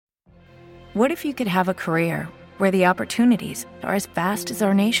What if you could have a career where the opportunities are as vast as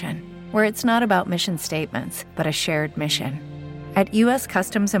our nation, where it's not about mission statements, but a shared mission? At U.S.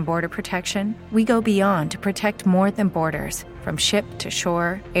 Customs and Border Protection, we go beyond to protect more than borders. From ship to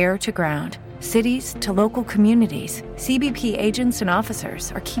shore, air to ground, cities to local communities, CBP agents and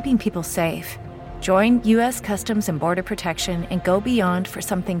officers are keeping people safe. Join U.S. Customs and Border Protection and go beyond for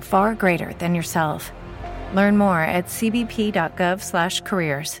something far greater than yourself. Learn more at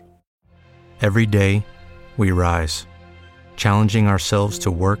cbp.gov/careers. Every day, we rise, challenging ourselves to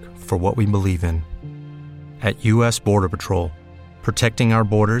work for what we believe in. At U.S. Border Patrol, protecting our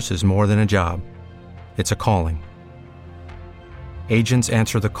borders is more than a job. It's a calling. Agents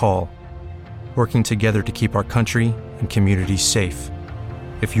answer the call, working together to keep our country and communities safe.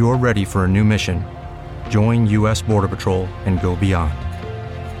 If you're ready for a new mission, join U.S. Border Patrol and go beyond.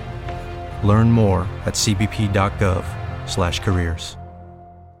 Learn more at cbp.gov/careers.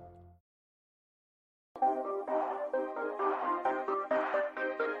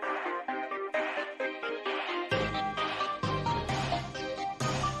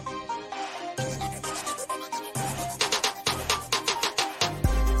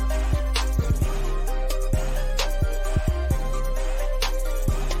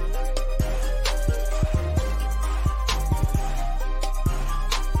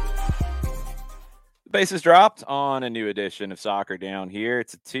 Bases dropped on a new edition of Soccer Down Here.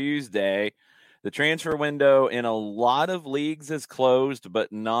 It's a Tuesday. The transfer window in a lot of leagues is closed,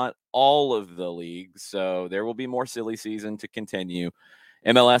 but not all of the leagues. So there will be more silly season to continue.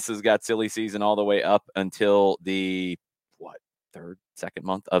 MLS has got silly season all the way up until the second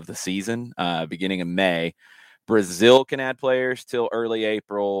month of the season, beginning of May. Brazil can add players till early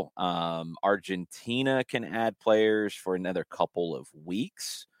April. Argentina can add players for another couple of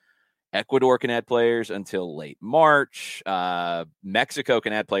weeks. Ecuador can add players until late March. Mexico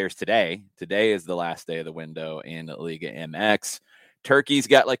can add players today. Today is the last day of the window in Liga MX. Turkey's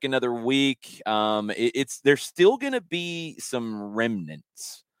got like another week. There's still going to be some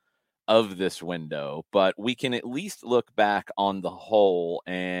remnants of this window, but we can at least look back on the whole.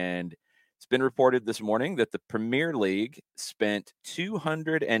 And it's been reported this morning that the Premier League spent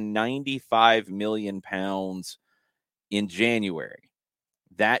 £295 million in January.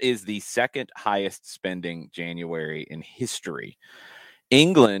 That is the second highest spending January in history.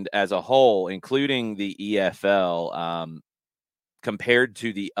 England as a whole, including the EFL, compared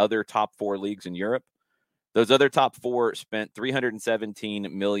to the other top four leagues in Europe, those other top four spent £317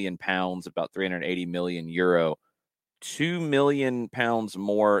 million, about 380 million euro, £2 million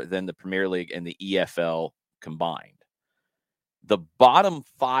more than the Premier League and the EFL combined. The bottom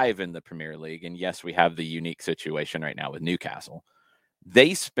five in the Premier League, and yes, we have the unique situation right now with Newcastle,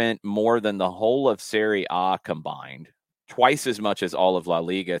 they spent more than the whole of Serie A combined, twice as much as all of La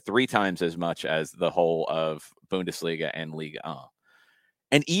Liga, 3 times as much as the whole of Bundesliga and Liga 1.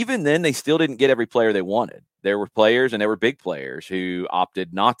 And even then, they still didn't get every player they wanted. There were players, and there were big players, who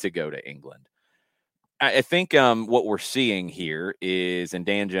opted not to go to England. I think what we're seeing here is, and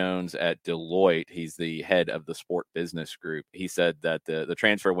Dan Jones at Deloitte, he's the head of the Sport Business Group, he said that the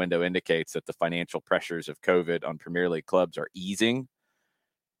transfer window indicates that the financial pressures of COVID on Premier League clubs are easing.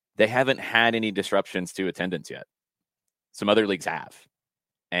 They haven't had any disruptions to attendance yet. Some other leagues have.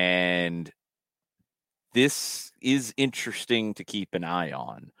 And this is interesting to keep an eye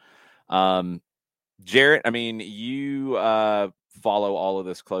on. Jarrett, I mean, you follow all of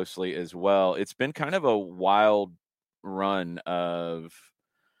this closely as well. It's been kind of a wild run of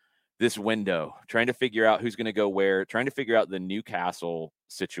this window, trying to figure out who's going to go where, trying to figure out the Newcastle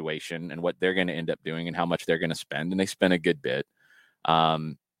situation and what they're going to end up doing and how much they're going to spend. And they spent a good bit.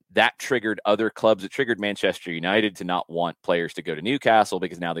 That triggered other clubs. It triggered Manchester United to not want players to go to Newcastle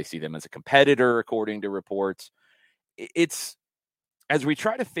because now they see them as a competitor, according to reports. It's, as we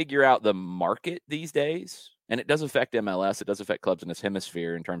try to figure out the market these days, and it does affect MLS, it does affect clubs in this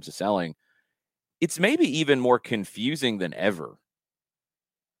hemisphere in terms of selling, it's maybe even more confusing than ever.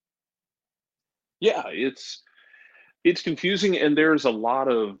 Yeah, it's confusing, and there's a lot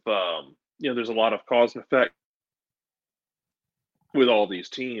of there's a lot of cause and effect with all these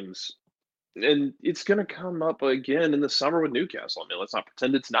teams, and it's going to come up again in the summer with Newcastle. I mean, let's not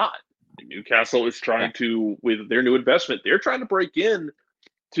pretend it's not. Newcastle is trying to, with their new investment, they're trying to break in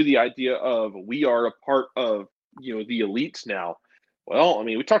to the idea of we are a part of the elites now. Well, I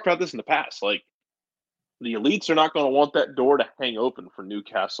mean, we talked about this in the past. Like, the elites are not going to want that door to hang open for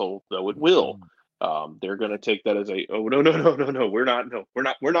Newcastle, though it will. They're going to take that as no, we're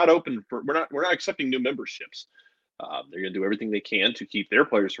not open for, we're not accepting new memberships. They're going to do everything they can to keep their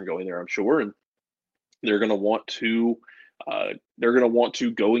players from going there, I'm sure, and they're going to want to They're going to want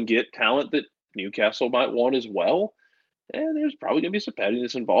to go and get talent that Newcastle might want as well. And there's probably going to be some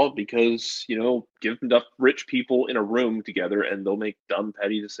pettiness involved because, give enough rich people in a room together and they'll make dumb,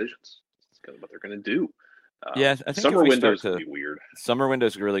 petty decisions. That's kind of what they're going to do. Yeah, I think summer windows will be weird. Summer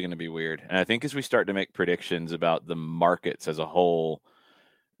windows are really going to be weird. And I think as we start to make predictions about the markets as a whole,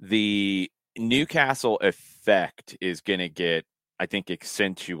 the Newcastle effect is going to get, I think,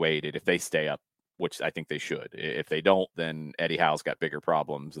 accentuated if they stay up, which I think they should. If they don't, then Eddie Howe's got bigger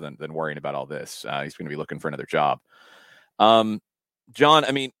problems than worrying about all this. He's going to be looking for another job. John,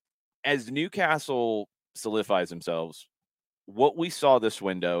 I mean, as Newcastle solidifies themselves, what we saw this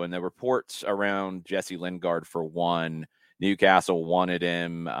window and the reports around Jesse Lingard for one, Newcastle wanted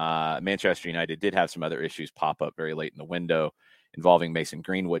him. Manchester United did have some other issues pop up very late in the window involving Mason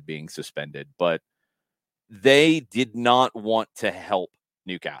Greenwood being suspended, but they did not want to help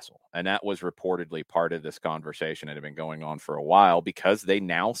Newcastle. And that was reportedly part of this conversation that had been going on for a while because they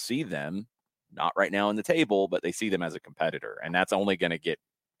now see them, not right now on the table, but they see them as a competitor. And that's only going to get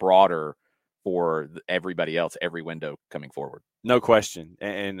broader for everybody else, every window coming forward. No question.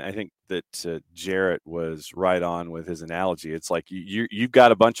 And I think that Jarrett was right on with his analogy. It's like you've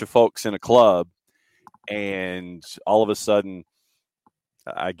got a bunch of folks in a club and all of a sudden,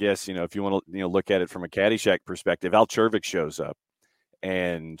 I guess, if you want to look at it from a Caddyshack perspective, Al Chervik shows up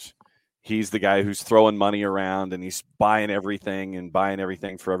and he's the guy who's throwing money around and he's buying everything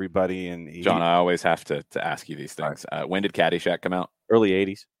for everybody. And John, I always have to ask you these things. When did Caddyshack come out? Early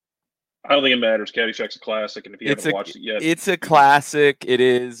 80s. I don't think it matters. Caddyshack's a classic, and if you haven't watched it yet, it's a classic. It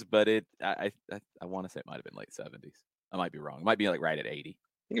is, but I want to say it might have been late 70s. I might be wrong. It might be like right at 80.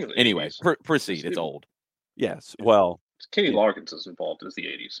 Anyway, proceed. It's old. Yes. Well, Kenny Loggins is involved as the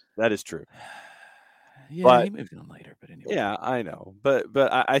 80s. That is true. Yeah, but, he moved on later, but anyway. Yeah, I know. But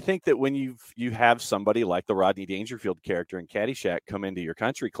I think that when you have somebody like the Rodney Dangerfield character in Caddyshack come into your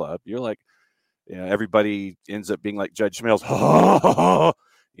country club, you're like, everybody ends up being like Judge Smails.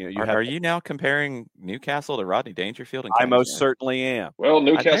 Are you now comparing Newcastle to Rodney Dangerfield? I most certainly am. Well,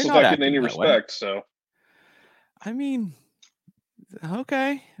 Newcastle's not getting any respect, so. I mean,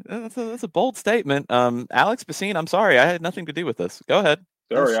 okay, that's a bold statement. Alex Basine, I'm sorry, I had nothing to do with this. Go ahead.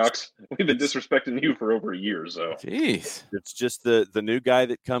 Sorry, Ox. We've been disrespecting you for over a year, so. Jeez. It's just the new guy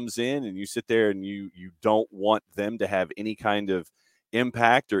that comes in, and you sit there and you don't want them to have any kind of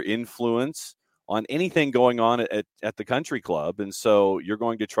impact or influence on anything going on at the country club, and so you're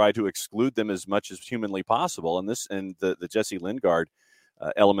going to try to exclude them as much as humanly possible. And the Jesse Lingard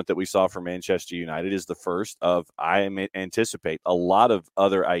element that we saw for Manchester United is the first of, I anticipate, a lot of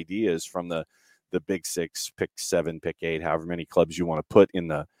other ideas from the Big Six, Pick 7, Pick 8, however many clubs you want to put in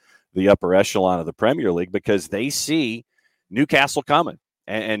the upper echelon of the Premier League, because they see Newcastle coming,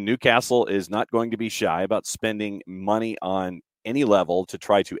 and Newcastle is not going to be shy about spending money on any level to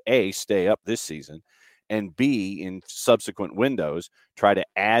try to A, stay up this season, and B, in subsequent windows, try to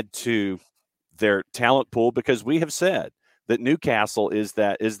add to their talent pool, because we have said that Newcastle is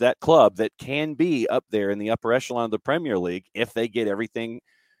that club that can be up there in the upper echelon of the Premier League if they get everything,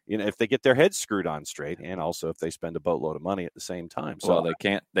 if they get their heads screwed on straight, and also if they spend a boatload of money at the same time. So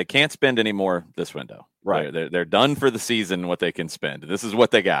they can't spend any more this window. Right. They're done for the season what they can spend. This is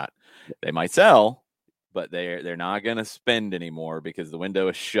what they got. They might sell, but they're not going to spend anymore because the window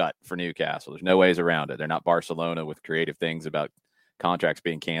is shut for Newcastle. There's no ways around it. They're not Barcelona with creative things about contracts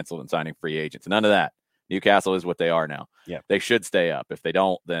being canceled and signing free agents. None of that. Newcastle is what they are now. Yeah. They should stay up. If they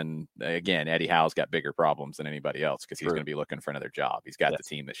don't, then again, Eddie Howe's got bigger problems than anybody else because he's going to be looking for another job. He's got the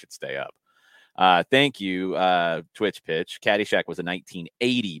team that should stay up. Thank you, Twitch Pitch. Caddyshack was a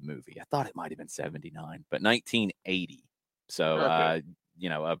 1980 movie. I thought it might have been 79, but 1980. So, okay.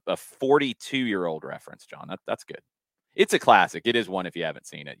 A 42-year-old reference, John. That's good. It's a classic. It is one if you haven't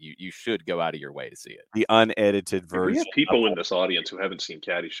seen it. You should go out of your way to see it. The unedited version. We have people in this audience who haven't seen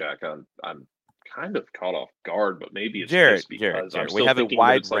Caddyshack. I'm kind of caught off guard, but maybe it's Jared, because I'm still we have a thinking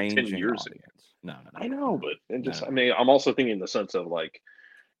wide it's like range 10 years ago. No. I know, but I'm also thinking in the sense of like,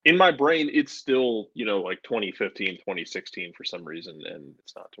 in my brain, it's still, like 2015, 2016 for some reason, and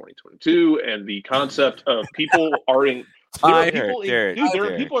it's not 2022. And the concept of people are in. There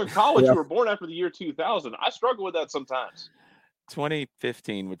are people in college who were born after the year 2000. I struggle with that sometimes.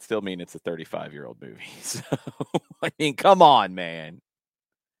 2015 would still mean it's a 35-year-old movie. So, I mean, come on, man.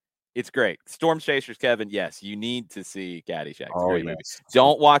 It's great. Storm Chasers, Kevin. Yes, you need to see Caddyshack. It's a great movie.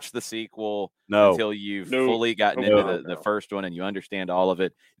 Don't watch the sequel until you've fully gotten into the first one and you understand all of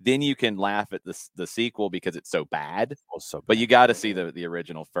it. Then you can laugh at the sequel because it's so bad. But you got to see the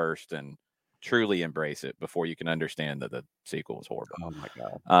original first and truly embrace it before you can understand that the sequel is horrible. Oh my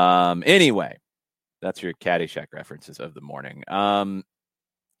God. Anyway, That's your Caddyshack references of the morning.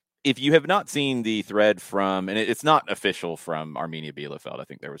 If you have not seen the thread from, and it's not official from Arminia Bielefeld, I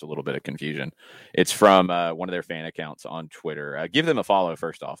think there was a little bit of confusion. It's from one of their fan accounts on Twitter. Give them a follow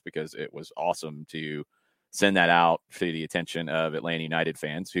first off, because it was awesome to send that out to the attention of Atlanta United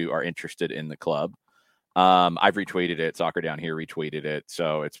fans who are interested in the club. I've retweeted it. Soccer Down Here retweeted it.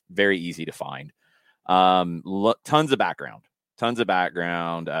 So it's very easy to find. Tons of background.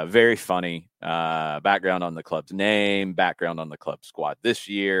 Very funny background on the club's name, background on the club squad this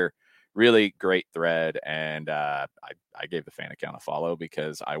year. Really great thread. And I gave the fan account a follow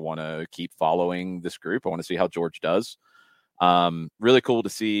because I want to keep following this group. I want to see how George does. Really cool to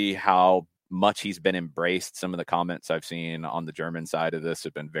see how much he's been embraced. Some of the comments I've seen on the German side of this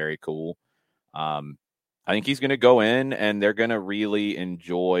have been very cool. I think he's going to go in and they're going to really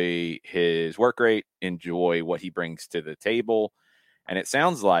enjoy his work rate, enjoy what he brings to the table. And it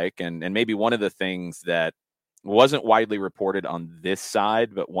sounds like, and maybe one of the things that wasn't widely reported on this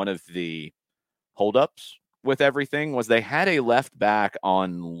side, but one of the holdups with everything was they had a left back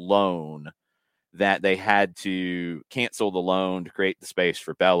on loan that they had to cancel the loan to create the space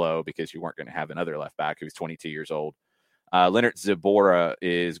for Bello because you weren't going to have another left back who's 22 years old. Leonard Zabora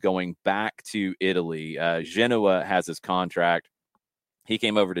is going back to Italy. Genoa has his contract. He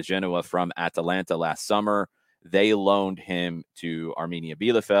came over to Genoa from Atalanta last summer. They loaned him to Arminia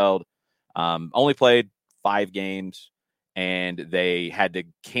Bielefeld. Only played 5 games, and they had to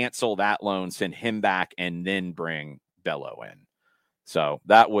cancel that loan, send him back, and then bring Bello in. So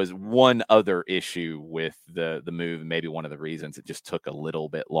that was one other issue with the move, and maybe one of the reasons it just took a little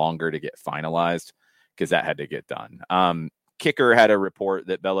bit longer to get finalized because that had to get done. Kicker had a report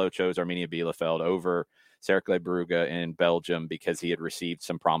that Bello chose Arminia Bielefeld over Cercle Brugge in Belgium because he had received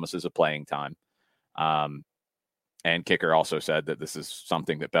some promises of playing time. And Kicker also said that this is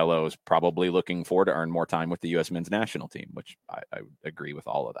something that Bello is probably looking for to earn more time with the U.S. men's national team, which I agree with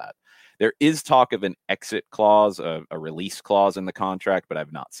all of that. There is talk of an exit clause, a release clause in the contract, but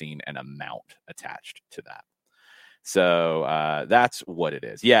I've not seen an amount attached to that. So that's what it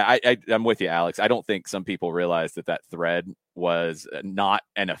is. Yeah, I'm with you, Alex. I don't think some people realize that thread was not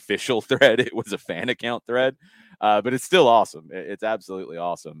an official thread. It was a fan account thread. But it's still awesome. It's absolutely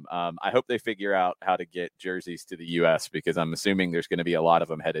awesome. I hope they figure out how to get jerseys to the U.S. because I'm assuming there's going to be a lot of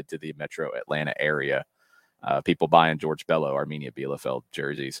them headed to the metro Atlanta area. People buying George Bello, Arminia Bielefeld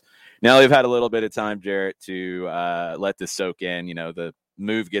jerseys. Now they've had a little bit of time, Jarrett, to let this soak in. You know, the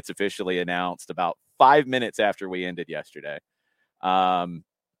move gets officially announced about 5 minutes after we ended yesterday.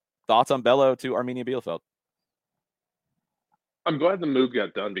 Thoughts on Bello to Arminia Bielefeld? I'm glad the move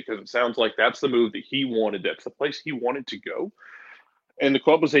got done because it sounds like that's the move that he wanted. That's the place he wanted to go. And the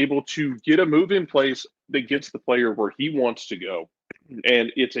club was able to get a move in place that gets the player where he wants to go.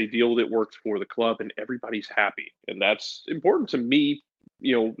 And it's a deal that works for the club and everybody's happy. And that's important to me,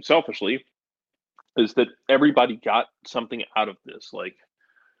 you know, selfishly, is that everybody got something out of this. Like,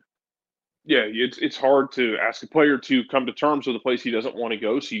 yeah, it's hard to ask a player to come to terms with a place he doesn't want to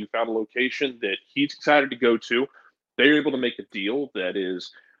go. So you found a location that he's excited to go to. They're able to make a deal that is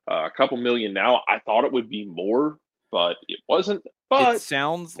a couple million now. I thought it would be more, but it wasn't. But it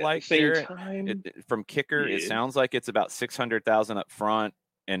sounds like from Kicker, it sounds like it's about $600,000 up front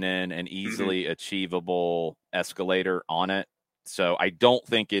and then an easily achievable escalator on it. So I don't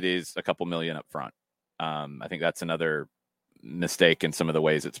think it is a couple million up front. I think that's another mistake in some of the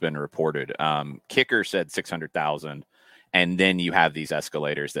ways it's been reported. Kicker said 600,000, and then you have these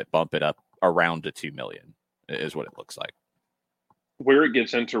escalators that bump it up around to 2 million. Is what it looks like. Where it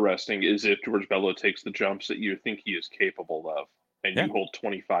gets interesting is if George Bello takes the jumps that you think he is capable of, and you hold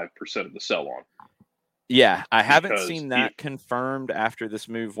 25% of the sell on. Yeah, I haven't seen that confirmed after this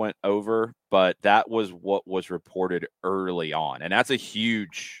move went over, but that was what was reported early on, and that's a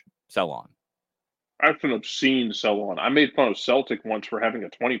huge sell on. I've been obscene sell on. I made fun of Celtic once for having a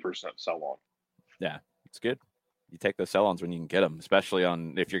 20% sell on. Yeah, it's good. You take those sell-ons when you can get them, especially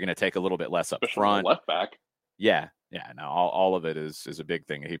on if you're going to take a little bit less up front. Left back. Yeah. No, all of it is a big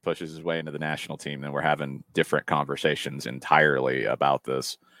thing. He pushes his way into the national team, then we're having different conversations entirely about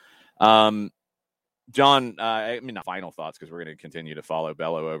this. John, final thoughts because we're going to continue to follow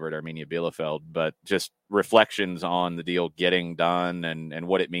Bello over at Arminia Bielefeld, but just reflections on the deal getting done and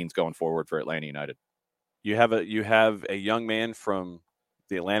what it means going forward for Atlanta United. You have a young man from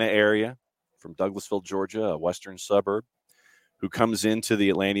the Atlanta area, from Douglasville, Georgia, a western suburb, who comes into the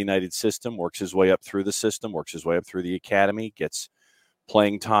Atlanta United system, works his way up through the system, works his way up through the academy, gets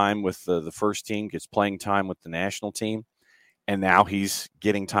playing time with the first team, gets playing time with the national team, and now he's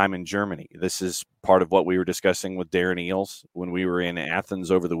getting time in Germany. This is part of what we were discussing with Darren Eales when we were in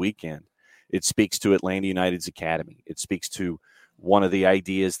Athens over the weekend, It speaks to Atlanta United's academy. It speaks to one of the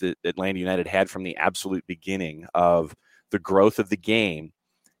ideas that Atlanta United had from the absolute beginning of the growth of the game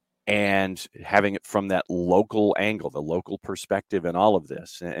and having it from that local angle, the local perspective in all of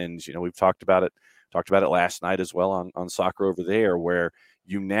this. And we've talked about it last night as well on Soccer Over There, where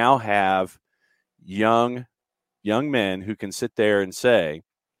you now have young men who can sit there and say,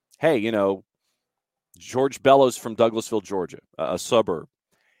 hey, George Bellows from Douglasville, Georgia, a suburb.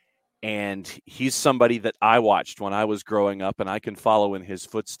 And he's somebody that I watched when I was growing up, and I can follow in his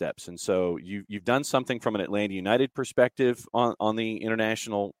footsteps. And so you've done something from an Atlanta United perspective on the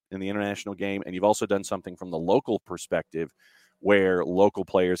international game, and you've also done something from the local perspective where local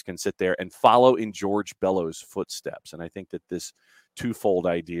players can sit there and follow in George Bellows' footsteps. And I think that this twofold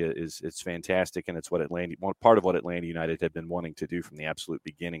idea it's fantastic, and it's part of what Atlanta United had been wanting to do from the absolute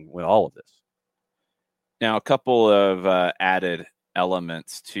beginning with all of this. Now, a couple of added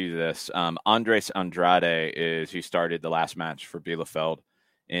elements to this. Andres Andrade is who started the last match for Bielefeld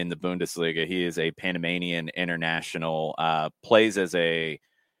in the Bundesliga. He is a Panamanian international, plays as a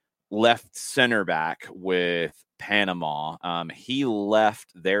left center back with Panama. He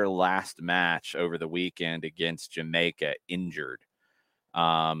left their last match over the weekend against Jamaica injured.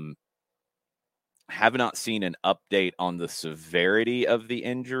 Have not seen an update on the severity of the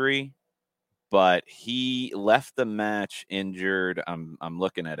injury, but he left the match injured. I'm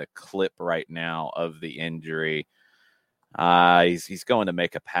looking at a clip right now of the injury. He's going to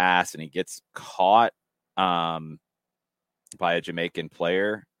make a pass and he gets caught by a Jamaican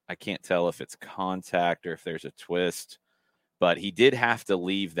player. I can't tell if it's contact or if there's a twist, but he did have to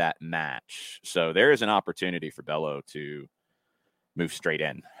leave that match. So there is an opportunity for Bello to move straight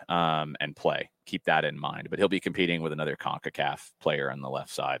in and play. Keep that in mind. But he'll be competing with another CONCACAF player on the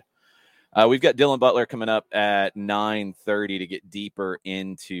left side. We've got Dylan Butler coming up at 9:30 to get deeper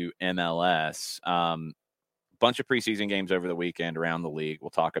into MLS. Bunch of preseason games over the weekend around the league.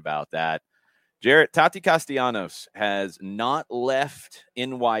 We'll talk about that. Jarrett, Tati Castellanos has not left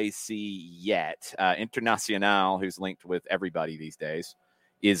NYC yet. Internacional, who's linked with everybody these days,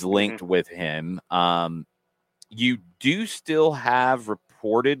 is linked with him. You do still have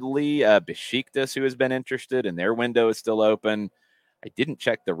reportedly Besiktas, who has been interested, and their window is still open. I didn't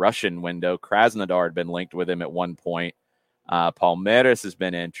check the Russian window. Krasnodar had been linked with him at one point. Palmeiras has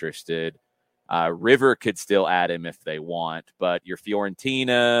been interested. River could still add him if they want, but your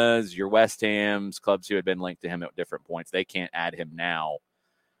Fiorentinas, your West Hams, clubs who had been linked to him at different points, they can't add him now.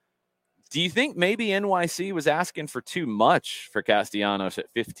 Do you think maybe NYC was asking for too much for Castellanos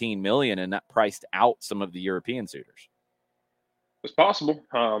at $15 million and that priced out some of the European suitors? It's possible.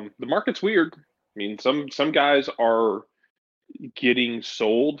 The market's weird. I mean, some guys are getting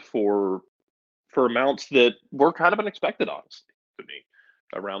sold for amounts that were kind of unexpected, honestly, to me,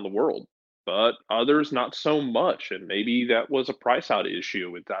 around the world. But others not so much, and maybe that was a price out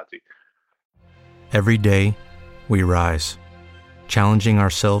issue with Tati. Every day, we rise, challenging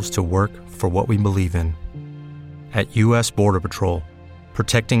ourselves to work for what we believe in. At U.S. Border Patrol,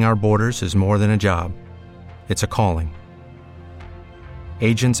 protecting our borders is more than a job. It's a calling.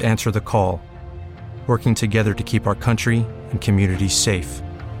 Agents answer the call, working together to keep our country and communities safe.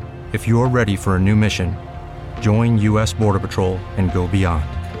 If you're ready for a new mission, join U.S. Border Patrol and go beyond.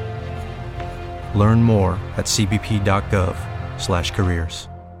 Learn more at cbp.gov/careers.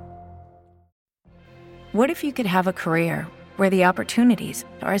 What if you could have a career where the opportunities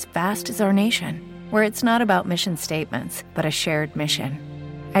are as vast as our nation, where it's not about mission statements, but a shared mission?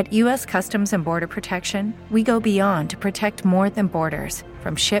 At U.S. Customs and Border Protection, we go beyond to protect more than borders.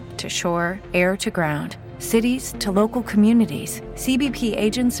 From ship to shore, air to ground, cities to local communities, CBP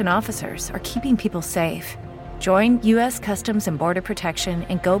agents and officers are keeping people safe. Join U.S. Customs and Border Protection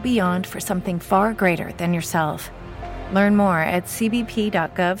and go beyond for something far greater than yourself. Learn more at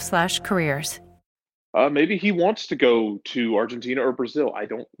cbp.gov/careers. Maybe he wants to go to Argentina or Brazil. I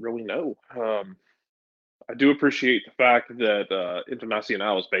don't really know. I do appreciate the fact that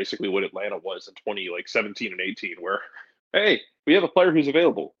Internacional is basically what Atlanta was in 2017 and 18, where, hey, we have a player who's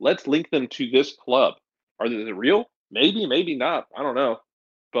available. Let's link them to this club. Is it real? Maybe, maybe not. I don't know.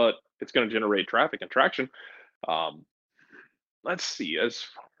 But it's going to generate traffic and traction. Let's see. As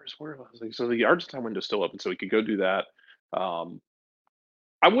far as where was it? So the Argentine window's still open, so we could go do that.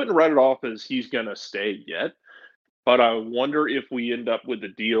 I wouldn't write it off as he's going to stay yet, but I wonder if we end up with a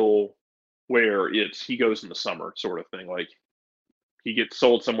deal where he goes in the summer sort of thing. Like he gets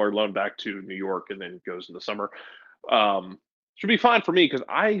sold somewhere, loaned back to New York, and then goes in the summer. Should be fine for me because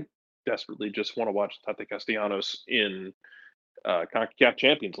I desperately just want to watch Tati Castellanos in CONCACAF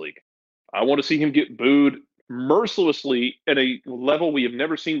Champions League. I want to see him get booed mercilessly at a level we have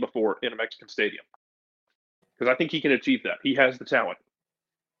never seen before in a Mexican stadium. Because I think he can achieve that. He has the talent.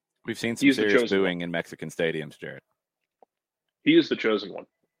 We've seen some serious booing in Mexican stadiums, Jared. He is the chosen one.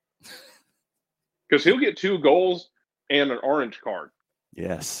 Because he'll get 2 goals and an orange card.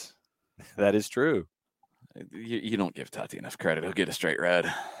 Yes, that is true. You don't give Tati enough credit. He'll get a straight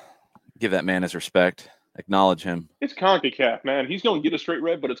red. Give that man his respect. Acknowledge him. It's CONCACAF, man. He's going to get a straight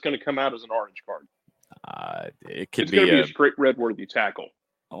red, but it's going to come out as an orange card. It's going to be a straight red-worthy tackle.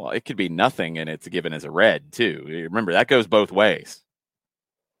 Well, it could be nothing, and it's given as a red, too. Remember, that goes both ways.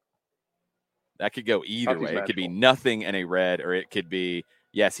 That could go either way. It could be nothing and a red, or it could be,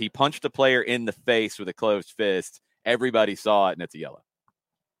 yes, he punched a player in the face with a closed fist. Everybody saw it, and it's a yellow.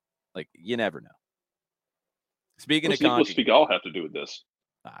 Like, you never know. Speaking of CONCACAF, speak all have to do with this.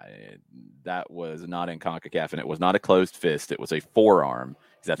 That was not in CONCACAF, and it was not a closed fist. It was a forearm,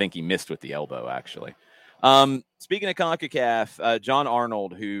 because I think he missed with the elbow, actually. Speaking of CONCACAF, John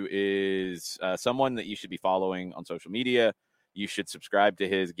Arnold, who is someone that you should be following on social media, you should subscribe to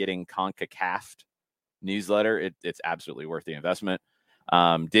his Getting CONCACAF newsletter. It's absolutely worth the investment.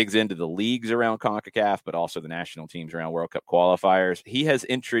 Digs into the leagues around CONCACAF, but also the national teams around World Cup qualifiers. He has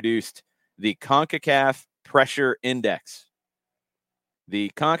introduced the CONCACAF Pressure Index.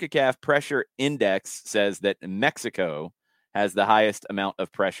 The CONCACAF Pressure Index says that Mexico has the highest amount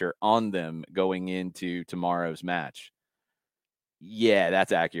of pressure on them going into tomorrow's match. Yeah,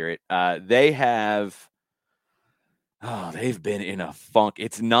 that's accurate. They've been in a funk.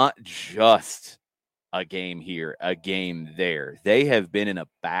 It's not just a game here, a game there. They have been in a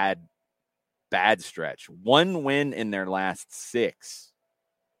bad stretch. 1 win in their last 6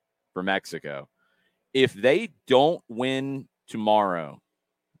 for Mexico. If they don't win tomorrow,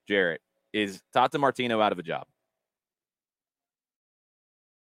 Jarrett, is Tata Martino out of a job?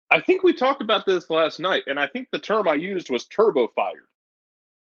 I think we talked about this last night, and I think the term I used was turbo fired.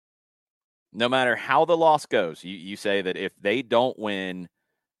 No matter how the loss goes, you say that if they don't win,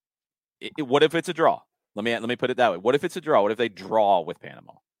 what if it's a draw? Let me put it that way. What if it's a draw? What if they draw with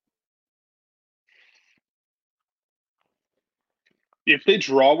Panama? If they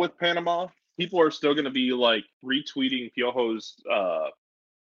draw with Panama, people are still going to be like retweeting Piojo's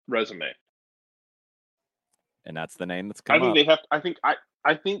resume. And that's the name that's coming. I think they have.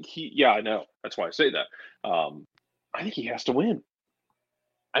 I think he. Yeah, I know. That's why I say that. I think he has to win.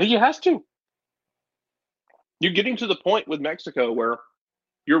 I think he has to. You're getting to the point with Mexico where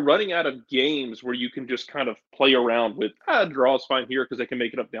you're running out of games where you can just kind of play around with draws fine here because they can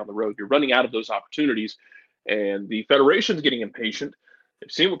make it up down the road. You're running out of those opportunities, and the federation's getting impatient.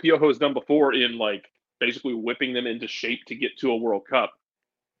 They've seen what Piojo has done before in like basically whipping them into shape to get to a World Cup,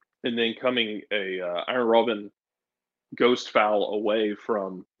 and then coming a Iron Robin ghost foul away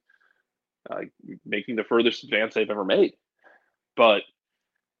from making the furthest advance they've ever made. But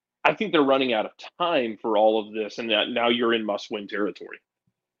I think they're running out of time for all of this, and that now you're in must-win territory.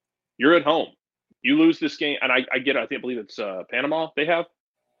 You're at home. You lose this game, and I get it. I believe it's Panama they have.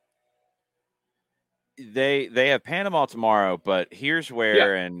 They have Panama tomorrow, but here's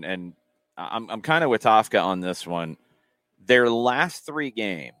where, and I'm kind of with Tafka on this one. Their last 3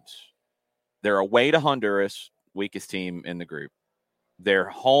 games, they're away to Honduras, weakest team in the group. They're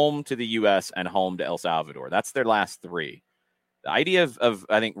home to the U.S. and home to El Salvador. That's their last 3. The idea of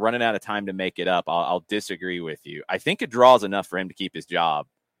I think, running out of time to make it up, I'll disagree with you. I think a draw is enough for him to keep his job,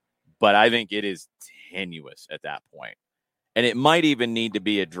 but I think it is tenuous at that point. And it might even need to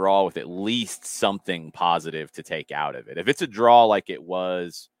be a draw with at least something positive to take out of it. If it's a draw like it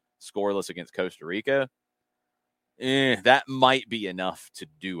was scoreless against Costa Rica, that might be enough to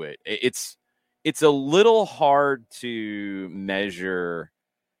do it. It's a little hard to measure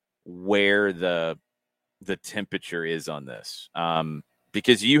where the temperature is on this,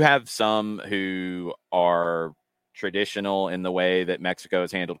 because you have some who are traditional in the way that Mexico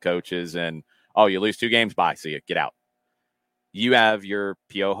has handled coaches, and you lose 2 games, bye, see you, get out. You have your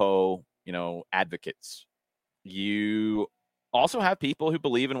Piojo, advocates. You also have people who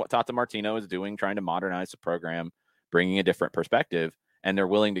believe in what Tata Martino is doing, trying to modernize the program, bringing a different perspective, and they're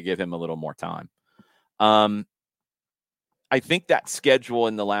willing to give him a little more time. I think that schedule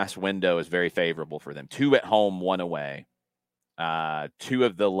in the last window is very favorable for them. 2 at home, 1 away. 2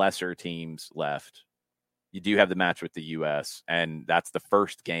 of the lesser teams left. You do have the match with the U.S., and that's the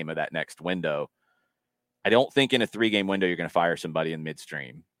first game of that next window. I don't think in a 3-game window you're going to fire somebody in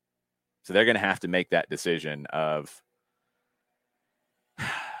midstream. So they're going to have to make that decision of,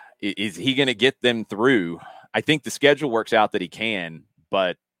 is he going to get them through? I think the schedule works out that he can,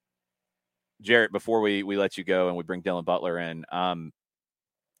 but Jarrett, before we let you go and we bring Dylan Butler in, I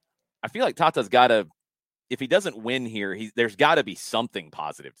feel like Tata's got to if he doesn't win here, there's got to be something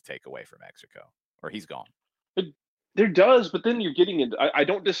positive to take away from Mexico, or he's gone. There does, but then you're getting into. I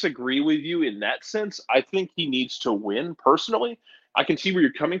don't disagree with you in that sense. I think he needs to win personally. I can see where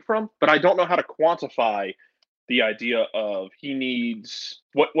you're coming from, but I don't know how to quantify the idea of he needs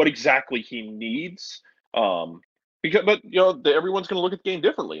what exactly he needs. But everyone's going to look at the game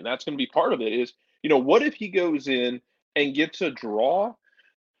differently, and that's going to be part of it. Is what if he goes in and gets a draw?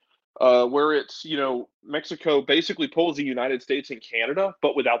 Where it's Mexico basically pulls the United States and Canada,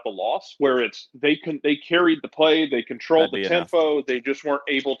 but without the loss. Where it's they carried the play, they controlled the tempo, enough. They just weren't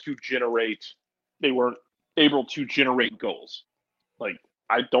able to generate. They weren't able to generate goals. Like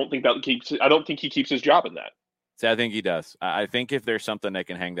I don't think he keeps his job in that. See, I think he does. I think if there's something they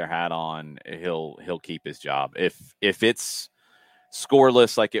can hang their hat on, he'll keep his job. If it's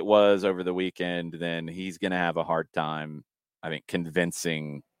scoreless like it was over the weekend, then he's going to have a hard time, I think,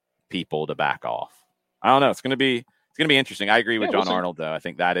 convincing people to back off. I don't know. It's going to be interesting. I agree with John Arnold, though. I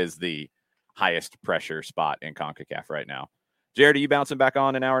think that is the highest pressure spot in CONCACAF right now. Jared, are you bouncing back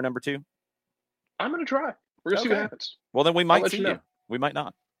on in hour number 2? I'm going to try. We're going to see what happens. Well, then we might see you. We might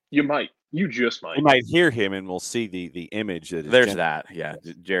not. You might. You just might. We might hear him, and we'll see the image that is. There's that. Yeah,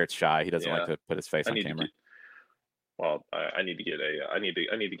 Jared's shy. He doesn't like to put his face on camera. I need to get I need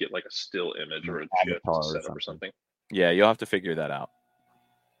to get like a still image or a GIF set up or something. Yeah, you'll have to figure that out.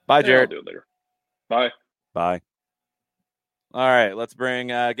 Bye, Jared. I'll do it later. Bye. Bye. All right, let's bring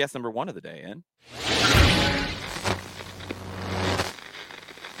guest number 1 of the day in.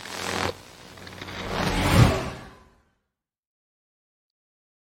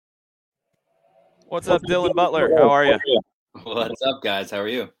 What's up, Dylan Butler? How are you? What's up, guys? How are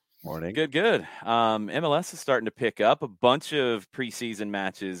you? Morning. Good. MLS is starting to pick up a bunch of preseason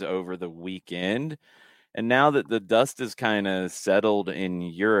matches over the weekend. And now that the dust is kind of settled in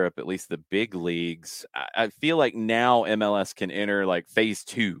Europe, at least the big leagues, I feel like now MLS can enter like phase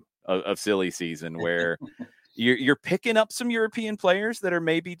 2 of silly season, where you're picking up some European players that are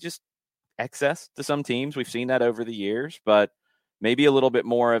maybe just excess to some teams. We've seen that over the years, but maybe a little bit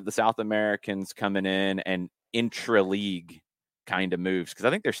more of the South Americans coming in and intra-league kind of moves, because I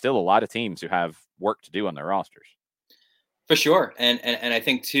think there's still a lot of teams who have work to do on their rosters. For sure. And I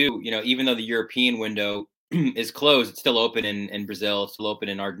think too, even though the European window is closed, it's still open in Brazil, it's still open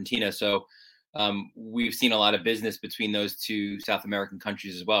in Argentina. So we've seen a lot of business between those two South American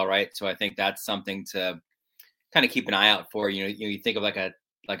countries as well, right? So I think that's something to kind of keep an eye out for. You think of like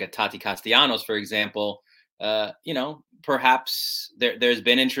a Tati Castellanos, for example. Perhaps there's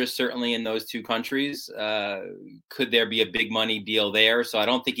been interest certainly in those two countries. Could there be a big money deal there? So I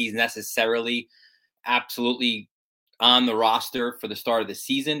don't think he's necessarily absolutely on the roster for the start of the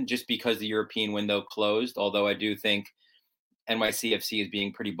season just because the European window closed. Although I do think NYCFC is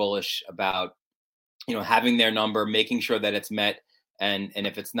being pretty bullish about, having their number, making sure that it's met. And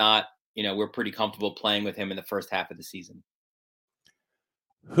if it's not, we're pretty comfortable playing with him in the first half of the season.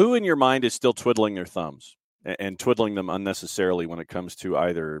 Who in your mind is still twiddling their thumbs and twiddling them unnecessarily when it comes to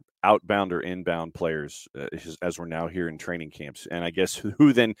either outbound or inbound players, as we're now here in training camps? And I guess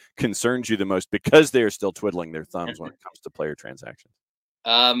who then concerns you the most because they're still twiddling their thumbs when it comes to player transactions?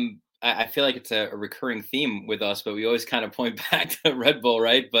 I feel like it's a recurring theme with us, but we always kind of point back to Red Bull,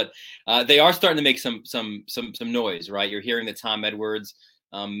 right? But they are starting to make some noise, right? You're hearing the Tom Edwards,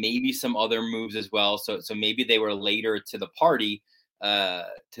 maybe some other moves as well. So maybe they were later to the party, to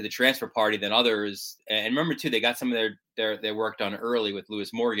the transfer party than others. And remember too, they got some of their work done early with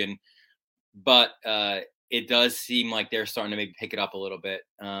Lewis Morgan, but it does seem like they're starting to maybe pick it up a little bit,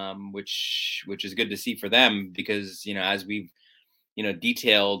 which is good to see for them because, as we've,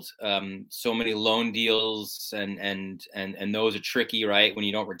 detailed, so many loan deals and those are tricky, right? When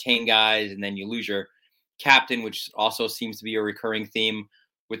you don't retain guys and then you lose your captain, which also seems to be a recurring theme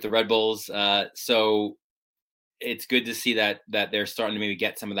with the Red Bulls. So it's good to see that they're starting to maybe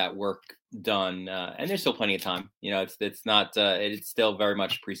get some of that work done. And there's still plenty of time. It's still very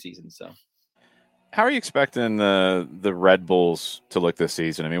much preseason. So how are you expecting the Red Bulls to look this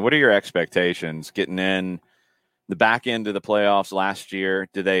season? I mean, what are your expectations getting in the back end of the playoffs last year?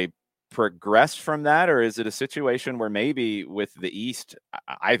 Do they progress from that, or is it a situation where maybe with the East,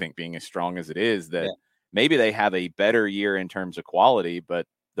 I think being as strong as it is, that maybe they have a better year in terms of quality, but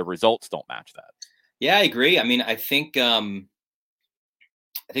the results don't match that? Yeah, I agree. I mean, I think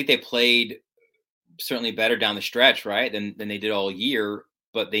they played certainly better down the stretch, right, than they did all year,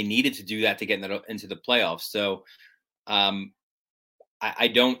 but they needed to do that to get into the playoffs. So I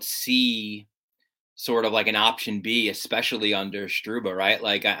don't see sort of like an option B, especially under Struba, right?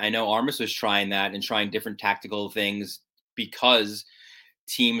 Like I know Armas was trying that and trying different tactical things because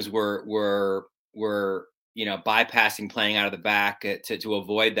teams were bypassing playing out of the back to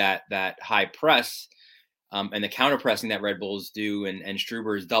avoid that high press and the counter pressing that Red Bulls do, and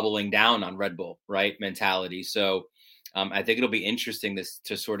Struber is doubling down on Red Bull mentality. So I think it'll be interesting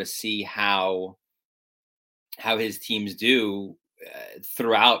to sort of see how his teams do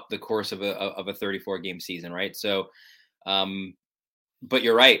throughout the course of a 34 game season, right? So, but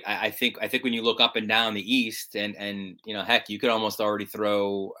you're right. I think when you look up and down the East, and heck, you could almost already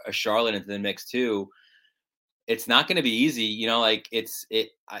throw a Charlotte into the mix too. It's not going to be easy,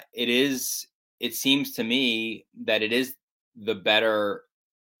 it seems to me that it is the better.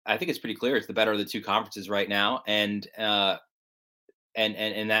 I think it's pretty clear it's the better of the two conferences right now, and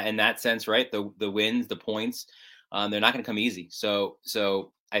in that sense, right? The wins, the points, they're not going to come easy. So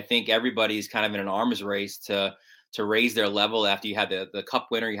I think everybody's kind of in an arms race to raise their level after you had the Cup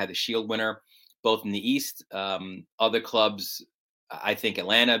winner, you had the Shield winner, both in the East. Other clubs, I think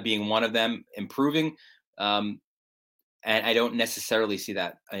Atlanta being one of them, improving. And I don't necessarily see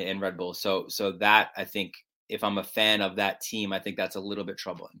that in Red Bull. So that, I think, if I'm a fan of that team, I think that's a little bit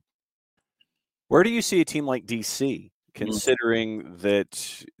troubling. Where do you see a team like DC, considering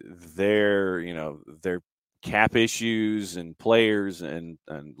that their cap issues and players and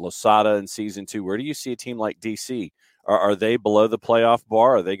Losada in season 2? Where do you see a team like DC? Are they below the playoff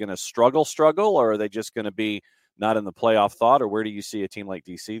bar? Are they going to struggle, or are they just going to be not in the playoff thought? Or where do you see a team like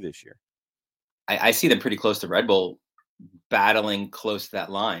DC this year? I see them pretty close to Red Bull, battling close to that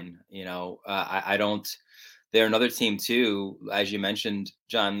line. I don't. They're another team too, as you mentioned,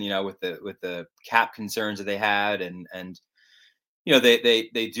 John. With the cap concerns that they had, and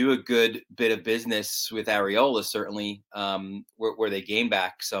they do a good bit of business with Areola, certainly, where they gain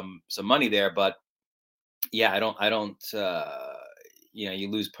back some money there. But yeah, I don't. You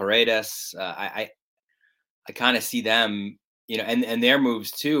lose Paredes. I kind of see them, and their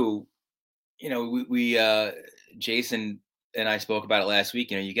moves too. We Jason and I spoke about it last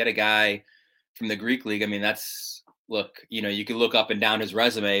week. You get a guy from the Greek league. I mean, you can look up and down his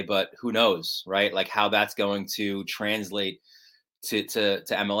resume, but who knows, right? Like how that's going to translate to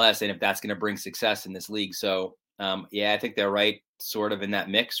MLS, and if that's going to bring success in this league. So, I think they're right sort of in that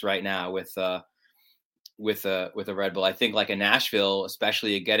mix right now with a Red Bull. I think like a Nashville,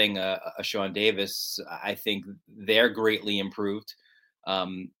 especially getting a Sean Davis, I think they're greatly improved.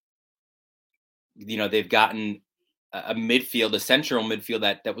 They've gotten a midfield, a central midfield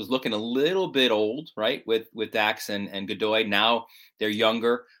that was looking a little bit old, right? With Dax and Godoy. Now they're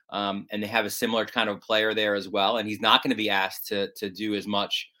younger, and they have a similar kind of player there as well. And he's not going to be asked to do as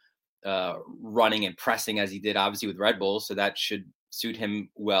much running and pressing as he did, obviously, with Red Bull. So that should suit him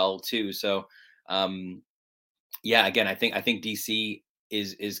well too. So, again, I think DC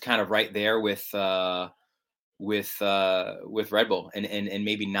is kind of right there with Red Bull and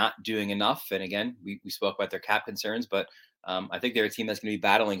maybe not doing enough. And again, we spoke about their cap concerns, but I think they're a team that's going to be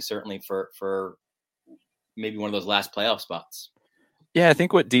battling certainly for maybe one of those last playoff spots. Yeah, I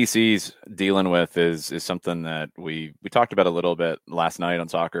think what DC's dealing with is something that we talked about a little bit last night on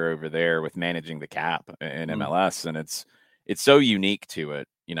Soccer Over There with managing the cap in MLS, and it's so unique to it.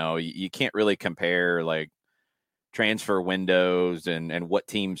 You can't really compare like transfer windows and what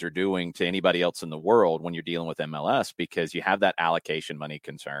teams are doing to anybody else in the world when you're dealing with MLS, because you have that allocation money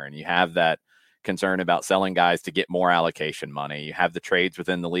concern. You have that concern about selling guys to get more allocation money. You have the trades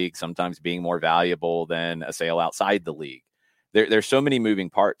within the league sometimes being more valuable than a sale outside the league. There's so many moving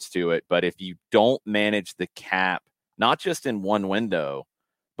parts to it, but if you don't manage the cap, not just in one window,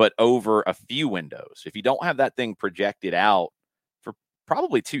 but over a few windows, if you don't have that thing projected out for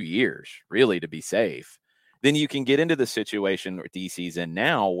probably 2 years, really, to be safe, then you can get into the situation where DC's in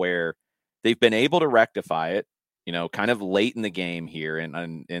now, where they've been able to rectify it, kind of late in the game here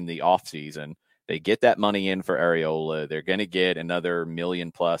in the off season. They get that money in for Areola. They're going to get another $1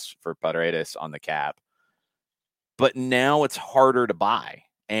 million plus for Paredes on the cap. But now it's harder to buy,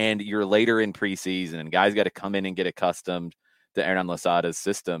 and you're later in preseason, and guys got to come in and get accustomed to Hernan Losada's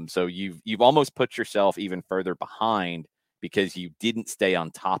system. So you've almost put yourself even further behind because you didn't stay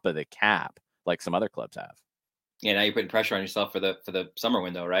on top of the cap like some other clubs have. Yeah, now you're putting pressure on yourself for the summer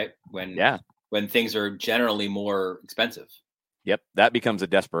window, right? When things are generally more expensive. Yep, that becomes a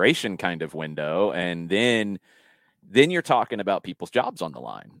desperation kind of window, and then you're talking about people's jobs on the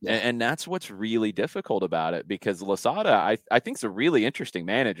line. Yeah. And that's what's really difficult about it, because Losada, I think, is a really interesting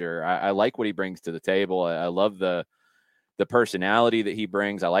manager. I like what he brings to the table. I love the personality that he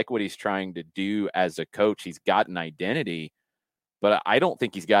brings. I like what he's trying to do as a coach. He's got an identity, but I don't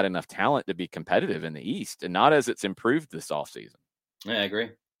think he's got enough talent to be competitive in the East, and not as it's improved this offseason. Yeah, I agree.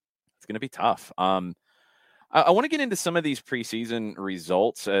 It's going to be tough. I want to get into some of these preseason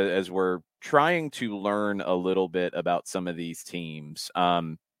results as we're trying to learn a little bit about some of these teams.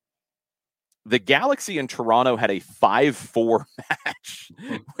 The Galaxy and Toronto had a 5-4 match,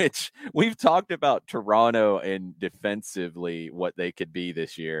 which we've talked about Toronto and defensively what they could be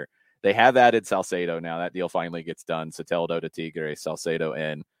this year. They have added Salcedo now. That deal finally gets done. Soteldo to Tigre, Salcedo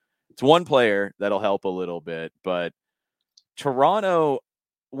in. It's one player that'll help a little bit, but Toronto,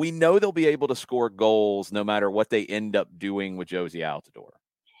 we know they'll be able to score goals no matter what they end up doing with Josie Altidore.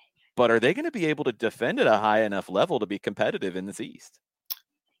 But are they going to be able to defend at a high enough level to be competitive in this East?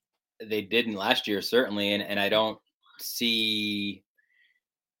 They didn't last year, certainly, and I don't see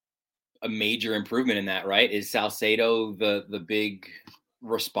a major improvement in that, right? Is Salcedo the big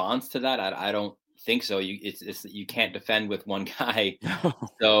response to that? I don't think so. You can't defend with one guy.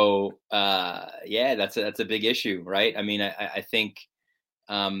 So that's a big issue, right? I mean, I think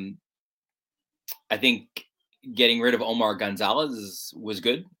getting rid of Omar Gonzalez was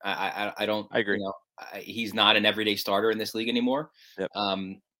good. I agree. He's not an everyday starter in this league anymore. Yep.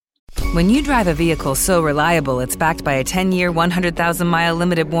 When you drive a vehicle so reliable it's backed by a 10-year, 100,000-mile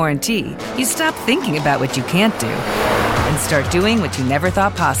limited warranty, you stop thinking about what you can't do and start doing what you never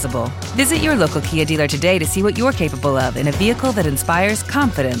thought possible. Visit your local Kia dealer today to see what you're capable of in a vehicle that inspires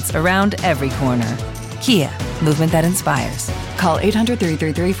confidence around every corner. Kia, movement that inspires. Call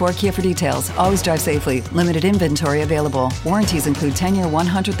 800-333-4KIA for details. Always drive safely. Limited inventory available. Warranties include 10-year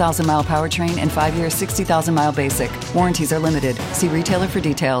 100,000-mile powertrain and 5-year 60,000-mile basic. Warranties are limited. See retailer for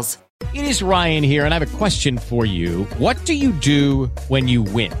details. It is Ryan here, and I have a question for you. What do you do when you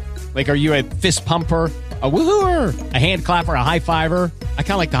win? Like, are you a fist pumper, a woohooer, a hand clapper, a high fiver? I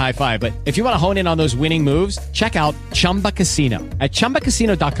kind of like the high five, but if you want to hone in on those winning moves, check out Chumba Casino. At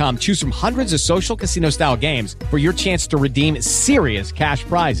ChumbaCasino.com, choose from hundreds of social casino-style games for your chance to redeem serious cash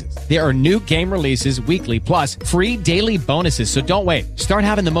prizes. There are new game releases weekly, plus free daily bonuses, so don't wait. Start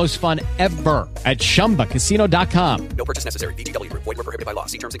having the most fun ever at ChumbaCasino.com. No purchase necessary. VGW. Void where prohibited by law.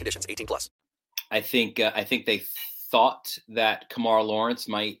 See terms and conditions. 18+. I think they thought that Kemar Lawrence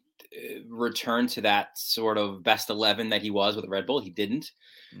might return to that sort of best 11 that he was with Red Bull. He didn't.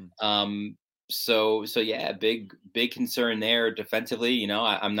 So yeah, big concern there defensively.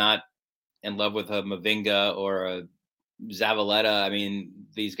 I'm not in love with a Mavinga or a Zavaleta. I mean,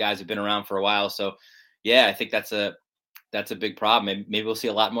 these guys have been around for a while. So yeah, I think that's a big problem. Maybe we'll see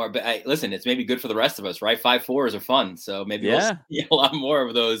a lot more, but listen, it's maybe good for the rest of us, right? 5-4s are fun. So maybe we'll see a lot more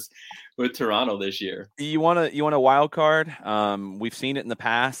of those with Toronto this year. You want a wild card? We've seen it in the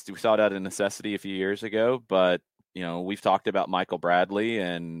past. We saw it out of necessity a few years ago, but we've talked about Michael Bradley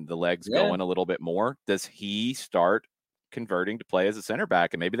and the legs going a little bit more. Does he start converting to play as a center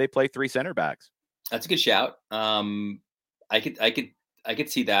back, and maybe they play 3 center backs? That's a good shout. I could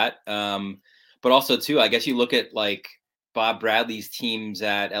see that. But also too, I guess you look at like Bob Bradley's teams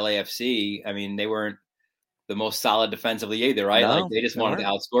at LAFC. I mean, they weren't the most solid defensively either, right? No, like they just wanted to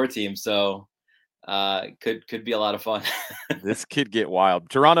outscore teams. So could be a lot of fun. This could get wild.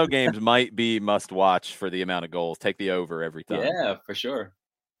 Toronto games might be must watch for the amount of goals. Take the over every time. Yeah, for sure.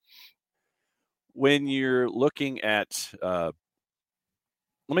 When you're looking at, let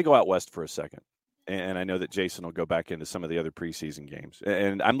me go out west for a second. And I know that Jason will go back into some of the other preseason games.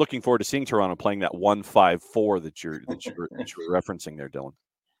 And I'm looking forward to seeing Toronto playing that 1-5-4 that you're referencing there, Dylan.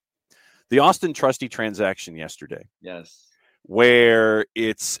 The Austin Trusty transaction yesterday. Yes. Where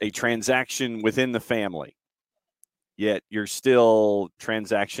it's a transaction within the family, yet you're still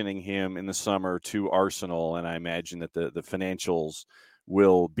transactioning him in the summer to Arsenal. And I imagine that the financials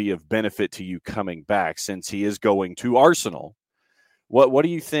will be of benefit to you coming back since he is going to Arsenal. What do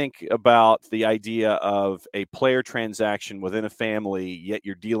you think about the idea of a player transaction within a family, yet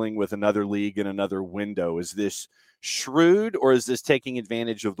you're dealing with another league and another window? Is this shrewd, or is this taking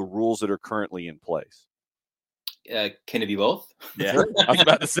advantage of the rules that are currently in place? Can it be both? Yeah, I was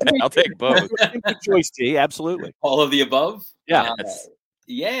about to say, I'll take both. Good choice, T. Absolutely. All of the above? Yeah.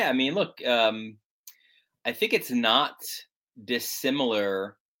 Yeah, I mean, look, I think it's not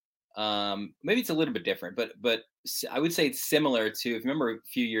dissimilar. Maybe it's a little bit different, but I would say it's similar to, if you remember a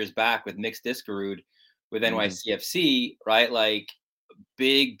few years back with Mix Diskerud with NYCFC, right? Like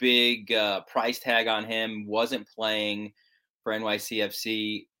big price tag on him, wasn't playing for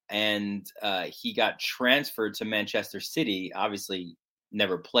NYCFC, and he got transferred to Manchester City, obviously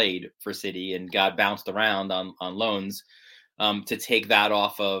never played for City and got bounced around on loans to take that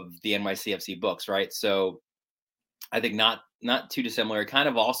off of the NYCFC books, right? So I think not too dissimilar. Kind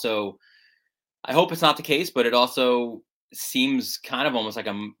of also, I hope it's not the case, but it also seems kind of almost like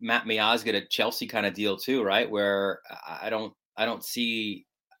a Matt Miazga to Chelsea kind of deal too, right? Where I don't see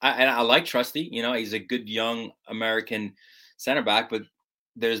I like Trusty. You know, he's a good young American center back, but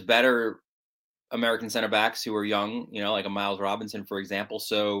there's better American center backs who are young. You know, like a Miles Robinson, for example.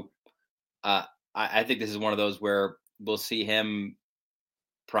 So I think this is one of those where we'll see him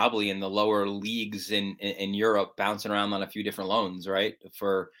probably in the lower leagues in Europe, bouncing around on a few different loans, right?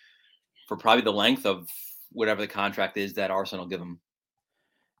 For probably the length of whatever the contract is that Arsenal give him.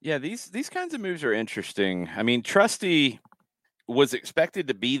 Yeah, these kinds of moves are interesting. I mean, Trusty was expected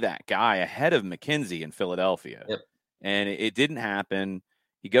to be that guy ahead of McKenzie in Philadelphia. Yep. And it didn't happen.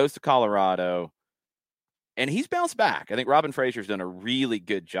 He goes to Colorado, and he's bounced back. I think Robin Fraser's done a really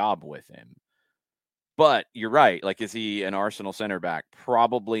good job with him. But you're right. Like, is he an Arsenal center back?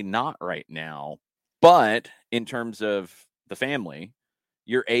 Probably not right now. But in terms of the family,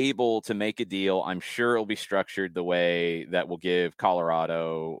 you're able to make a deal. I'm sure it'll be structured the way that will give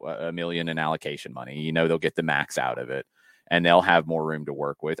Colorado $1 million in allocation money. You know, they'll get the max out of it, and they'll have more room to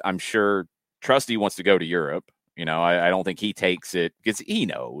work with. I'm sure Trusty wants to go to Europe. You know, I don't think he takes it because he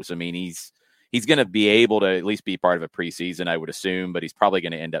knows. I mean, he's going to be able to at least be part of a preseason, I would assume, but he's probably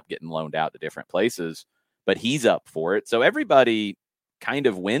going to end up getting loaned out to different places. But he's up for it. So everybody kind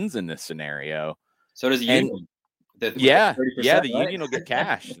of wins in this scenario. So does the Union. The right? Union will get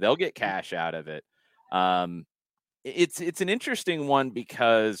cash. They'll get cash out of it. It's an interesting one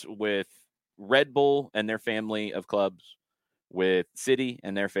because with Red Bull and their family of clubs, with City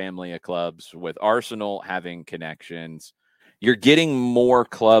and their family of clubs, with Arsenal having connections, you're getting more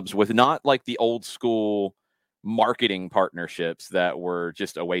clubs with not like the old school marketing partnerships that were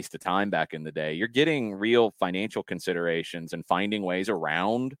just a waste of time back in the day. You're getting real financial considerations and finding ways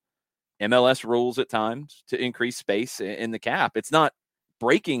around MLS rules at times to increase space in the cap. It's not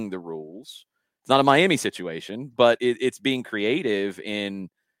breaking the rules. It's not a Miami situation, but it's being creative in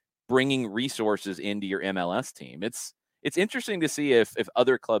bringing resources into your MLS team. It's interesting to see if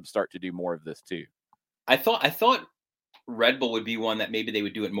other clubs start to do more of this too. I thought Red Bull would be one that maybe they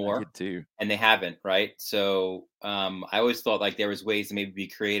would do it more. I did too. And they haven't, right? So I always thought like there was ways to maybe be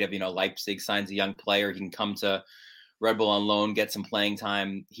creative. You know, Leipzig signs a young player. He can come to Red Bull on loan, get some playing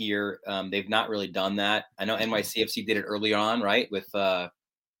time here. They've not really done that. I know NYCFC did it early on, right? With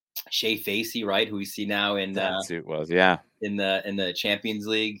Shea Facey, right? Who we see now in that's who it was, yeah. In the Champions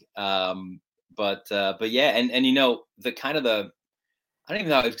League. But yeah, and you know, the kind of the I don't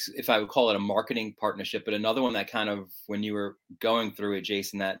even know if I would call it a marketing partnership, but another one that kind of, when you were going through it,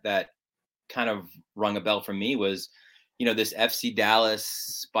 Jason, that kind of rung a bell for me was, you know, this FC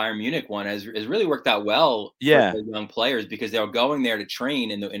Dallas Bayern Munich one has really worked out well for the young players because they're going there to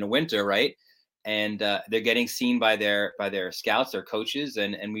train in the winter, right? And they're getting seen by their scouts, their coaches,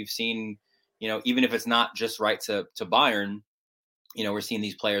 and we've seen, you know, even if it's not just right to Bayern, you know, we're seeing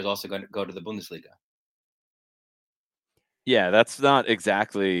these players also going to go to the Bundesliga. Yeah, that's not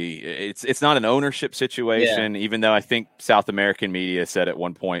exactly. It's not an ownership situation, even though I think South American media said at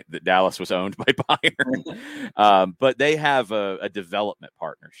one point that Dallas was owned by Bayern. But they have a development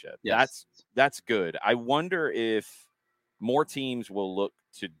partnership. Yes. That's good. I wonder if more teams will look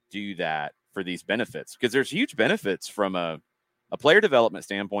to do that for these benefits, because there's huge benefits from a player development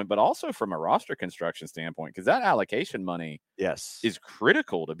standpoint, but also from a roster construction standpoint, because that allocation money is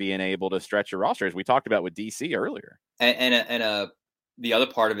critical to being able to stretch your roster, as we talked about with DC earlier. And the other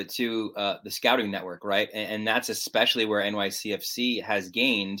part of it too, the scouting network, right? And that's especially where NYCFC has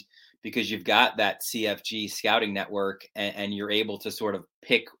gained, because you've got that CFG scouting network, and you're able to sort of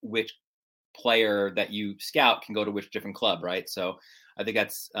pick which player that you scout can go to which different club, right? So I think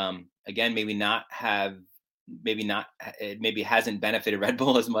that's again maybe hasn't benefited Red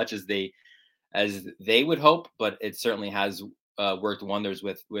Bull as much as they would hope, but it certainly has worked wonders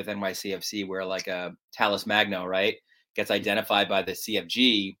with NYCFC, where like a Talis Magno, right, gets identified by the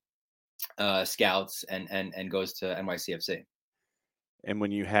CFG scouts and goes to NYCFC. And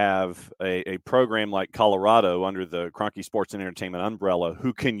when you have a program like Colorado under the Kroenke Sports and Entertainment umbrella,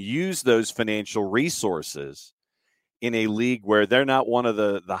 who can use those financial resources in a league where they're not one of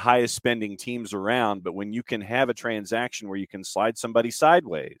the highest spending teams around, but when you can have a transaction where you can slide somebody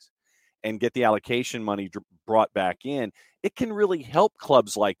sideways and get the allocation money brought back in, it can really help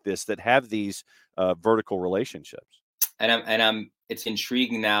clubs like this that have these vertical relationships. And it's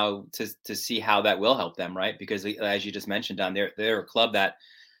intriguing now to see how that will help them, right? Because as you just mentioned, Don, they're a club that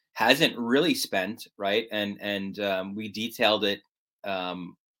hasn't really spent, right? And we detailed it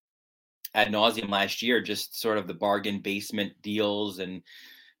ad nauseum last year, just sort of the bargain basement deals and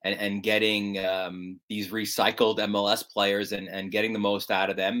getting these recycled MLS players and getting the most out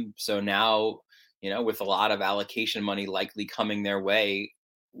of them. So now, you know, with a lot of allocation money likely coming their way,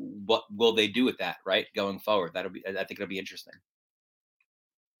 what will they do with that, right, going forward? I think it'll be interesting.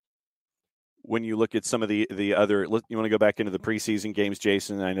 when you look at some of the other, you want to go back into the preseason games,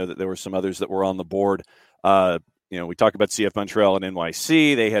 Jason? I know that there were some others that were on the board. We talked about CF Montreal and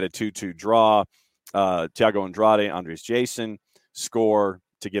NYC. They had a 2-2 draw. Thiago Andrade, Andres Jason score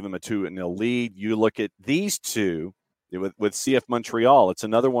to give him a 2-0 lead. You look at these two with CF Montreal. It's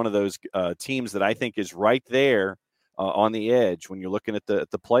another one of those teams that I think is right there on the edge when you're looking at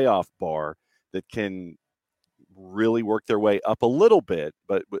the playoff bar that can really work their way up a little bit.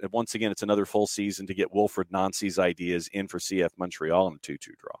 But once again, it's another full season to get Wilfred Nancy's ideas in for CF Montreal in a 2-2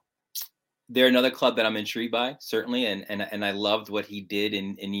 draw. They're another club that I'm intrigued by, certainly, and I loved what he did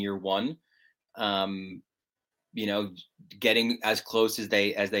in year one. Getting as close as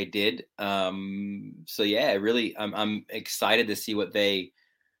they did. So yeah, really, I'm excited to see what they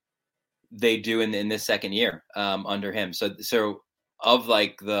do in this second year under him. So of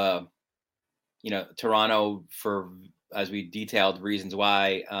like the, Toronto, for as we detailed reasons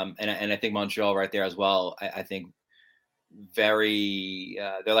why, and I think Montreal right there as well. I think very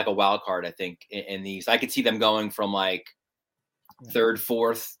they're like a wild card. I think in these, I could see them going from like third,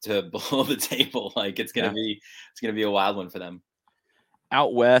 fourth to below the table. Like it's gonna be a wild one for them.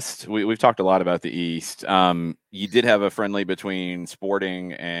 Out west, we've talked a lot about the East. You did have a friendly between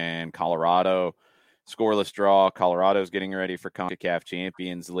Sporting and Colorado. Scoreless draw. Colorado's getting ready for CONCACAF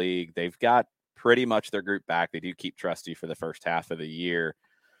Champions League. They've got pretty much their group back. They do keep Trusty for the first half of the year.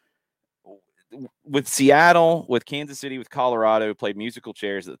 With Seattle, with Kansas City, with Colorado, played musical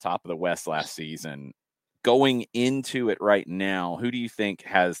chairs at the top of the West last season. Going into it right now, who do you think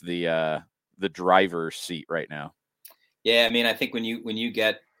has the driver's seat right now? Yeah, I mean, I think when you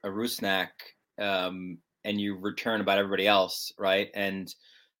get a Rusnak and you return about everybody else, right? And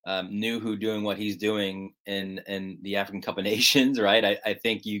Nuhu doing what he's doing in the African Cup of Nations, right? I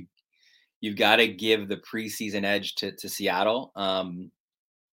think you've got to give the preseason edge to Seattle.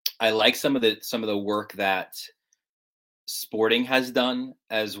 I like some of the work that Sporting has done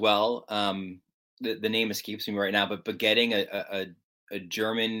as well. The name escapes me right now, but getting a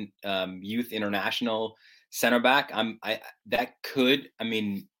German youth international center back,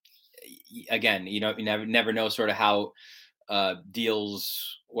 again, you never know sort of how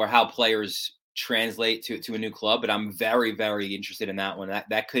deals or how players translate to a new club, but I'm very, very interested in that one.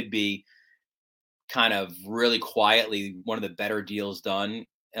 That could be kind of really quietly one of the better deals done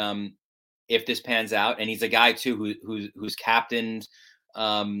if this pans out. And he's a guy too who's captained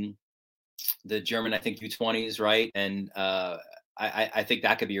the German, I think, U20s, right? And I think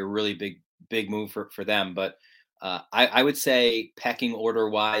that could be a really big move for them. But I would say pecking order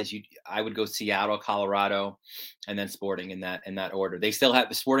wise, I would go Seattle, Colorado, and then Sporting in that order.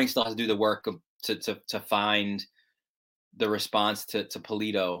 Sporting still has to do the work to find the response to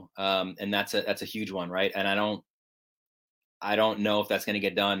Polito, and that's a huge one, right? And I don't know if that's going to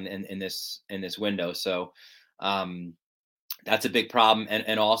get done in this window. So that's a big problem.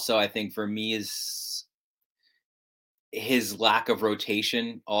 And also I think for me is his lack of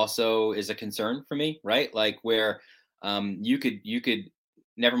rotation also is a concern for me, right? Like where you could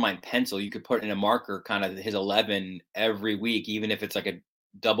never mind pencil, you could put in a marker kind of his 11 every week, even if it's like a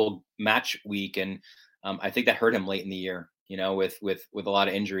double match week. And I think that hurt him late in the year, with a lot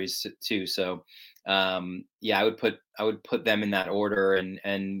of injuries too. So I would put them in that order,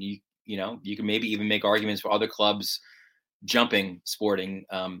 and you can maybe even make arguments for other clubs jumping Sporting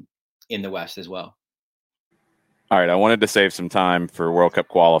in the West as well. All right, I wanted to save some time for World Cup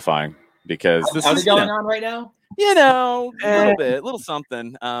qualifying because this is going on right now. A little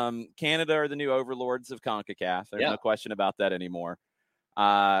something. Canada are the new overlords of CONCACAF. There's no question about that anymore.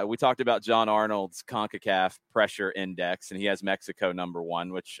 We talked about John Arnold's CONCACAF pressure index, and he has Mexico number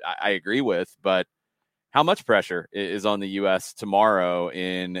 1, which I agree with. But how much pressure is on the U.S. tomorrow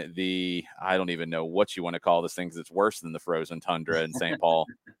in the, I don't even know what you want to call this thing, because it's worse than the frozen tundra in St. Paul.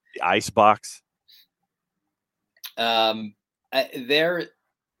 The ice box. I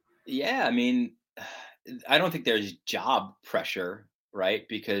don't think there's job pressure, right?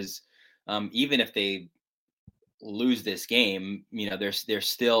 Because even if they lose this game, they're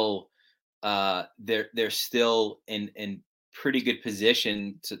still in pretty good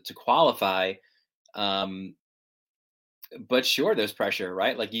position to qualify. But sure, there's pressure,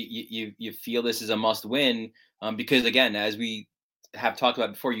 right? Like you feel this is a must win because again, as we have talked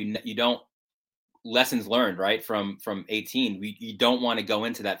about before, you don't. Lessons learned, right? From 18, you don't want to go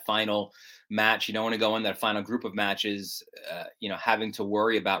into that final match. You don't want to go in that final group of matches, having to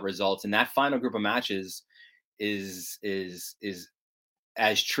worry about results. And that final group of matches is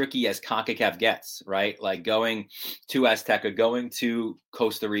as tricky as CONCACAF gets, right? Like going to Azteca, going to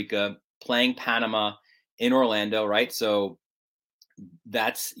Costa Rica, playing Panama in Orlando, right? So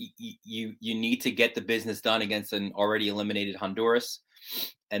that's you need to get the business done against an already eliminated Honduras,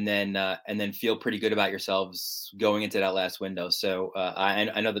 and then feel pretty good about yourselves going into that last window. So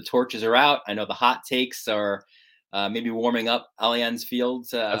I know the torches are out. I know the hot takes are maybe warming up Allianz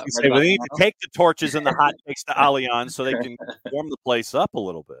Fields. We need to take the torches and the hot takes to Allianz so they can warm the place up a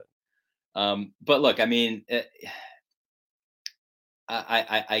little bit. But look, I mean,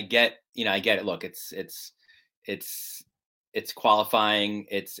 I get it. Look, it's qualifying.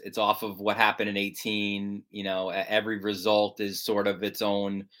 It's off of what happened in 2018. Every result is sort of its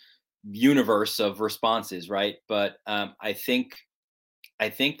own universe of responses, right? But I think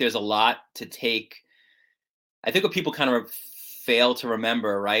there's a lot to take. I think what people kind of fail to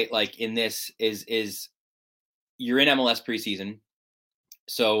remember, right? Like in this is you're in MLS preseason.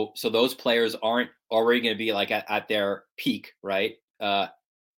 So those players aren't already going to be like at their peak, right? But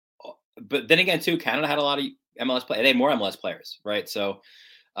then again, too, Canada had a lot of MLS players. They had more MLS players, right? So,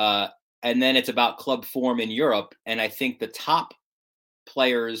 and then it's about club form in Europe. And I think the top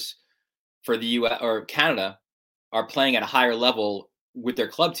players for the U.S. or Canada are playing at a higher level with their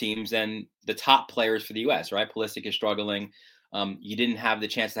club teams than the top players for the U.S., right? Pulisic is struggling. You didn't have the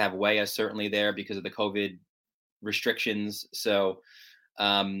chance to have Weah certainly there because of the COVID restrictions. So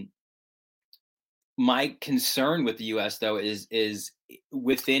my concern with the U.S. though is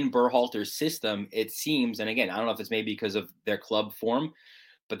within Berhalter's system, it seems, and again, I don't know if it's maybe because of their club form,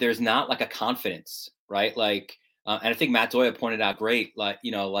 but there's not like a confidence, right? Like, and I think Matt Doyle pointed out great, like,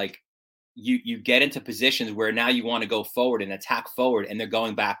 you get into positions where now you want to go forward and attack forward and they're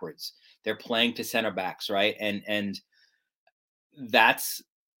going backwards. They're playing to center backs, right? And that's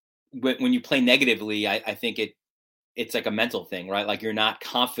when you play negatively, I think it's like a mental thing, right? Like you're not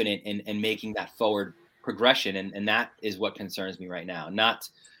confident in making that forward progression. And that is what concerns me right now, not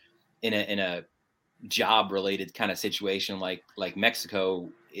in a job related kind of situation like Mexico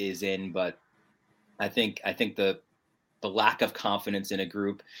is in, but I think the lack of confidence in a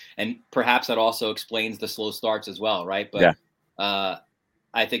group, and perhaps that also explains the slow starts as well, right? But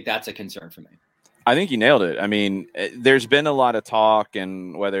I think that's a concern for me. I think you nailed it. I mean, there's been a lot of talk,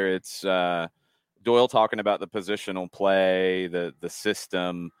 and whether it's Doyle talking about the positional play, the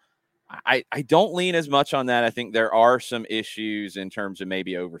system, I don't lean as much on that. I think there are some issues in terms of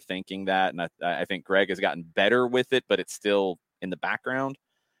maybe overthinking that, and I think Greg has gotten better with it, but it's still in the background.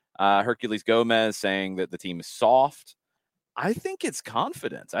 Herculez Gomez saying that the team is soft. I think it's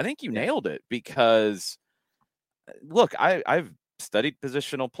confidence. I think you nailed it because, look, I've studied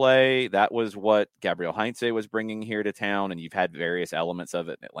positional play. That was what Gabriel Heinze was bringing here to town, and you've had various elements of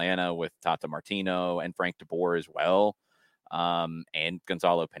it in Atlanta with Tata Martino and Frank de Boer as well, and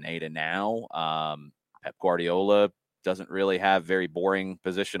Gonzalo Pineda now. Pep Guardiola doesn't really have very boring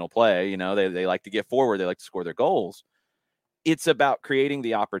positional play. They like to get forward. They like to score their goals. It's about creating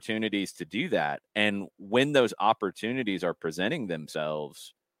the opportunities to do that. And when those opportunities are presenting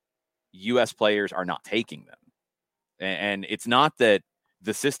themselves, U.S. players are not taking them. And it's not that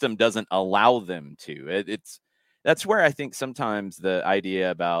the system doesn't allow them to. That's where I think sometimes the idea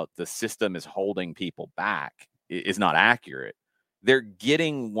about the system is holding people back is not accurate. They're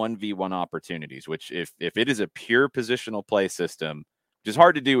getting 1v1 opportunities, which if it is a pure positional play system, which is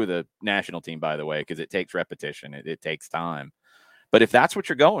hard to do with a national team, by the way, because it takes repetition. It takes time. But if that's what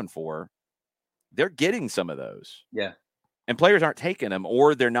you're going for, they're getting some of those. Yeah. And players aren't taking them,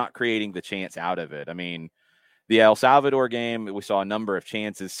 or they're not creating the chance out of it. I mean, the El Salvador game, we saw a number of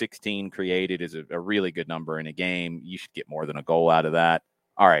chances. 16 created is a really good number in a game. You should get more than a goal out of that.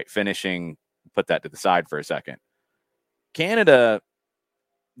 All right, finishing, put that to the side for a second. Canada,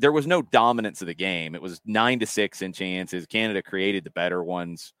 there was no dominance of the game. It was 9-6 in chances. Canada created the better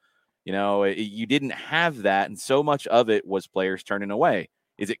ones. You didn't have that, and so much of it was players turning away.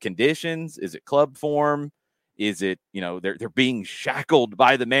 Is it conditions? Is it club form? Is it, they're being shackled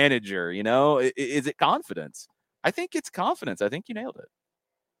by the manager? Is it confidence? I think it's confidence. I think you nailed it.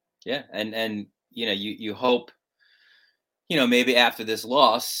 Yeah, and you hope, maybe after this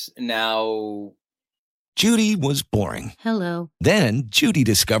loss now. Judy was boring. Hello. Then Judy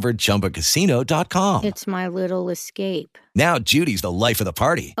discovered ChumbaCasino.com. It's my little escape. Now Judy's the life of the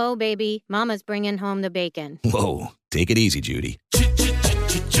party. Oh, baby, mama's bringing home the bacon. Whoa, take it easy, Judy.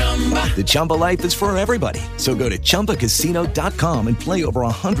 The Chumba life is for everybody. So go to ChumbaCasino.com and play over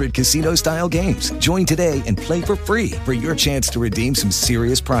 100 casino-style games. Join today and play for free for your chance to redeem some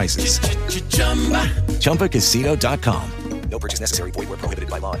serious prizes. ChumbaCasino.com. No purchase necessary. Void where prohibited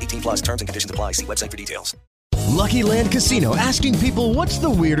by law. 18+ terms and conditions apply. See website for details. Lucky Land Casino, asking people, what's the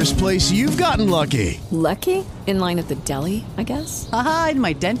weirdest place you've gotten lucky? Lucky? In line at the deli, I guess? Aha, in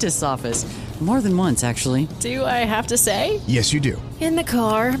my dentist's office. More than once, actually. Do I have to say? Yes, you do. In the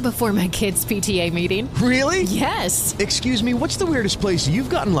car before my kids' PTA meeting. Really? Yes. Excuse me, what's the weirdest place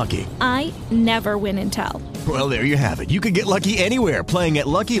you've gotten lucky? I never win and tell. Well, there you have it. You can get lucky anywhere, playing at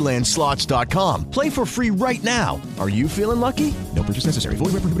LuckyLandSlots.com. Play for free right now. Are you feeling lucky? No purchase necessary.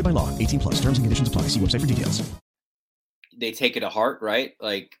 Void where prohibited by law. 18+. Terms and conditions apply. See website for details. They take it to heart, right?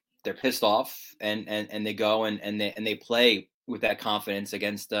 Like they're pissed off, and they go and they play with that confidence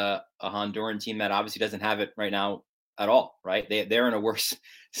against a Honduran team that obviously doesn't have it right now at all, right? They're in a worse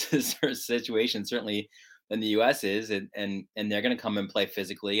situation certainly than the U.S. is, and they're going to come and play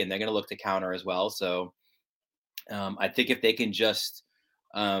physically, and they're going to look to counter as well. So I think if they can just,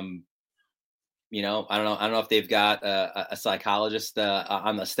 I don't know if they've got a psychologist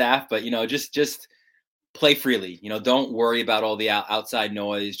on the staff, but just play freely. Don't worry about all the outside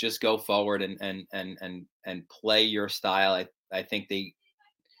noise. Just go forward and play your style. I think they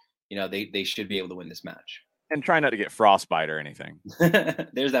should be able to win this match. And try not to get frostbite or anything.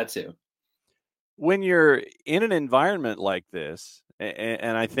 There's that too. When you're in an environment like this,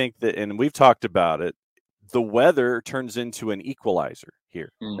 and I think that, and we've talked about it, the weather turns into an equalizer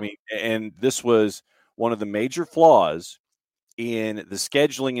here. I mean, and this was one of the major flaws in the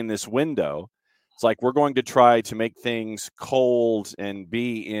scheduling in this window. It's like we're going to try to make things cold and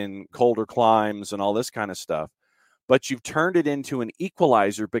be in colder climes and all this kind of stuff. But you've turned it into an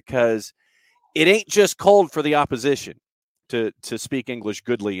equalizer because it ain't just cold for the opposition, to speak English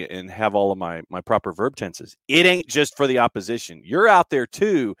goodly and have all of my proper verb tenses. It ain't just for the opposition. You're out there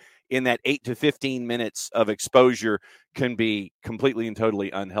too, in that 8 to 15 minutes of exposure can be completely and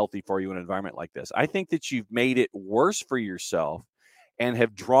totally unhealthy for you in an environment like this. I think that you've made it worse for yourself and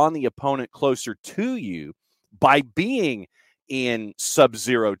have drawn the opponent closer to you by being in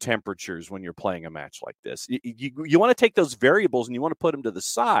sub-zero temperatures when you're playing a match like this. You want to take those variables and you want to put them to the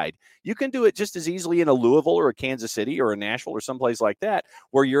side. You can do it just as easily in a Louisville or a Kansas City or a Nashville or someplace like that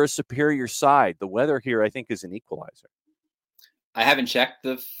where you're a superior side. The weather here, I think, is an equalizer. I haven't checked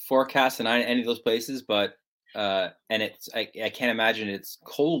the forecast in any of those places, but and it's I can't imagine it's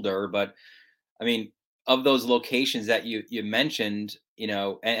colder. But I mean, of those locations that you mentioned,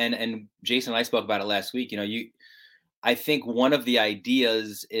 and Jason and I spoke about it last week. I think one of the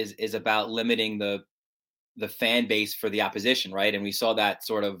ideas is about limiting the fan base for the opposition, right? And we saw that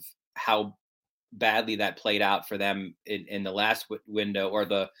sort of how badly that played out for them in the last window or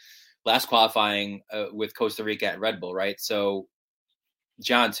the last qualifying with Costa Rica at Red Bull, right? So,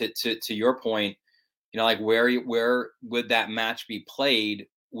 John, to your point, like where would that match be played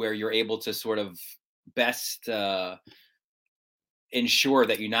where you're able to sort of best ensure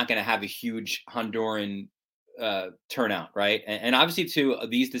that you're not going to have a huge Honduran turnout, right? And obviously too,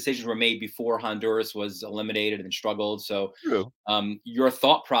 these decisions were made before Honduras was eliminated and struggled. So your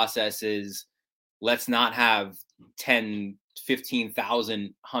thought process is, let's not have 10,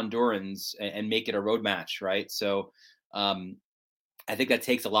 15,000 Hondurans and make it a road match, right? So I think that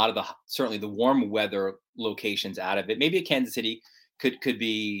takes a lot of certainly the warm weather locations out of it. Maybe a Kansas City could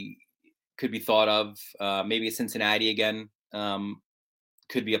be thought of. Maybe a Cincinnati again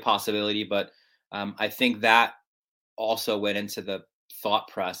could be a possibility, but I think that also went into the thought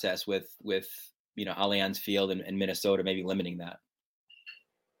process with Allianz Field and Minnesota, maybe limiting that.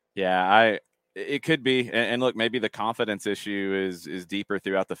 Yeah, it could be. And look, maybe the confidence issue is deeper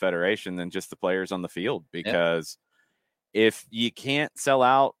throughout the federation than just the players on the field, because if you can't sell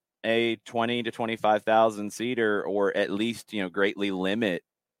out a 20 to 25,000 seater, or at least, greatly limit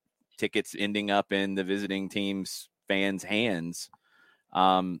tickets ending up in the visiting team's fans' hands,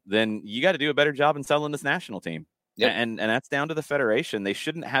 then you got to do a better job in selling this national team. Yep. And that's down to the federation. They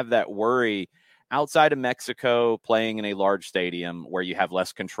shouldn't have that worry outside of Mexico, playing in a large stadium where you have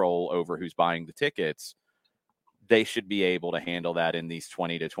less control over who's buying the tickets. They should be able to handle that in these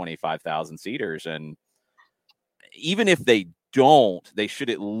 20 to 25,000 seaters. And even if they don't, they should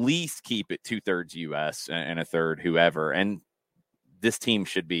at least keep it 2/3 US and 1/3 whoever. And this team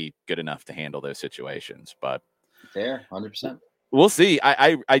should be good enough to handle those situations. But there, 100%. We'll see.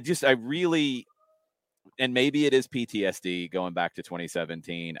 I really, and maybe it is PTSD going back to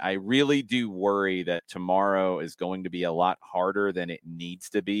 2017. I really do worry that tomorrow is going to be a lot harder than it needs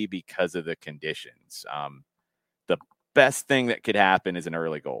to be because of the conditions. The best thing that could happen is an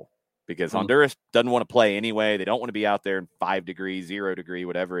early goal, because Honduras doesn't want to play anyway. They don't want to be out there in 5 degrees, 0 degree,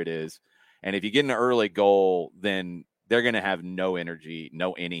 whatever it is. And if you get an early goal, then they're going to have no energy,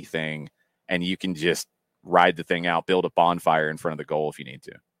 no anything, and you can just ride the thing out, build a bonfire in front of the goal if you need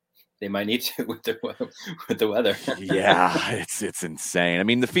to. They might need to with the weather. Yeah, it's insane. I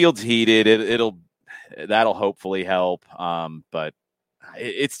mean, the field's heated. That'll hopefully help. But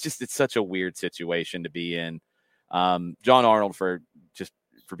it's such a weird situation to be in. John Arnold, for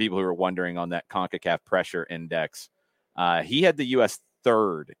people who are wondering on that CONCACAF pressure index, he had the U.S.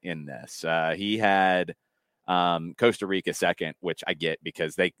 third in this. He had Costa Rica second, which I get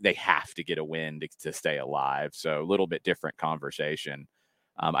because they have to get a win to stay alive. So a little bit different conversation.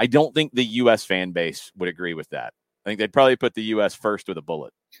 I don't think the U.S. fan base would agree with that. I think they'd probably put the U.S. first with a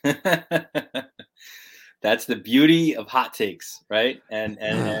bullet. That's the beauty of hot takes, right? And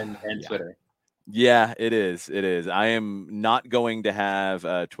Yeah. Twitter. Yeah, it is. It is. I am not going to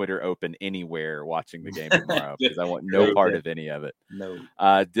have Twitter open anywhere watching the game tomorrow because I want no part of any of it. No.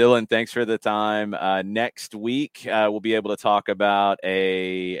 Dylan, thanks for the time. Next week, we'll be able to talk about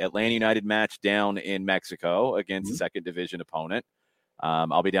a Atlanta United match down in Mexico against a second division opponent.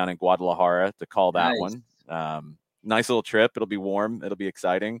 I'll be down in Guadalajara to call that one. Nice little trip. It'll be warm. It'll be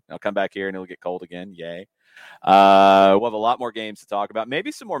exciting. I'll come back here and it'll get cold again. Yay. We'll have a lot more games to talk about.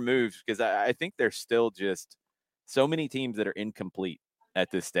 Maybe some more moves because I think there's still just so many teams that are incomplete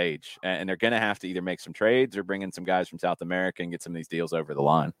at this stage. And they're going to have to either make some trades or bring in some guys from South America and get some of these deals over the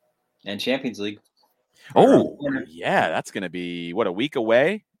line. And Champions League. Oh, yeah. That's going to be, a week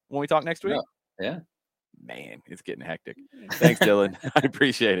away when we talk next week? Yeah. Man, it's getting hectic. Thanks, Dylan. I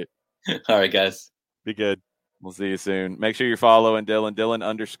appreciate it. All right, guys. Be good. We'll see you soon. Make sure you're following Dylan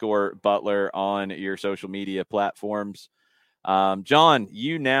 _Butler on your social media platforms. John,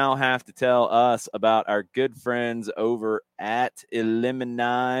 you now have to tell us about our good friends over at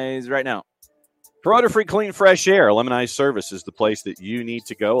Eliminize right now. For odor-free, clean, fresh air, Eliminize Service is the place that you need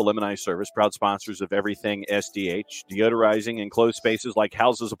to go. Eliminize Service, proud sponsors of everything SDH. Deodorizing enclosed spaces like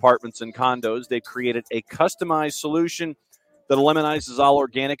houses, apartments, and condos, they've created a customized solution that eliminizes all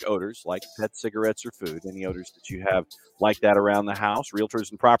organic odors like pet cigarettes or food, any odors that you have like that around the house.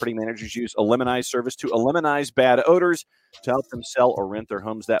 Realtors and property managers use Eliminize Service to eliminate bad odors to help them sell or rent their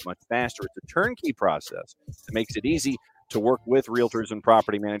homes that much faster. It's a turnkey process that makes it easy to work with realtors and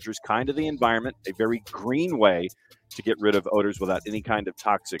property managers, kind of the environment, a very green way to get rid of odors without any kind of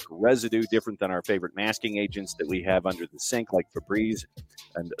toxic residue, different than our favorite masking agents that we have under the sink like Febreze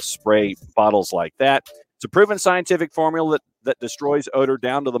and spray bottles like that. It's a proven scientific formula that destroys odor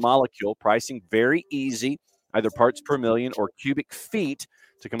down to the molecule. Pricing very easy, either parts per million or cubic feet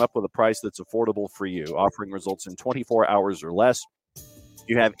to come up with a price that's affordable for you, offering results in 24 hours or less. If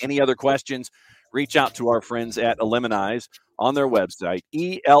you have any other questions, reach out to our friends at Eliminize on their website,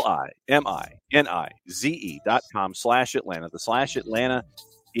 ELIMINIZE.com/Atlanta. The /Atlanta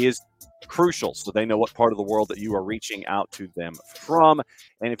is crucial so they know what part of the world that you are reaching out to them from.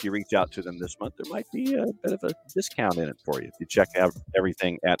 And if you reach out to them this month, there might be a bit of a discount in it for you if you check out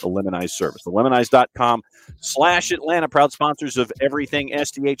everything at Eliminize Service. Eliminize.com/Atlanta, proud sponsors of everything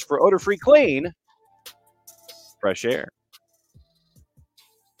SDH for odor-free, clean, fresh air.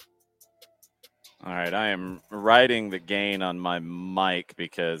 All right, I am writing the gain on my mic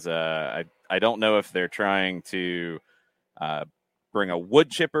because I don't know if they're trying to bring a wood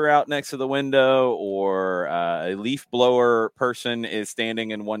chipper out next to the window or a leaf blower person is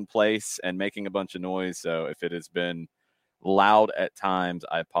standing in one place and making a bunch of noise. So if it has been loud at times,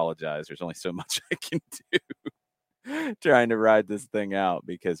 I apologize. There's only so much I can do trying to ride this thing out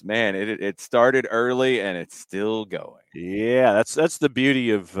because, man, it started early and it's still going. Yeah, that's the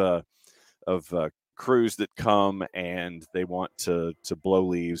beauty of crews that come and they want to blow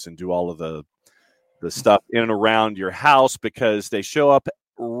leaves and do all of the stuff in and around your house because they show up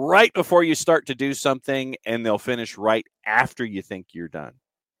right before you start to do something and they'll finish right after you think you're done.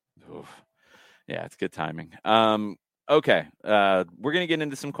 Oof. Yeah, it's good timing. Okay. We're going to get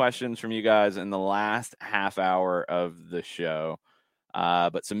into some questions from you guys in the last half hour of the show.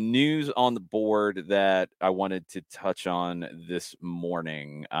 But some news on the board that I wanted to touch on this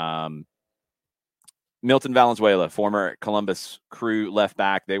morning. Milton Valenzuela, former Columbus Crew left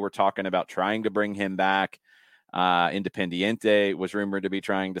back. They were talking about trying to bring him back. Independiente was rumored to be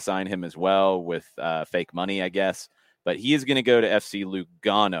trying to sign him as well with fake money, I guess. But he is going to go to FC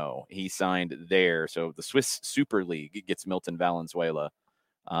Lugano. He signed there. So the Swiss Super League gets Milton Valenzuela.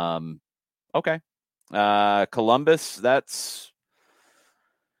 Okay. Columbus, that's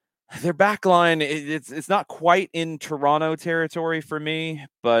their back line. It's not quite in Toronto territory for me,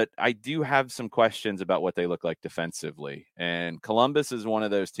 but I do have some questions about what they look like defensively. And Columbus is one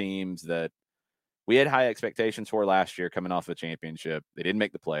of those teams that we had high expectations for last year coming off the championship. They didn't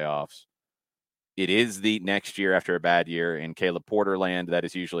make the playoffs. It is the next year after a bad year in Caleb Porter land. That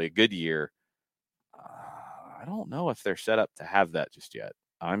is usually a good year. I don't know if they're set up to have that just yet.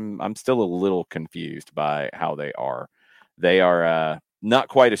 I'm still a little confused by how they are. They are not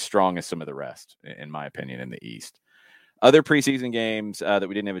quite as strong as some of the rest, in my opinion, in the East. Other preseason games that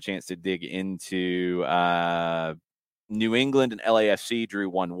we didn't have a chance to dig into, New England and LAFC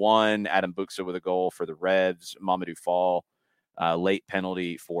drew 1-1. Adam Buksa with a goal for the Reds. Mamadou Fall, late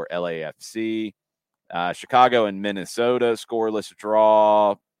penalty for LAFC. Chicago and Minnesota, scoreless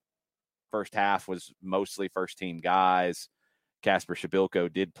draw. First half was mostly first-team guys. Kasper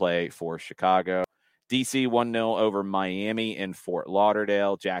Shabilko did play for Chicago. DC 1-0 over Miami in Fort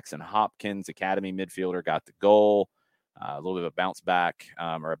Lauderdale. Jackson Hopkins, academy midfielder, got the goal. A little bit of a bounce back,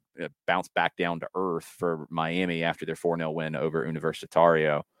 or a bounce back down to earth for Miami after their 4-0 win over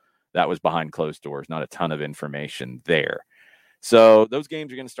Universitario. That was behind closed doors. Not a ton of information there. So those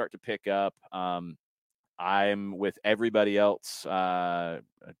games are going to start to pick up. I'm with everybody else that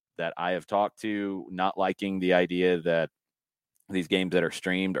I have talked to, not liking the idea that these games that are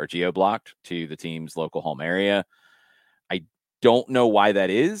streamed are geo-blocked to the team's local home area. I don't know why that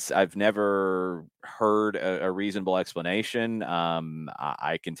is. I've never heard a reasonable explanation.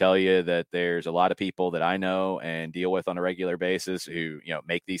 I can tell you that there's a lot of people that I know and deal with on a regular basis who,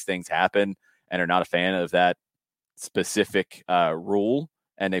 make these things happen and are not a fan of that specific rule.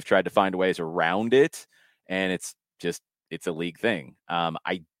 And they've tried to find ways around it. And it's a league thing.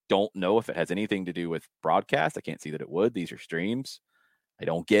 I don't know if it has anything to do with broadcast. I can't see that it would. These are streams. I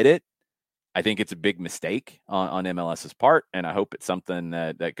don't get it. I think it's a big mistake on MLS's part, and I hope it's something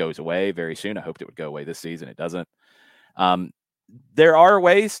that goes away very soon. I hoped it would go away this season. It doesn't. There are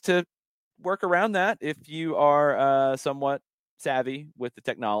ways to work around that if you are somewhat savvy with the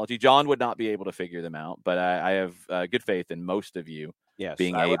technology. John would not be able to figure them out, but I have good faith in most of you. Yes,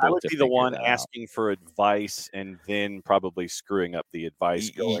 being I able would to be the one out. asking for advice and then probably screwing up the advice,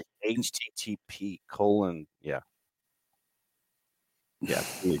 going HTTP : yeah,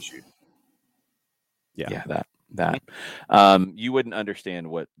 the issue. Yeah, that. You wouldn't understand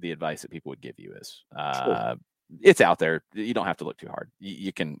what the advice that people would give you is. Sure. It's out there. You don't have to look too hard.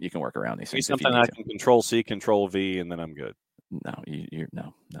 You can work around these things. Something I can Control C, Control V, and then I'm good. No.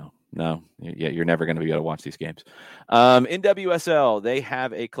 You're never going to be able to watch these games. In WSL, they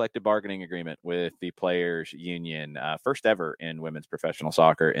have a collective bargaining agreement with the players' union, first ever in women's professional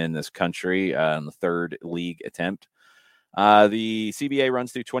soccer in this country, on the third league attempt. The CBA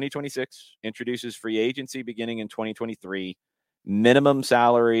runs through 2026, introduces free agency beginning in 2023, minimum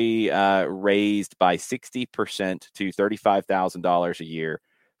salary raised by 60% to $35,000 a year,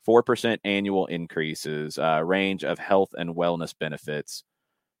 4% annual increases, range of health and wellness benefits,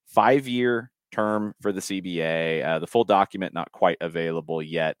 5-year term for the CBA. The full document not quite available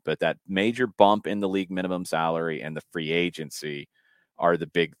yet, but that major bump in the league minimum salary and the free agency are the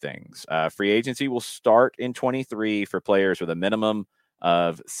big things. Free agency will start in 23 for players with a minimum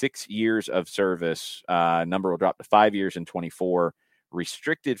of 6 years of service. Number will drop to 5 years in 24.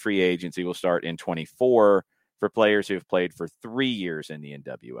 Restricted free agency will start in 24 for players who have played for 3 years in the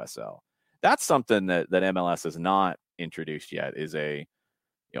NWSL. That's something that MLS has not introduced yet, is a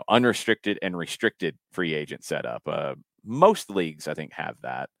unrestricted and restricted free agent setup. Most leagues, I think, have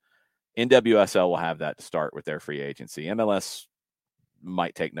that. NWSL will have that to start with their free agency. MLS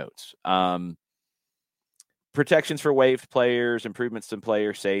might take notes. Protections for waived players, improvements in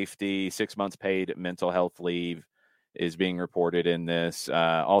player safety, 6 months paid mental health leave is being reported in this.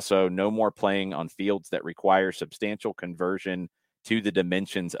 Also, no more playing on fields that require substantial conversion to the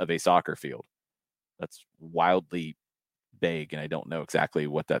dimensions of a soccer field. That's wildly vague, and I don't know exactly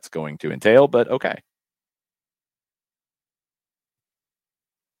what that's going to entail, but okay.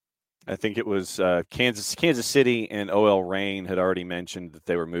 I think it was Kansas City and OL Reign had already mentioned that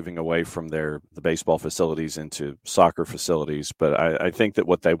they were moving away from the baseball facilities into soccer facilities. But I think that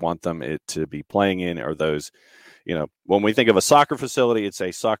what they want them to be playing in are those, when we think of a soccer facility, it's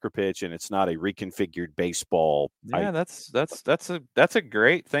a soccer pitch and it's not a reconfigured baseball. Yeah, that's a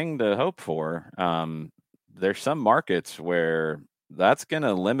great thing to hope for. There's some markets where that's going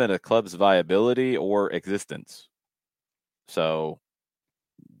to limit a club's viability or existence. So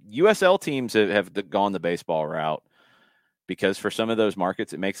USL teams have gone the baseball route because for some of those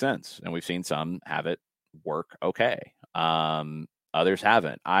markets, it makes sense. And we've seen some have it work okay. Others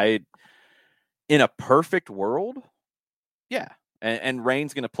haven't. In a perfect world, yeah. And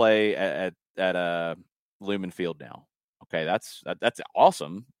Reign's going to play at Lumen Field now. Okay, that's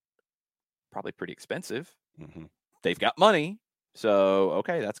awesome. Probably pretty expensive. Mm-hmm. They've got money. So,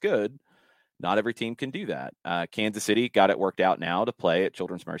 okay, that's good. Not every team can do that. Kansas City got it worked out now to play at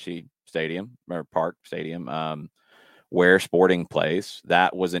Children's Mercy Stadium or Park Stadium, where Sporting plays.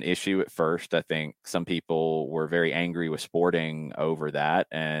 That was an issue at first. I think some people were very angry with Sporting over that,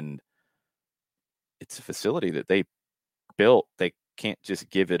 and it's a facility that they built. They can't just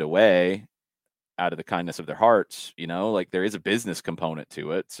give it away. out of the kindness of their hearts. Like there is a business component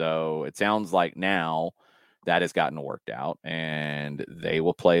to it. So it sounds like now that has gotten worked out and they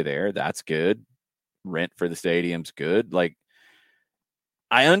will play there. That's good. Rent for the stadium's good. Like,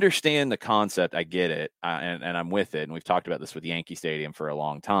 I understand the concept. I get it. And I'm with it. And we've talked about this with Yankee Stadium for a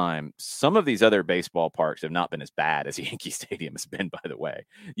long time. Some of these other baseball parks have not been as bad as Yankee Stadium has been, by the way.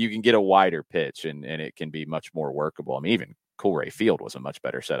 You can get a wider pitch and it can be much more workable. I mean, even Coolray Field was a much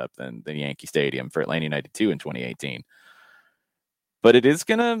better setup than Yankee Stadium for Atlanta United 2 in 2018. But it is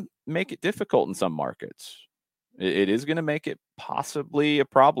going to make it difficult in some markets. It is going to make it possibly a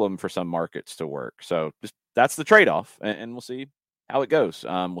problem for some markets to work. So just that's the trade-off, and we'll see how it goes.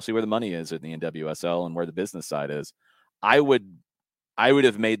 We'll see where the money is in the NWSL and where the business side is. I would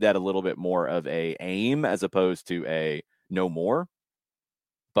have made that a little bit more of a aim as opposed to a no more,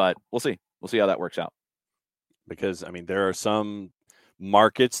 but we'll see. We'll see how that works out. Because, I mean, there are some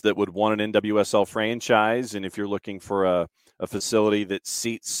markets that would want an NWSL franchise, and if you're looking for a facility that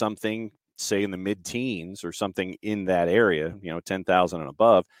seats something, say in the mid-teens or something in that area, 10,000 and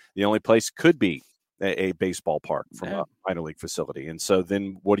above, the only place could be a baseball park from a minor league facility. And so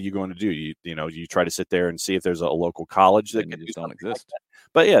then what are you going to do? You try to sit there and see if there's a local college that just don't exist. Like,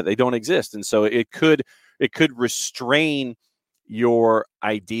 but yeah, they don't exist. And so it could restrain your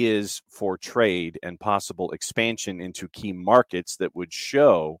ideas for trade and possible expansion into key markets that would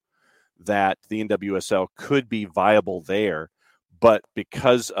show that the NWSL could be viable there. But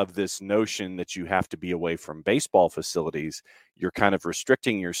because of this notion that you have to be away from baseball facilities, you're kind of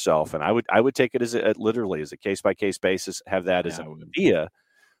restricting yourself. And I would take it as literally as a case-by-case basis, have that as an idea.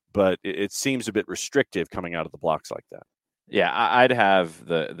 But it seems a bit restrictive coming out of the blocks like that. Yeah, I'd have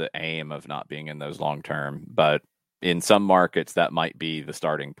the aim of not being in those long-term. But in some markets, that might be the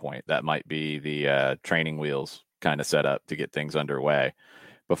starting point. That might be the training wheels kind of set up to get things underway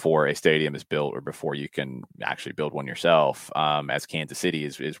before a stadium is built or before you can actually build one yourself, as Kansas City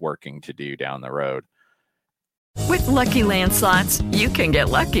is working to do down the road. With Lucky Land Slots, you can get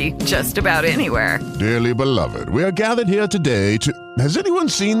lucky just about anywhere. Dearly beloved, we are gathered here today to... Has anyone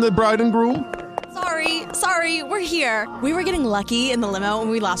seen the bride and groom? Sorry, we're here. We were getting lucky in the limo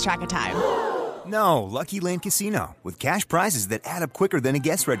and we lost track of time. No, Lucky Land Casino, with cash prizes that add up quicker than a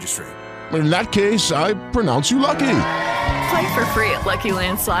guest registry. In that case, I pronounce you lucky. Play for free at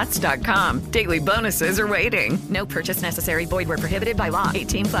LuckyLandSlots.com. Daily bonuses are waiting. No purchase necessary. Void where prohibited by law.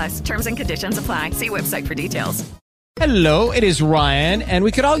 18+. Terms and conditions apply. See website for details. Hello, it is Ryan, and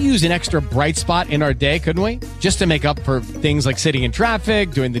we could all use an extra bright spot in our day, couldn't we? Just to make up for things like sitting in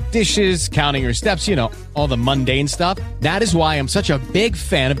traffic, doing the dishes, counting your steps, all the mundane stuff. That is why I'm such a big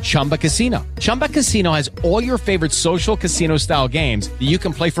fan of Chumba Casino. Chumba Casino has all your favorite social casino-style games that you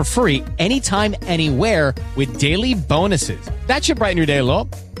can play for free anytime, anywhere with daily bonuses. That should brighten your day a little.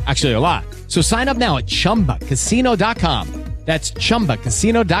 Actually, a lot. So sign up now at ChumbaCasino.com. That's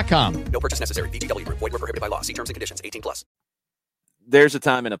ChumbaCasino.com. No purchase necessary. VGW Group. Void where prohibited by law. See terms and conditions. 18+. There's a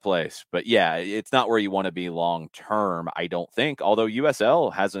time and a place, but yeah, it's not where you want to be long term, I don't think. Although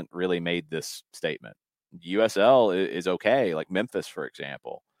USL hasn't really made this statement. USL is okay, like Memphis, for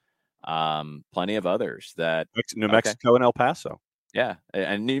example. Plenty of others that New Mexico and El Paso. Yeah,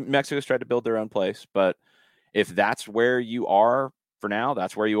 and New Mexico's tried to build their own place, but if that's where you are for now,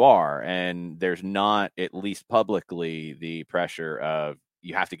 that's where you are. And there's not, at least publicly, the pressure of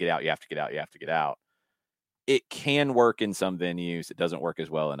you have to get out, you have to get out, you have to get out. It can work in some venues. It doesn't work as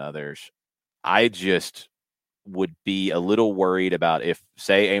well in others. I just would be a little worried about if,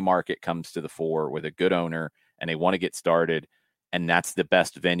 say, a market comes to the fore with a good owner and they want to get started, and that's the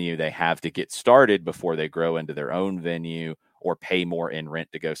best venue they have to get started before they grow into their own venue or pay more in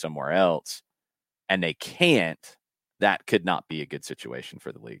rent to go somewhere else, and they can't. That could not be a good situation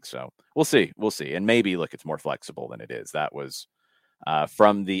for the league. So we'll see. And maybe, look, it's more flexible than it is. That was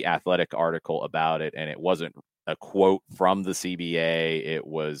from the Athletic article about it. And it wasn't a quote from the CBA. It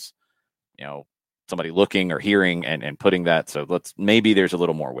was, somebody looking or hearing and putting that. So maybe there's a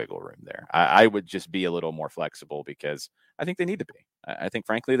little more wiggle room there. I would just be a little more flexible because I think they need to be. I think,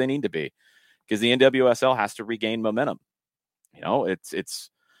 frankly, they need to be, because the NWSL has to regain momentum.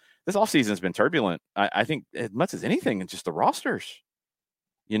 It's this offseason has been turbulent. I think as much as anything, it's just the rosters.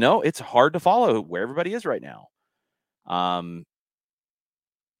 It's hard to follow where everybody is right now. You're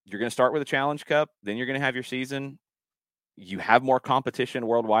going to start with a Challenge Cup, then you're going to have your season. You have more competition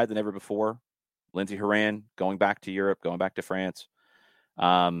worldwide than ever before. Lindsey Horan going back to Europe, going back to France.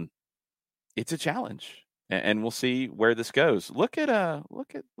 It's a challenge, and we'll see where this goes. Look at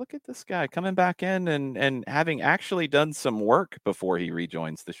this guy coming back in and having actually done some work before he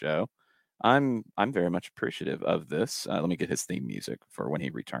rejoins the show. I'm very much appreciative of this. Let me get his theme music for when he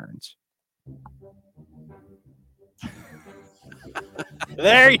returns.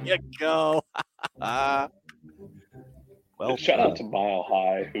 There you go. Well, shout out to Mile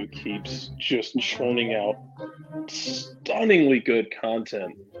High, who keeps just churning out stunningly good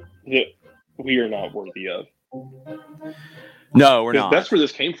content that we are not worthy of. No, we're not. That's where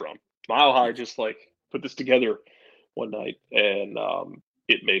this came from. Mile High just put this together one night, and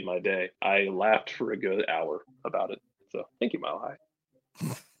it made my day. I laughed for a good hour about it. So thank you, Mile High.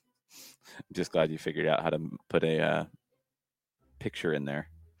 I'm just glad you figured out how to put a picture in there.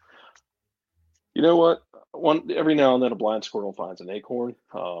 You know what? Every now and then a blind squirrel finds an acorn.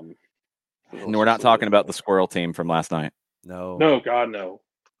 And we're not talking about the squirrel team from last night. No, God, no.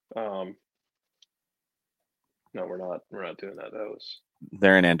 No, we're not. We're not doing that.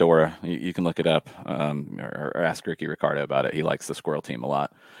 They're in Andorra. You can look it up, or ask Ricky Ricardo about it. He likes the squirrel team a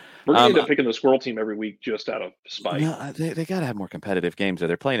lot. We're going to end up picking the squirrel team every week just out of spite. No, they got to have more competitive games.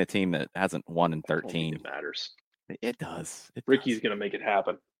 They're playing a team that hasn't won in 13. I don't think it matters. It does. Ricky's going to make it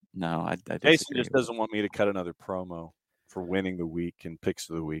happen. No, I Jason just doesn't want me to cut another promo for winning the week and picks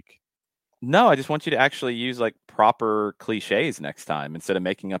of the week. No, I just want you to actually use proper cliches next time instead of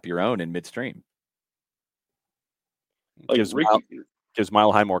making up your own in midstream. Gives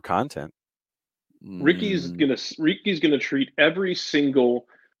Mile High more content. Ricky's gonna treat every single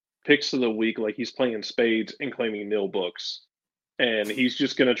picks of the week like he's playing spades and claiming nil books, and he's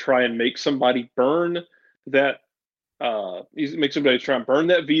just gonna try and make somebody burn that. Make somebody try and burn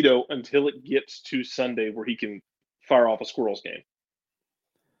that veto until it gets to Sunday where he can fire off a Squirrels game.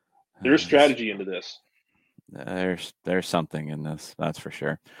 There's strategy into this. There's something in this, that's for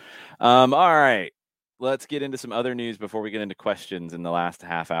sure. All right. Let's get into some other news before we get into questions in the last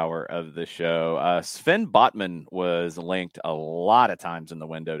half hour of the show. Sven Botman was linked a lot of times in the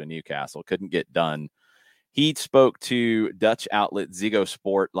window to Newcastle. Couldn't get done. He spoke to Dutch outlet Ziggo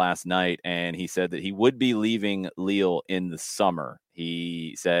Sport last night, and he said that he would be leaving Lille in the summer.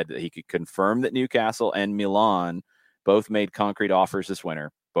 He said that he could confirm that Newcastle and Milan both made concrete offers this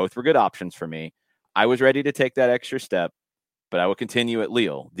winter. Both were good options for me. I was ready to take that extra step, but I will continue at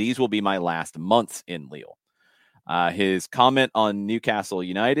Lille. These will be my last months in Lille. His comment on Newcastle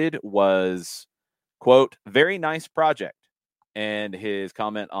United was, quote, very nice project. And his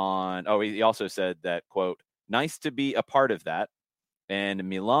comment he also said that, quote, nice to be a part of that. And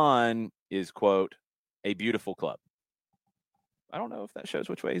Milan is, quote, a beautiful club. I don't know if that shows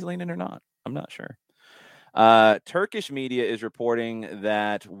which way he's leaning or not. I'm not sure. Turkish media is reporting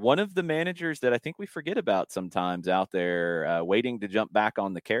that one of the managers that I think we forget about sometimes out there waiting to jump back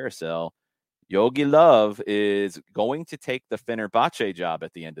on the carousel, Yogi Löw, is going to take the Fenerbahce job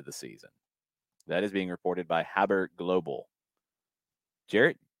at the end of the season. That is being reported by Haber Global.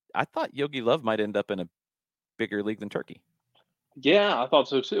 Jarrett, I thought Yogi Löw might end up in a bigger league than Turkey. Yeah, I thought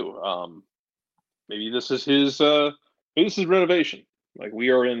so too. Maybe this is his renovation. We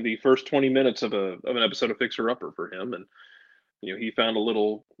are in the first 20 minutes of an episode of Fixer Upper for him, and he found a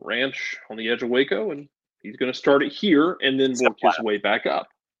little ranch on the edge of Waco, and he's going to start it here and then work his way back up.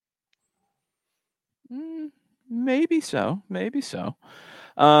 Maybe so.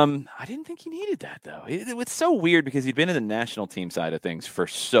 I didn't think he needed that, though. It was so weird because he'd been in the national team side of things for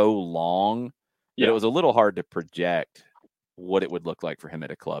so long that it was a little hard to project what it would look like for him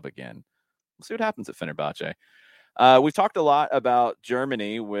at a club again. We'll see what happens at Fenerbahce. We've talked a lot about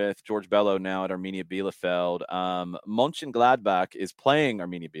Germany with George Bello now at Arminia Bielefeld. Mönchengladbach is playing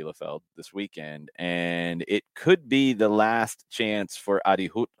Arminia Bielefeld this weekend, and it could be the last chance for Adi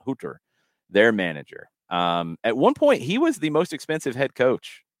Hütter, their manager. At one point, he was the most expensive head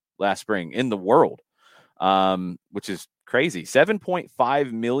coach last spring in the world, which is crazy.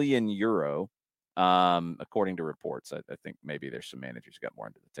 7.5 million euro, according to reports. I think maybe there's some managers who got more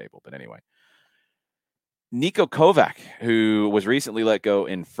into the table, but anyway. Niko Kovac, who was recently let go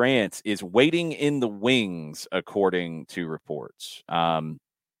in France, is waiting in the wings, according to reports.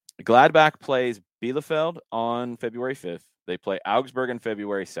 Gladbach plays Bielefeld on February 5th. They play Augsburg on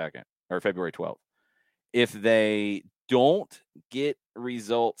February 2nd or February 12th. If they don't get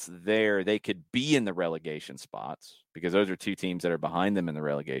results there, they could be in the relegation spots because those are two teams that are behind them in the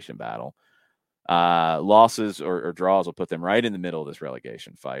relegation battle. Losses or draws will put them right in the middle of this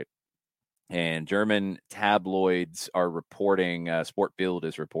relegation fight. And German tabloids are reporting, Sport Bild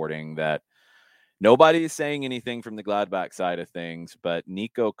is reporting that nobody is saying anything from the Gladbach side of things, but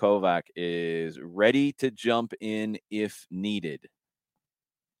Niko Kovac is ready to jump in if needed.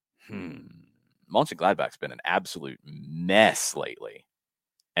 Mönchengladbach's been an absolute mess lately,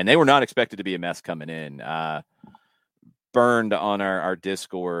 and they were not expected to be a mess coming in. Burned on our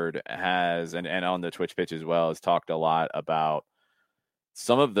Discord has, and on the Twitch pitch as well, has talked a lot about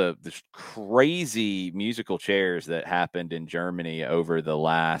some of the crazy musical chairs that happened in Germany over the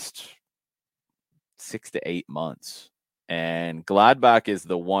last 6 to 8 months. And Gladbach is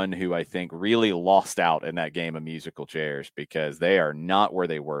the one who I think really lost out in that game of musical chairs because they are not where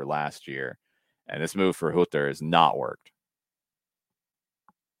they were last year. And this move for Hutter has not worked.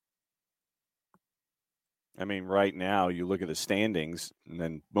 I mean, right now, you look at the standings, and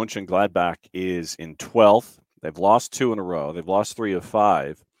then Mönchengladbach is in 12th. They've lost 2 in a row. They've lost 3 of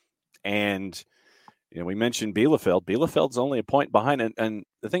 5. And, we mentioned Bielefeld. Bielefeld's only a point behind. And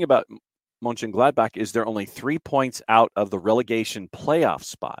the thing about Mönchengladbach is they're only 3 points out of the relegation playoff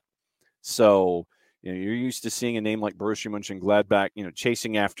spot. So, you're used to seeing a name like Borussia Mönchengladbach,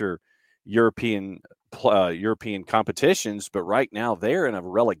 chasing after European competitions, but right now they're in a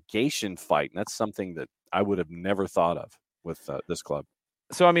relegation fight, and that's something that I would have never thought of with this club.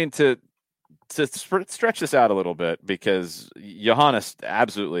 So, I mean, to stretch this out a little bit, because Johannes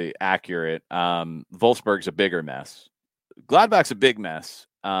absolutely accurate. Wolfsburg's a bigger mess. Gladbach's a big mess.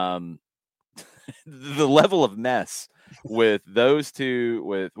 The level of mess with those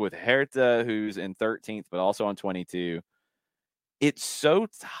two, with Hertha, who's in 13th, but also on 22, it's so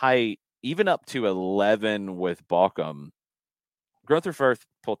tight. Even up to 11 with Bochum. Greuther Fürth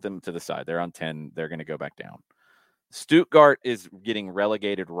put them to the side. They're on 10. They're going to go back down. Stuttgart is getting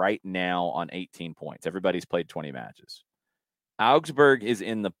relegated right now on 18 points. Everybody's played 20 matches. Augsburg is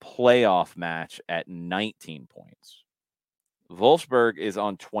in the playoff match at 19 points. Wolfsburg is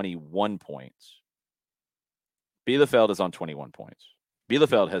on 21 points. Bielefeld is on 21 points.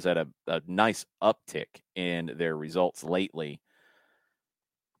 Bielefeld has had a nice uptick in their results lately.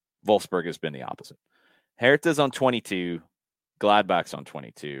 Wolfsburg has been the opposite. Hertha's on 22. Gladbach's on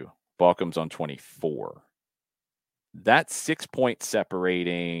 22. Bochum's on 24. That's 6 points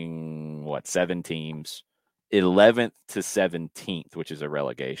separating, 7 teams. 11th to 17th, which is a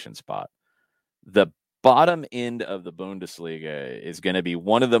relegation spot. The bottom end of the Bundesliga is going to be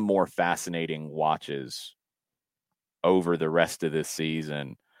one of the more fascinating watches over the rest of this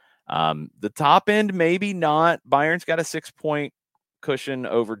season. The top end, maybe not. Bayern's got a 6-point cushion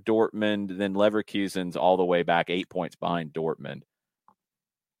over Dortmund, then Leverkusen's all the way back 8 points behind Dortmund.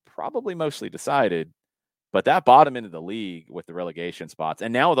 Probably mostly decided, but that bottom end of the league with the relegation spots,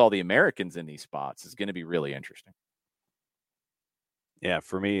 and now with all the Americans in these spots, is going to be really interesting. Yeah,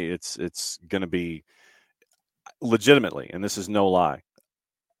 for me, it's going to be legitimately, and this is no lie.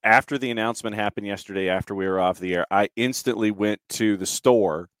 After the announcement happened yesterday, after we were off the air, I instantly went to the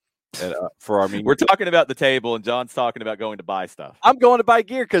store for Armenia. We're talking about the table, and John's talking about going to buy stuff. I'm going to buy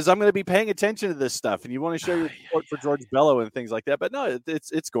gear because I'm going to be paying attention to this stuff, and you want to show your support for George Bello and things like that. But no,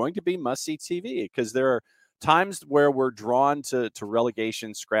 it's going to be must-see TV because there are times where we're drawn to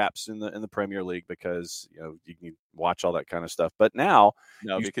relegation scraps in the Premier League because you can watch all that kind of stuff. But now,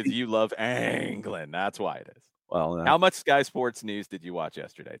 because you love England, that's why it is. Well, how much Sky Sports News did you watch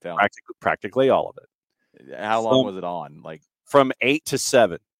yesterday? Tell me. Practically all of it. How long was it on? Like from 8 to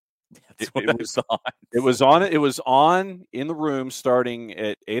 7. It was on in the room starting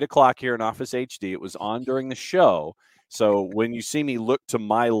at 8:00 here in Office HD. It was on during the show. So when you see me look to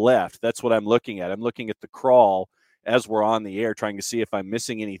my left, that's what I'm looking at. I'm looking at the crawl as we're on the air, trying to see if I'm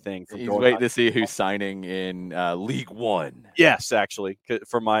missing anything. He's waiting to see who's signing in League One. Yes, actually,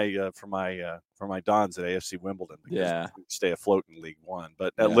 for my Dons at AFC Wimbledon. Yeah, we stay afloat in League One.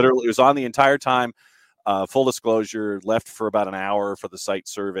 But literally, it was on the entire time. Full disclosure, left for about an hour for the site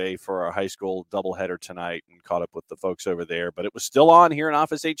survey for our high school doubleheader tonight and caught up with the folks over there. But it was still on here in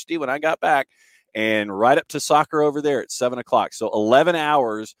Office HD when I got back, and right up to soccer over there at 7:00. So 11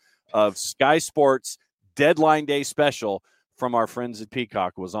 hours of Sky Sports Deadline Day special from our friends at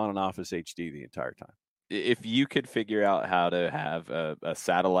Peacock was on in Office HD the entire time. If you could figure out how to have a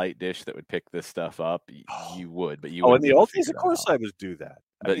satellite dish that would pick this stuff up, you would. But you in the old days, of course, I would do that.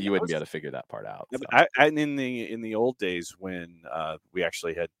 But you wouldn't be able to figure that part out. So. In the old days when we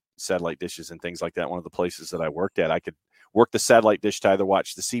actually had satellite dishes and things like that, one of the places that I worked at, I could work the satellite dish to either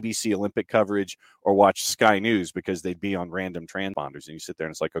watch the CBC Olympic coverage or watch Sky News because they'd be on random transponders. And you sit there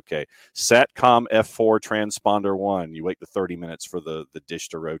and it's like, okay, Satcom F4 transponder 1. You wait the 30 minutes for the dish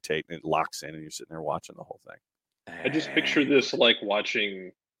to rotate and it locks in and you're sitting there watching the whole thing. I just picture this like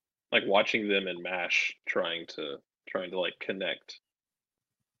watching them in MASH trying to like connect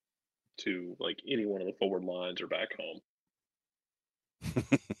to like any one of the forward lines or back home.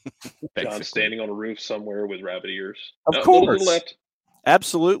 John standing on a roof somewhere with rabbit ears. Of course. Left.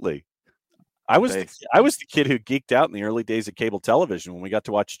 Absolutely. I was the kid who geeked out in the early days of cable television when we got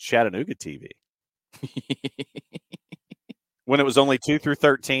to watch Chattanooga TV. when it was only 2 through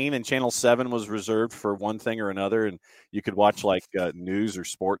 13 and Channel 7 was reserved for one thing or another, and you could watch like news or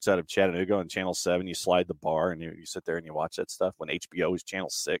sports out of Chattanooga on Channel 7. You slide the bar and you sit there and you watch that stuff when HBO was Channel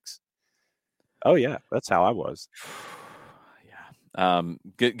 6. Oh, yeah, that's how I was.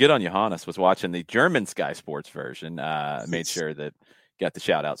 Good on Johannes. Was watching the German Sky Sports version. Made sure that got the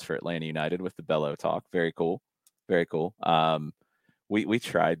shout outs for Atlanta United with the Bello talk. Very cool. Very cool. We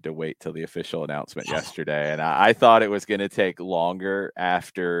tried to wait till the official announcement yesterday, and I thought it was going to take longer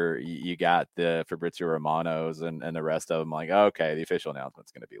after you got the Fabrizio Romanos and the rest of them. Like, okay, the official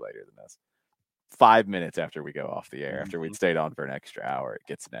announcement's going to be later than this. 5 minutes after we go off the air, after we'd stayed on for an extra hour, it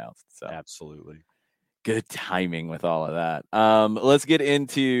gets announced. So absolutely. Good timing with all of that. Let's get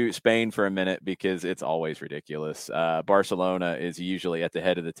into Spain for a minute because it's always ridiculous. Barcelona is usually at the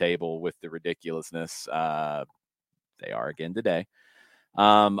head of the table with the ridiculousness. They are again today.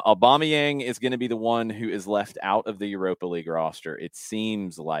 Aubameyang is going to be the one who is left out of the Europa League roster. It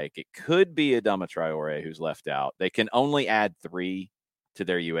seems like it could be Adama Traore who's left out. They can only add 3 to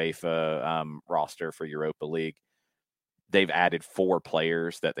their UEFA roster for Europa League. They've added 4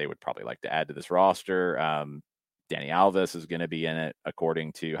 players that they would probably like to add to this roster. Dani Alves is going to be in it,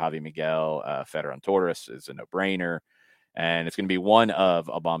 according to Javi Miguel. Ferran Torres is a no-brainer. And it's going to be one of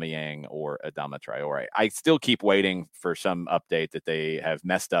Aubameyang or Adama Traore. I still keep waiting for some update that they have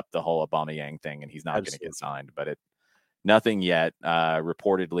messed up the whole Aubameyang thing and he's not going to get signed. But nothing yet.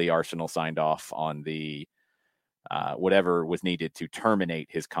 Reportedly, Arsenal signed off on the whatever was needed to terminate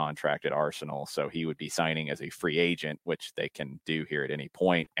his contract at Arsenal. So he would be signing as a free agent, which they can do here at any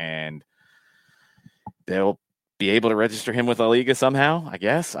point. And they'll be able to register him with La Liga somehow, I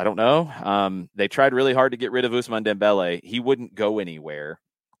guess. I don't know. They tried really hard to get rid of Ousmane Dembele. He wouldn't go anywhere.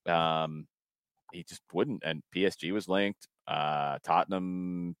 He just wouldn't. And PSG was linked.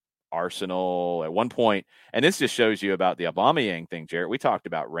 Tottenham, Arsenal at one point. And this just shows you about the Aubameyang thing, Jarrett. We talked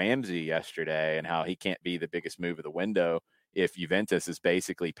about Ramsey yesterday and how he can't be the biggest move of the window if Juventus is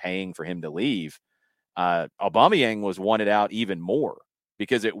basically paying for him to leave. Aubameyang was wanted out even more.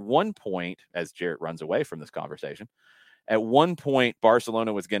 Because at one point, as Jarrett runs away from this conversation, at one point,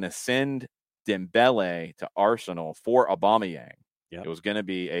 Barcelona was going to send Dembele to Arsenal for Aubameyang. Yep. It was going to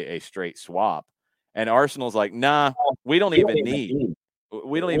be a straight swap. And Arsenal's like, nah, we don't even need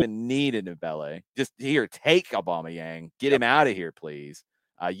a Dembele. Just here, take Aubameyang. Get him out of here, please.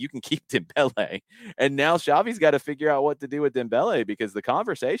 You can keep Dembele. And now Xavi's got to figure out what to do with Dembele because the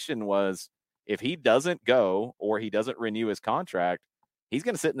conversation was if he doesn't go or he doesn't renew his contract, he's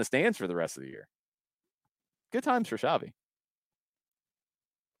going to sit in the stands for the rest of the year. Good times for Xavi.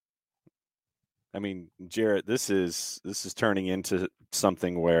 I mean, Jarrett, this is turning into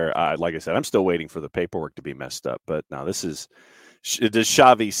something where, like I said, I'm still waiting for the paperwork to be messed up. But now this is, does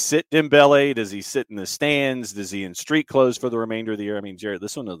Xavi sit Dembele? Does he sit in the stands? Does he in street clothes for the remainder of the year? I mean, Jarrett,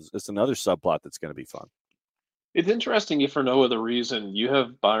 this one is another subplot that's going to be fun. It's interesting if for no other reason you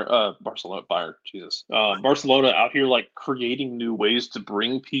have Barcelona out here like creating new ways to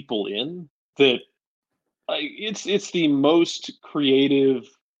bring people in that it's the most creative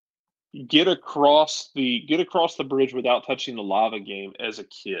get across the bridge without touching the lava game as a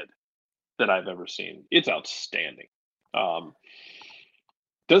kid that I've ever seen. It's outstanding.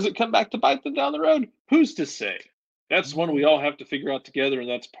 Does it come back to bite them down the road? Who's to say? That's one we all have to figure out together, and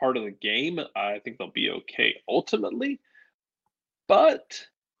that's part of the game. I think they'll be okay ultimately. But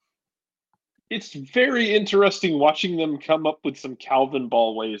it's very interesting watching them come up with some Calvin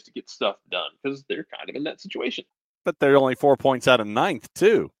Ball ways to get stuff done because they're kind of in that situation. But they're only 4 points out of ninth,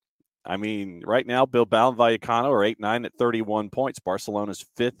 too. I mean, right now, Bilbao and Vallecano are 8-9 at 31 points. Barcelona's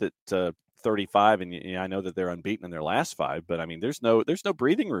 5th at 35, and I know that they're unbeaten in their last 5, but I mean, there's no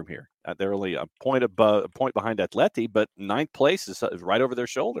breathing room here. They're only a point behind Atleti, but 9th place is right over their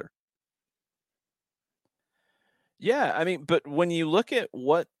shoulder. Yeah, I mean, but when you look at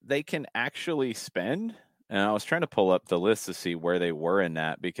what they can actually spend, and I was trying to pull up the list to see where they were in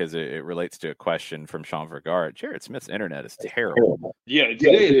that because it relates to a question from Sean Vergara. Jared Smith's internet is terrible. Yeah,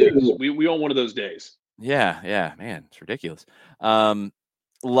 today it is. We on one of those days. Yeah, man, it's ridiculous.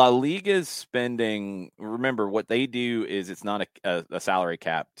 La Liga's spending, remember, what they do is it's not a salary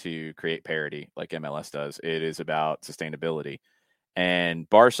cap to create parity like MLS does. It is about sustainability. And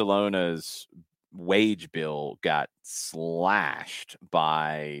Barcelona's wage bill got slashed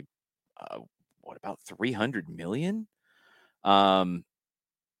by, about 300 million?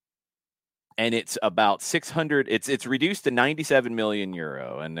 And it's about 600. It's reduced to 97 million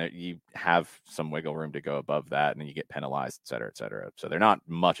euro, and you have some wiggle room to go above that, and then you get penalized, et cetera, et cetera. So they're not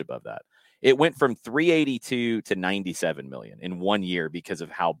much above that. It went from 382 to 97 million in 1 year because of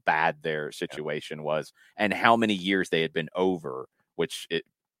how bad their situation was and how many years they had been over, which it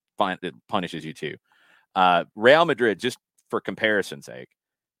punishes you too. Real Madrid, just for comparison's sake,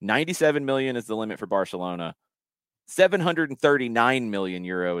 97 million is the limit for Barcelona. 739 million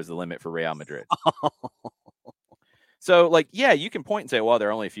euro is the limit for Real Madrid. So, like, yeah, you can point and say, well,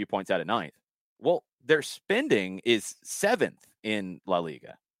 they're only a few points out of ninth. Well, their spending is 7th in La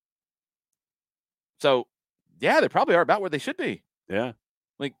Liga. So, yeah, they probably are about where they should be. Yeah.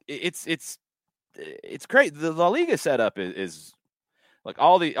 Like, it's great. The La Liga setup is like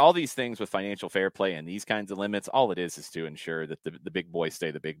all these things with financial fair play and these kinds of limits. All it is to ensure that the big boys stay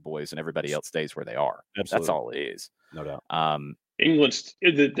the big boys and everybody else stays where they are. Absolutely. That's all it is. No doubt.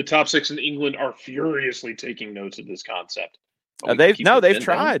 The top 6 in England are furiously taking notes of this concept. They've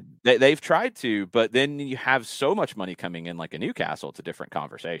tried. They've tried to, but then you have so much money coming in, like a Newcastle. It's a different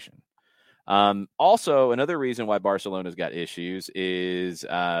conversation. Also, another reason why Barcelona's got issues is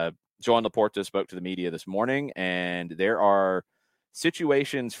Joan Laporta spoke to the media this morning, and there are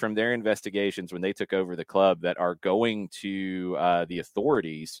situations from their investigations when they took over the club that are going to the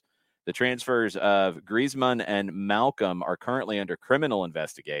authorities. The transfers of Griezmann and Malcolm are currently under criminal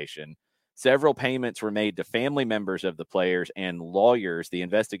investigation. Several payments were made to family members of the players and lawyers. The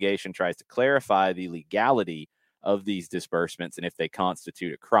investigation tries to clarify the legality of these disbursements and if they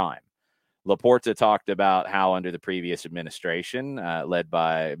constitute a crime. Laporta talked about how under the previous administration, led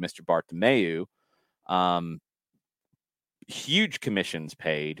by Mr. Bartomeu, huge commissions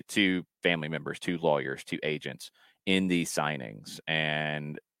paid to family members, to lawyers, to agents in these signings.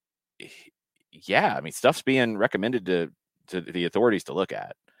 And yeah, I mean, stuff's being recommended to the authorities to look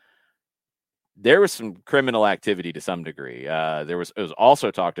at. There was some criminal activity to some degree. It was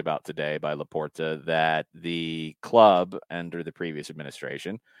also talked about today by Laporta that the club under the previous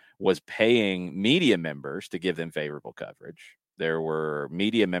administration was paying media members to give them favorable coverage. There were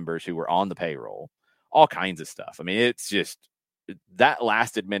media members who were on the payroll, all kinds of stuff. I mean, it's just that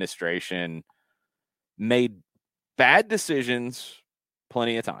last administration made bad decisions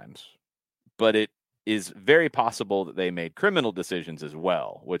plenty of times, but it is very possible that they made criminal decisions as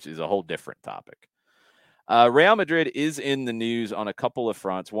well, which is a whole different topic. Real Madrid is in the news on a couple of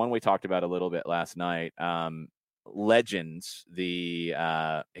fronts. One we talked about a little bit last night. Legends, the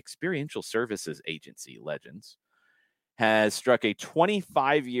experiential services agency Legends, has struck a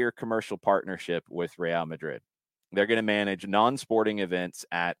 25-year commercial partnership with Real Madrid. They're going to manage non-sporting events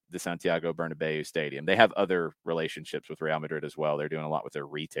at the Santiago Bernabeu Stadium. They have other relationships with Real Madrid as well. They're doing a lot with their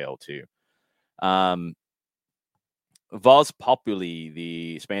retail too. Voz Populi,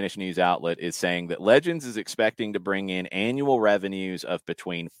 the Spanish news outlet, is saying that Legends is expecting to bring in annual revenues of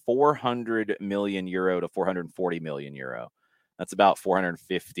between 400 million euro to 440 million euro. That's about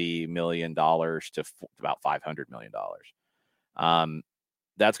 $450 million to about $500 million.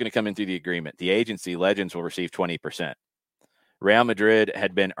 That's going to come in through the agreement. The agency, Legends, will receive 20%. Real Madrid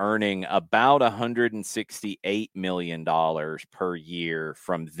had been earning about $168 million per year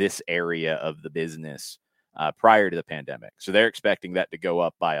from this area of the business prior to the pandemic. So they're expecting that to go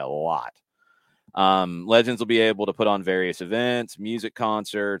up by a lot. Legends will be able to put on various events, music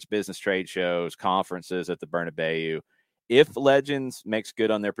concerts, business trade shows, conferences at the Bernabeu. If Legends makes good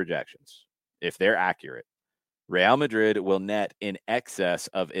on their projections, if they're accurate, Real Madrid will net in excess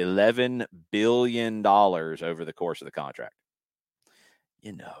of $11 billion over the course of the contract.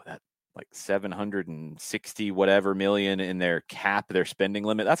 You know, that like 760 whatever million in their cap, their spending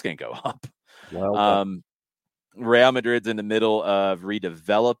limit, that's going to go up. Well, Real Madrid's in the middle of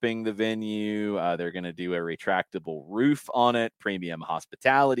redeveloping the venue. They're going to do a retractable roof on it, premium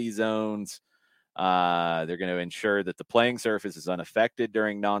hospitality zones. They're going to ensure that the playing surface is unaffected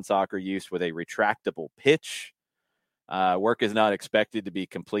during non-soccer use with a retractable pitch. Work is not expected to be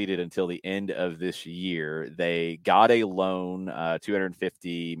completed until the end of this year. They got a loan,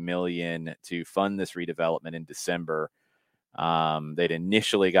 $250 million, to fund this redevelopment in December. They'd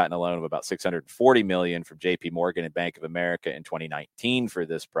initially gotten a loan of about $640 million from JP Morgan and Bank of America in 2019 for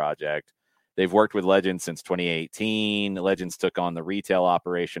this project. They've worked with Legends since 2018. Legends took on the retail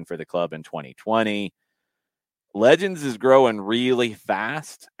operation for the club in 2020. Legends is growing really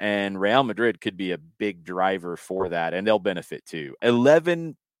fast, and Real Madrid could be a big driver for that, and they'll benefit too.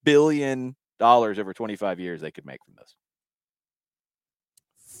 $11 billion over 25 years they could make from this.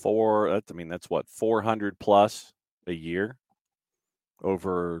 That's what, 400 plus a year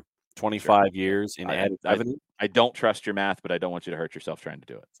over 25 years in added revenue? I don't trust your math, but I don't want you to hurt yourself trying to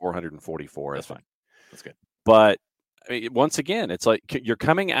do it. 444. That's fine. That's good. But I mean, once again, it's like you're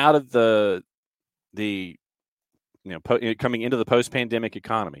coming out of the coming into the post-pandemic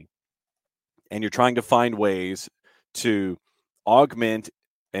economy. and you're trying to find ways to augment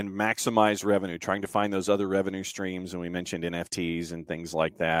and maximize revenue, trying to find those other revenue streams. And we mentioned NFTs and things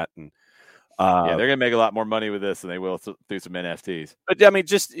like that. And yeah, they're going to make a lot more money with this than they will through some NFTs. But I mean,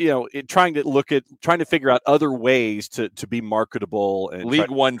 just, trying to figure out other ways to be marketable. And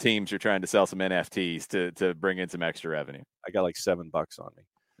League One teams are trying to sell some NFTs to bring in some extra revenue. I got like $7 on me.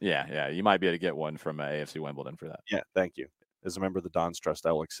 Yeah. You might be able to get one from AFC Wimbledon for that. Yeah, thank you. As a member of the Don's Trust,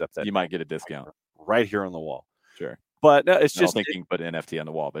 I will accept that. You might get a discount. Right here on the wall. Sure. But no, it's I don't just think you can put an NFT on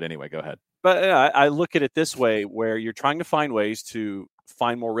the wall. But anyway, go ahead. But I look at it this way, where you're trying to find ways to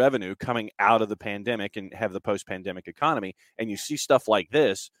find more revenue coming out of the pandemic and have the post-pandemic economy. And you see stuff like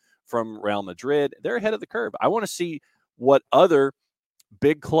this from Real Madrid. They're ahead of the curve. I want to see what other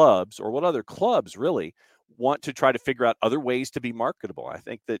big clubs, or what other clubs really want to try to figure out other ways to be marketable. I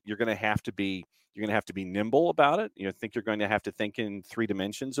think that you're going to have to be nimble about it. I think you're going to have to think in 3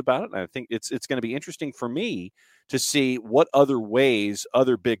 dimensions about it. And I think it's going to be interesting for me to see what other ways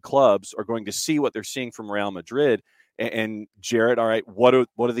other big clubs are going to see what they're seeing from Real Madrid. And Jarrett, all right, what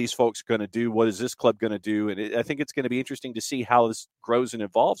are these folks going to do? What is this club going to do? And I think it's going to be interesting to see how this grows and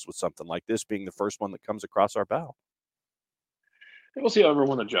evolves with something like this being the first one that comes across our bow. We'll see how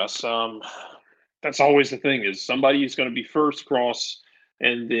everyone adjusts. That's always the thing, is somebody is going to be first across.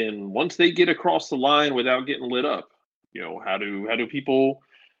 And then once they get across the line without getting lit up, how do people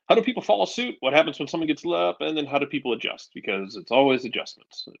follow suit? What happens when someone gets lit up? And then how do people adjust? Because it's always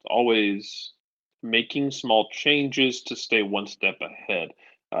adjustments. It's always making small changes to stay one step ahead.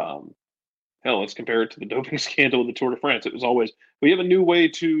 Hell, let's compare it to the doping scandal of the Tour de France. It was always, we have a new way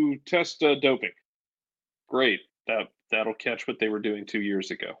to test doping. Great. That'll catch what they were doing 2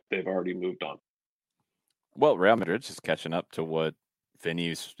 years ago. They've already moved on. Well, Real Madrid's just catching up to what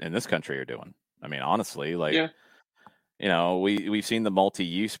venues in this country are doing. I mean, honestly, we've seen the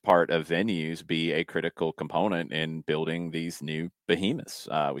multi-use part of venues be a critical component in building these new behemoths.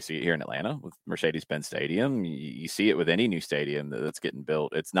 We see it here in Atlanta with Mercedes-Benz Stadium. You see it with any new stadium that's getting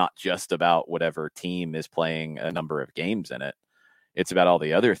built. It's not just about whatever team is playing a number of games in it. It's about all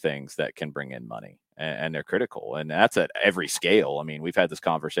the other things that can bring in money, and they're critical. And that's at every scale. I mean, we've had this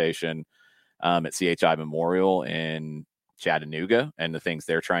conversation at CHI Memorial in Chattanooga and the things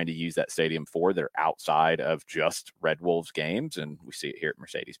they're trying to use that stadium for. They're outside of just Red Wolves games, and we see it here at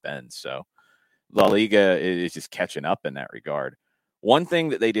Mercedes-Benz. So La Liga is just catching up in that regard. One thing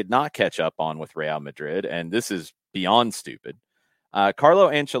that they did not catch up on with Real Madrid, and this is beyond stupid,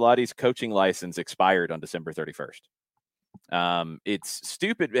 Carlo Ancelotti's coaching license expired on December 31st. It's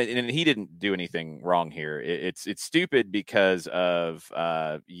stupid, and he didn't do anything wrong here. It's stupid because of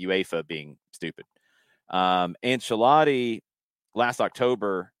UEFA being stupid. Ancelotti last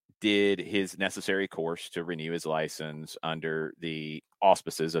October did his necessary course to renew his license under the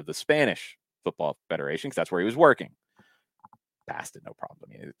auspices of the Spanish Football Federation, because that's where he was working. Passed it, no problem. I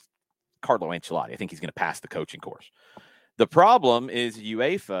mean, it's Carlo Ancelotti. I think he's going to pass the coaching course. The problem is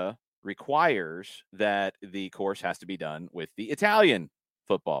UEFA requires that the course has to be done with the Italian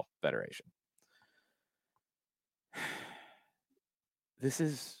Football Federation. This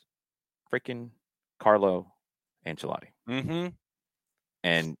is freaking Carlo Ancelotti. Mm-hmm.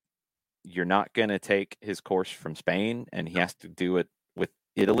 And you're not going to take his course from Spain, and he has to do it with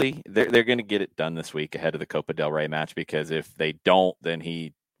Italy. They're going to get it done this week ahead of the Copa del Rey match, because if they don't, then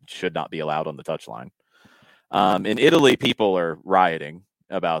he should not be allowed on the touchline. In Italy, people are rioting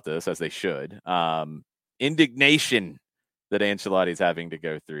about this, as they should. Indignation that Ancelotti is having to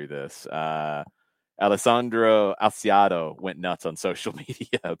go through this. Alessandro Alciado went nuts on social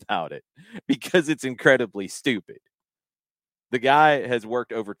media about it because it's incredibly stupid. The guy has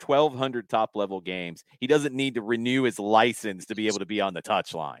worked over 1,200 top-level games. He doesn't need to renew his license to be able to be on the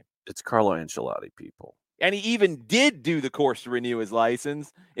touchline. It's Carlo Ancelotti, people. And he even did do the course to renew his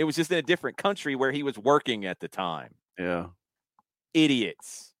license. It was just in a different country where he was working at the time. Yeah.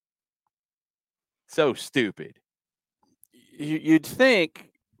 Idiots. So stupid. You'd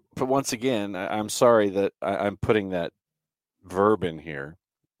think, but once again, I'm sorry that I'm putting that verb in here,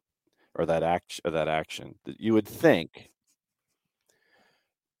 or that action, that you would think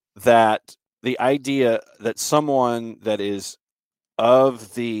that the idea that someone that is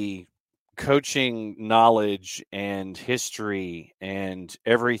of the coaching knowledge and history and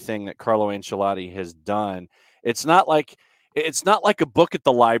everything that Carlo Ancelotti has done, it's not like a book at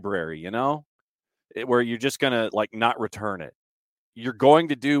the library, where you're just going to not return it. You're going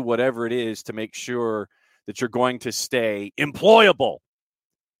to do whatever it is to make sure that you're going to stay employable.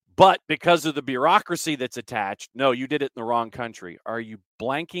 But because of the bureaucracy that's attached, no, you did it in the wrong country. Are you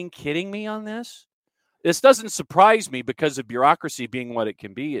blanking kidding me on this? This doesn't surprise me because of bureaucracy being what it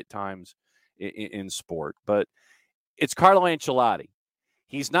can be at times in sport. But it's Carlo Ancelotti.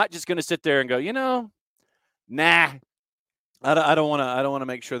 He's not just going to sit there and go, nah, I don't want to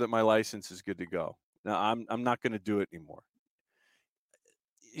make sure that my license is good to go. No, I'm not going to do it anymore.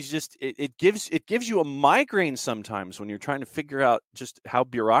 It's just it gives you a migraine sometimes when you're trying to figure out just how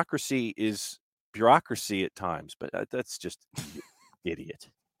bureaucracy is bureaucracy at times. But that's just idiot.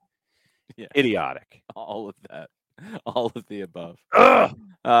 Yeah. Idiotic. All of that. All of the above.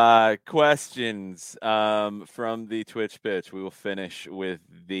 Questions from the Twitch pitch. We will finish with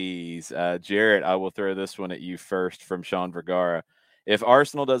these. Jarrett, I will throw this one at you first from Sean Vergara. If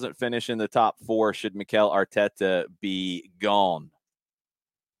Arsenal doesn't finish in the top 4, should Mikel Arteta be gone?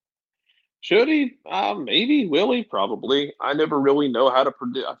 Should he? Maybe. Will he? Probably. I never really know how to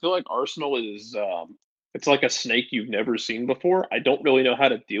predict. I feel like Arsenal is it's like a snake you've never seen before. I don't really know how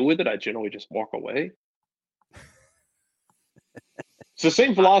to deal with it. I generally just walk away. It's the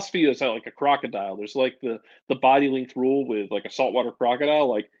same philosophy as like a crocodile. There's like the body length rule with like a saltwater crocodile.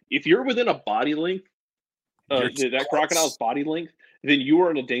 Like if you're within a body length, that crocodile's body length, then you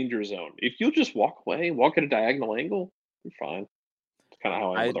are in a danger zone. If you'll just walk away, walk at a diagonal angle, you're fine. It's kind of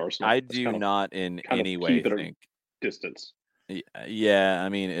how I am with Arsenal. I do not in any way think distance. Yeah, I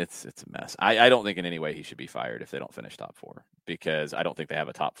mean it's a mess. I don't think in any way he should be fired if they don't finish top 4, because I don't think they have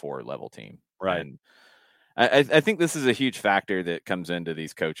a top 4 level team. Right. And I think this is a huge factor that comes into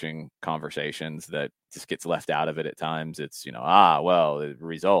these coaching conversations that just gets left out of it at times. It's, well, the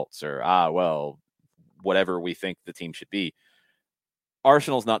results, or, well, whatever we think the team should be.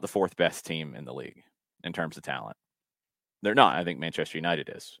 Arsenal's not the 4th best team in the league in terms of talent. They're not. I think Manchester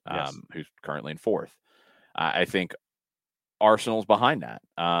United is, yes. Who's currently in 4th. I think Arsenal's behind that.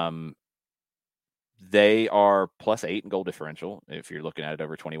 They are +8 in goal differential if you're looking at it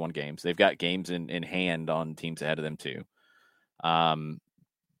over 21 games. They've got games in hand on teams ahead of them too.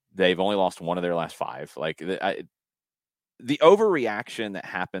 They've only lost 1 of their last 5. Like the overreaction that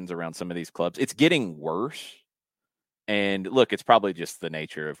happens around some of these clubs, it's getting worse. And look, it's probably just the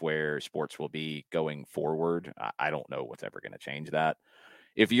nature of where sports will be going forward. I don't know what's ever going to change that.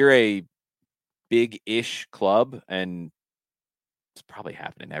 If you're a big-ish club, and it's probably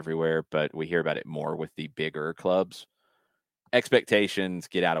happening everywhere, but we hear about it more with the bigger clubs, expectations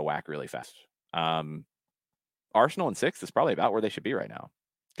get out of whack really fast. Arsenal in 6th is probably about where they should be right now.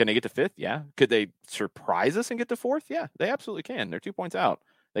 Can they get to 5th? Yeah. Could they surprise us and get to 4th? Yeah, they absolutely can. They're 2 points out.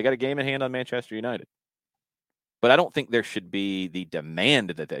 They got a game in hand on Manchester United. But I don't think there should be the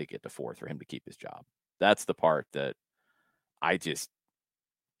demand that they get to 4th for him to keep his job. That's the part that I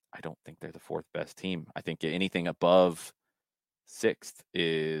don't think they're the 4th best team. I think anything above 6th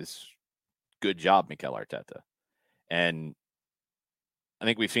is good job, Mikel Arteta. And I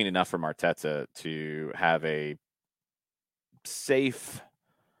think we've seen enough from Arteta to have a safe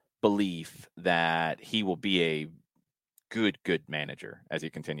belief that he will be a good manager as he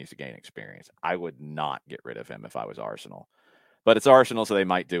continues to gain experience. I would not get rid of him if I was Arsenal. But it's Arsenal, so they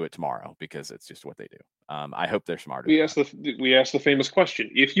might do it tomorrow because it's just what they do. I hope they're smarter. We asked the famous question: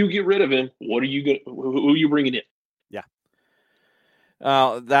 if you get rid of him, what are you going? Who are you bringing in? Yeah.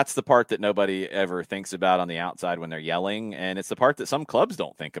 That's the part that nobody ever thinks about on the outside when they're yelling, and it's the part that some clubs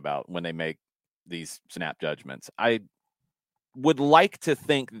don't think about when they make these snap judgments. I would like to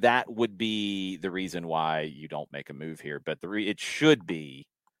think that would be the reason why you don't make a move here, but it should be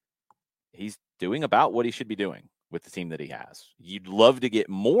he's doing about what he should be doing with the team that he has. You'd love to get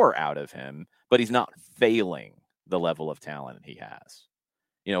more out of him, but he's not failing the level of talent he has.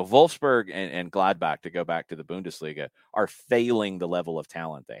 Wolfsburg and Gladbach, to go back to the Bundesliga, are failing the level of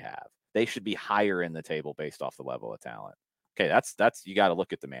talent they have. They should be higher in the table based off the level of talent. Okay, that's you got to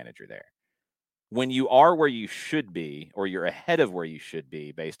look at the manager there. When you are where you should be, or you're ahead of where you should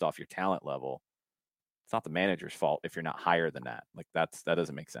be based off your talent level, it's not the manager's fault if you're not higher than that. Like that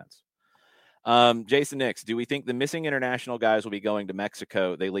doesn't make sense. Jason Nix, do we think the missing international guys will be going to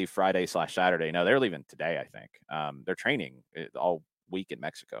Mexico? They leave Friday/Saturday. No, they're leaving today, I think. They're training all week in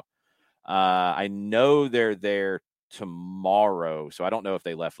Mexico. I know they're there tomorrow, so I don't know if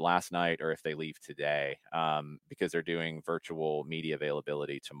they left last night or if they leave today, because they're doing virtual media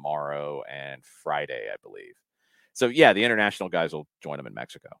availability tomorrow and Friday, I believe. So yeah, the international guys will join them in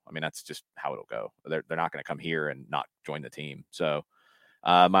Mexico. I mean, that's just how it'll go. They're not going to come here and not join the team. So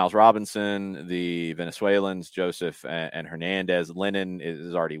Miles Robinson, the Venezuelans, Joseph and Hernandez. Lennon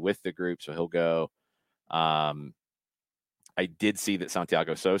is already with the group, so he'll go. I did see that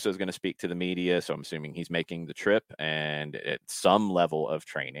Santiago Sosa is going to speak to the media, so I'm assuming he's making the trip and at some level of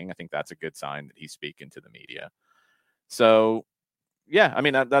training. I think that's a good sign that he's speaking to the media. So, Yeah, I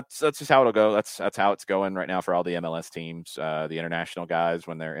mean that's just how it'll go. That's how it's going right now for all the MLS teams. The international guys,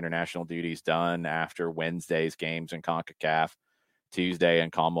 when their international duty's done after Wednesday's games in CONCACAF, Tuesday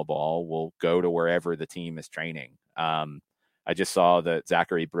in CONMEBOL, will go to wherever the team is training. I just saw that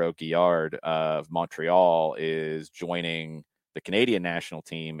Zachary Brault-Guillard of Montreal is joining the Canadian national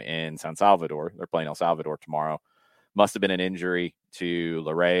team in San Salvador. They're playing El Salvador tomorrow. Must have been an injury to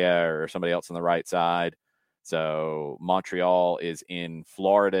Larea or somebody else on the right side. So Montreal is in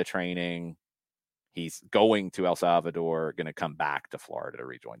Florida training. He's going to El Salvador, going to come back to Florida to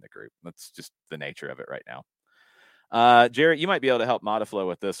rejoin the group. That's just the nature of it right now. Jarrett, you might be able to help Modiflow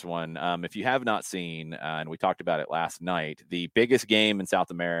with this one. If you have not seen, and we talked about it last night, the biggest game in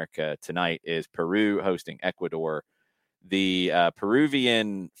South America tonight is Peru hosting Ecuador. The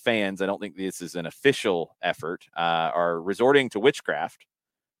Peruvian fans, I don't think this is an official effort, are resorting to witchcraft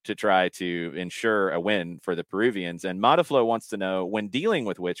to try to ensure a win for the Peruvians. And Modiflow wants to know, when dealing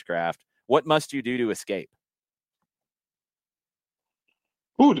with witchcraft, what must you do to escape?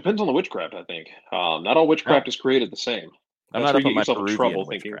 Ooh, depends on the witchcraft, I think. Not all witchcraft is created the same. I'm not up on my Peruvian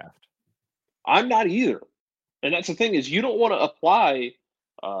witchcraft. I'm not either. And that's the thing, is you don't want to apply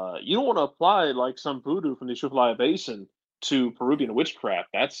like some voodoo from the Ushuaia Basin to Peruvian witchcraft.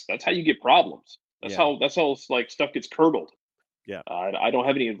 That's how you get problems. That's how like stuff gets curdled. Yeah, I don't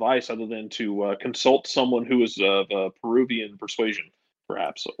have any advice other than to consult someone who is of Peruvian persuasion,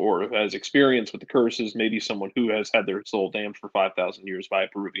 perhaps, or has experience with the curses. Maybe someone who has had their soul damned for 5,000 years by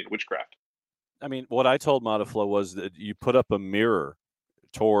Peruvian witchcraft. I mean, what I told Modiflow was that you put up a mirror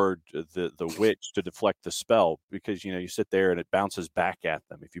toward the witch to deflect the spell, because you sit there and it bounces back at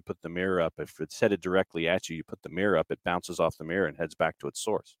them. If you put the mirror up, if it's headed directly at you, you put the mirror up, it bounces off the mirror and heads back to its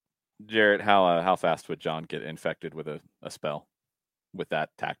source. Jarrett, how fast would John get infected with a spell with that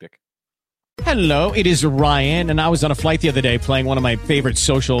tactic? Hello, it is Ryan, and I was on a flight the other day playing one of my favorite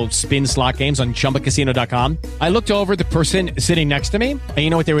social spin slot games on ChumbaCasino.com. I looked over at the person sitting next to me, and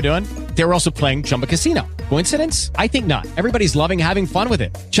you know what they were doing? They were also playing Chumba Casino. Coincidence? I think not. Everybody's loving having fun with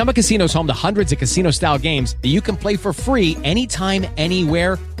it. Chumba Casino is home to hundreds of casino-style games that you can play for free anytime,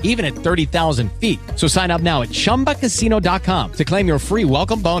 anywhere, even at 30,000 feet. So sign up now at ChumbaCasino.com to claim your free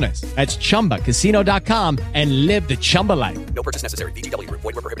welcome bonus. That's ChumbaCasino.com and live the Chumba life. No purchase necessary. VGW. Void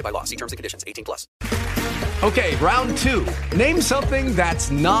where prohibited by law. See terms and conditions. 18+. Okay, round two. Name something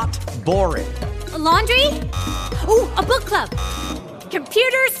that's not boring. A laundry? Ooh, a book club.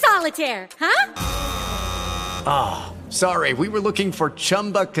 Computer solitaire, huh? Ah, oh, sorry. We were looking for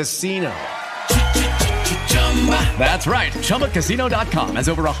Chumba Casino. That's right. ChumbaCasino.com has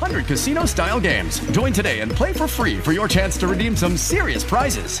over 100 casino-style games. Join today and play for free for your chance to redeem some serious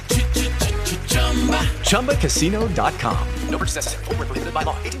prizes. ChumbaCasino.com. No purchase necessary. Void where prohibited by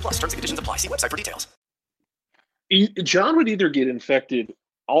law. 18+. Terms and conditions apply. See website for details. John would either get infected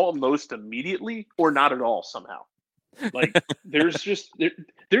almost immediately or not at all somehow. Like there's the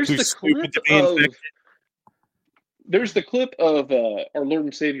clip of our Lord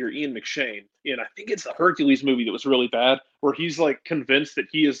and Savior Ian McShane, and I think it's the Hercules movie that was really bad, where he's like convinced that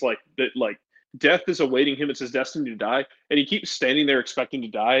he is like death is awaiting him, it's his destiny to die, and he keeps standing there expecting to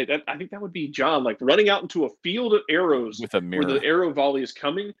die. I think that would be John, like running out into a field of arrows with a mirror where the arrow volley is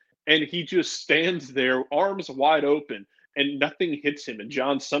coming, and he just stands there, arms wide open, and nothing hits him, and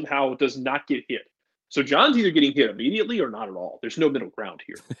John somehow does not get hit. So John's either getting hit immediately or not at all. There's no middle ground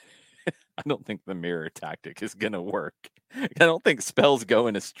here. I don't think the mirror tactic is going to work. I don't think spells go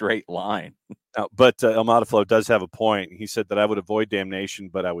in a straight line. But El Modiflow does have a point. He said that I would avoid damnation,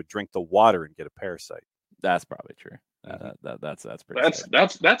 but I would drink the water and get a parasite. That's probably true. That's pretty.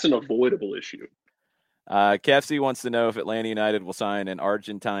 That's an avoidable issue. KFC wants to know if Atlanta United will sign an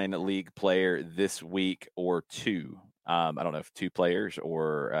Argentine league player this week or two. I don't know if 2 players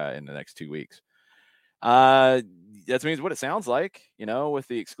or in the next 2 weeks. That means what it sounds like, with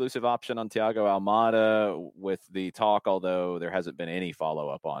the exclusive option on Thiago Almada, with the talk, although there hasn't been any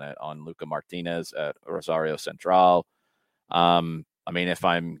follow-up on it, on Luca Martinez at Rosario Central. I mean, if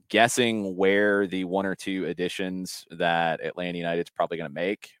I'm guessing where the 1 or 2 additions that Atlanta United's probably going to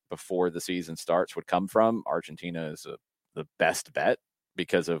make before the season starts would come from, Argentina is the best bet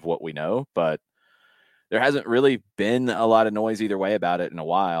because of what we know, but there hasn't really been a lot of noise either way about it in a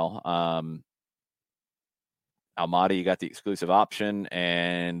while. Almada, you got the exclusive option,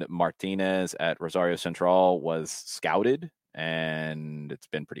 and Martinez at Rosario Central was scouted, and it's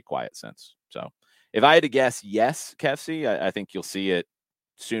been pretty quiet since. So if I had to guess, yes, KFC, I think you'll see it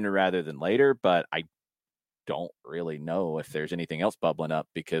sooner rather than later, but I don't really know if there's anything else bubbling up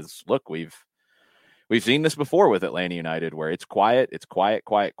because, look, we've we've seen this before with Atlanta United, where it's quiet,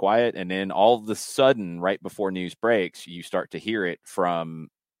 and then all of a sudden, right before news breaks, you start to hear it from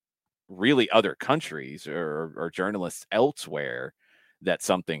really other countries or journalists elsewhere that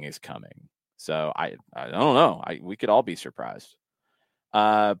something is coming. So I don't know. We could all be surprised.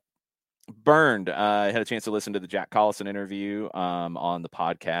 Burned, had a chance to listen to the Jack Collison interview on the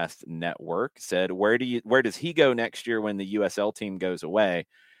podcast network. Said, where does he go next year when the USL team goes away?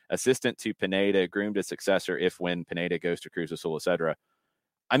 Assistant to Pineda, groomed a successor when Pineda goes to Cruz Azul, etc.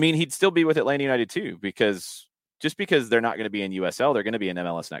 I mean, he'd still be with Atlanta United too, because they're not going to be in USL, they're going to be in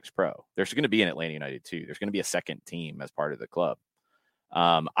MLS Next Pro. There's going to be in Atlanta United too. There's going to be a second team as part of the club.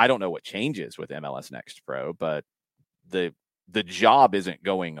 I don't know what changes with MLS Next Pro, but the job isn't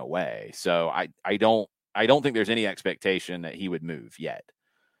going away. So I don't think there's any expectation that he would move yet.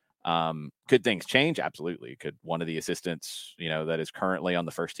 Could things change? Absolutely. Could one of the assistants, that is currently on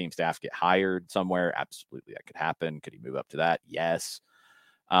the first team staff get hired somewhere? Absolutely. That could happen. Could he move up to that? Yes.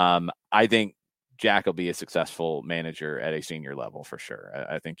 I think Jack will be a successful manager at a senior level for sure.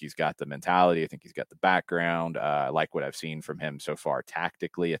 I think he's got the mentality. I think he's got the background. I like what I've seen from him so far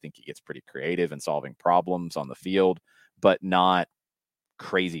tactically. I think he gets pretty creative in solving problems on the field, but not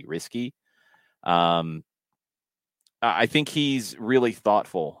crazy risky. I think he's really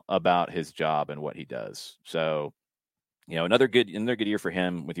thoughtful about his job and what he does. So, another good year for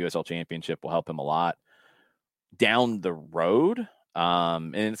him with USL Championship will help him a lot down the road.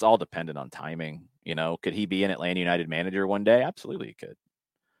 And it's all dependent on timing. Could he be an Atlanta United manager one day? Absolutely he could.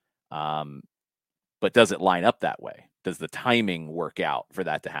 But does it line up that way? Does the timing work out for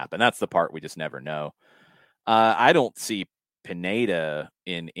that to happen? That's the part we just never know. I don't see Pineda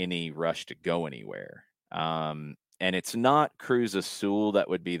in any rush to go anywhere. And it's not Cruz Azul that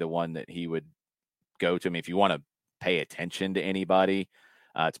would be the one that he would go to. I mean, if you want to pay attention to anybody,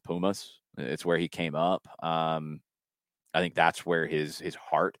 it's Pumas. It's where he came up. I think that's where his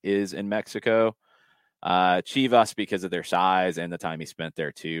heart is in Mexico. Chivas, because of their size and the time he spent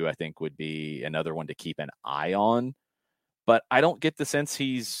there too, I think would be another one to keep an eye on. But I don't get the sense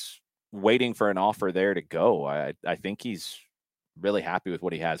he's waiting for an offer there to go. I think he's really happy with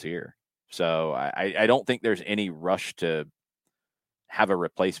what he has here. So I don't think there's any rush to have a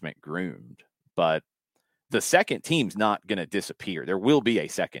replacement groomed, but the second team's not going to disappear. There will be a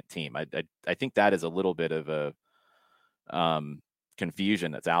second team. I think that is a little bit of a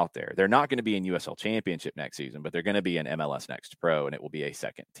confusion that's out there. They're not going to be in USL Championship next season, but they're going to be in MLS Next Pro, and it will be a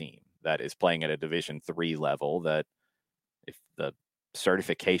second team that is playing at a Division III level. That if the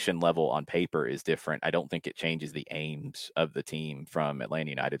certification level on paper is different, I don't think it changes the aims of the team from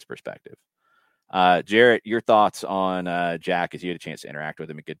Atlanta United's perspective. Jarrett, your thoughts on Jack as you had a chance to interact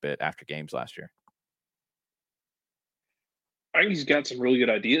with him a good bit after games last year? I think he's got some really good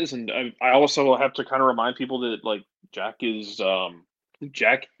ideas, and I also have to kind of remind people that Jack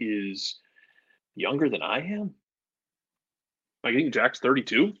is younger than I am. I think Jack's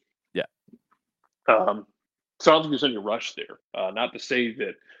 32. Yeah. So I don't think there's any rush there. Not to say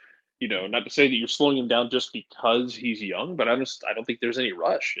that you're slowing him down just because he's young, but I don't think there's any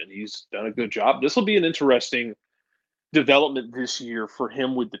rush, and he's done a good job. This will be an interesting development this year for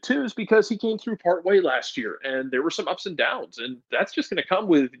him with the twos, because he came through partway last year and there were some ups and downs, and that's just going to come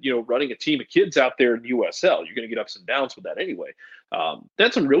with running a team of kids out there in USL. You're going to get ups and downs with that anyway. They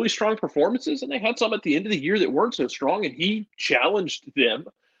had some really strong performances, and they had some at the end of the year that weren't so strong, and he challenged them.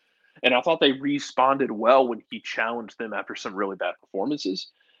 And I thought they responded well when he challenged them after some really bad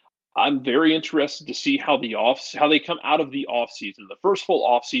performances. I'm very interested to see how they come out of the offseason, the first full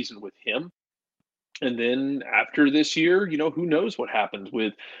offseason with him. And then after this year, who knows what happens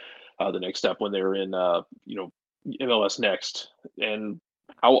with the next step when they're in, MLS Next, and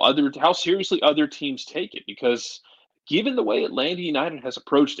how seriously other teams take it. Because given the way Atlanta United has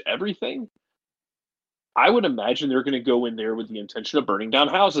approached everything, I would imagine they're going to go in there with the intention of burning down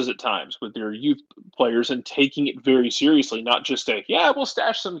houses at times with their youth players and taking it very seriously, not just we'll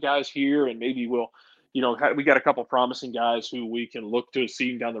stash some guys here and maybe we'll, we got a couple promising guys who we can look to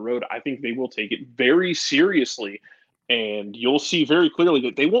see down the road. I think they will take it very seriously, and you'll see very clearly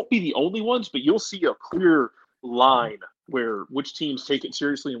that they won't be the only ones, but you'll see a clear line where which teams take it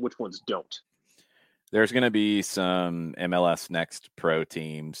seriously and which ones don't. There's going to be some MLS Next Pro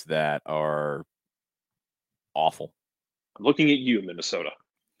teams that are awful. I'm looking at you, Minnesota.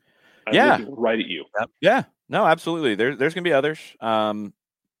 I'm looking right at you. Yeah, no, absolutely. There's going to be others.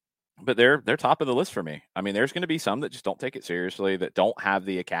 But they're top of the list for me. I mean, there's going to be some that just don't take it seriously, that don't have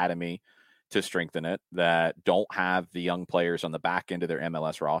the academy to strengthen it, that don't have the young players on the back end of their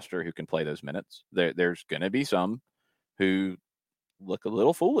MLS roster who can play those minutes. There's going to be some who look a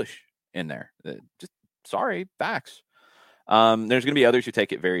little foolish in there. Just Sorry, facts. There's going to be others who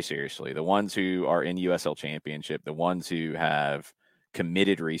take it very seriously. The ones who are in USL Championship, the ones who have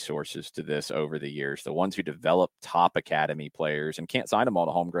committed resources to this over the years, the ones who develop top academy players and can't sign them all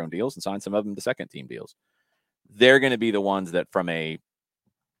to homegrown deals and sign some of them to second team deals. They're going to be the ones that from a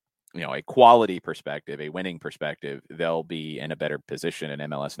quality perspective, a winning perspective, they'll be in a better position in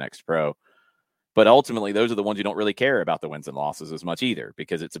MLS Next Pro. But ultimately, those are the ones who don't really care about the wins and losses as much either,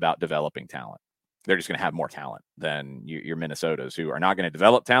 because it's about developing talent. They're just going to have more talent than your Minnesotas, who are not going to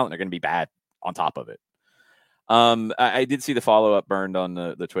develop talent. They're going to be bad on top of it. I did see the follow-up burned on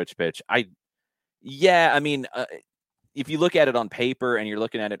the Twitch pitch. If you look at it on paper and you're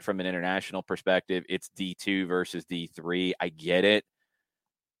looking at it from an international perspective, it's D2 versus D3. I get it.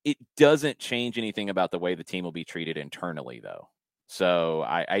 It doesn't change anything about the way the team will be treated internally, though. So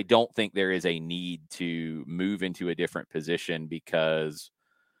I don't think there is a need to move into a different position because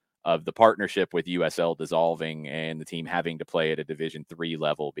of the partnership with USL dissolving and the team having to play at a Division III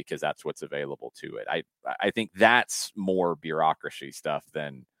level because that's what's available to it. I think that's more bureaucracy stuff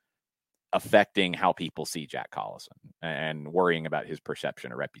than affecting how people see Jack Collison and worrying about his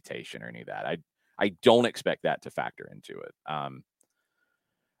perception or reputation or any of that. I don't expect that to factor into it.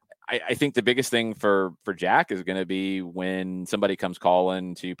 I think the biggest thing for Jack is going to be when somebody comes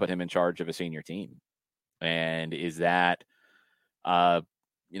calling to put him in charge of a senior team. And is that, a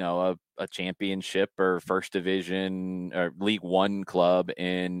championship or first division or League One club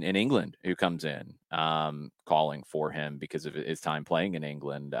in England who comes in calling for him because of his time playing in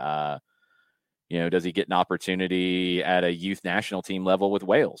England? Does he get an opportunity at a youth national team level with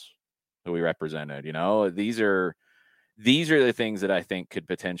Wales, who we represented? These are the things that I think could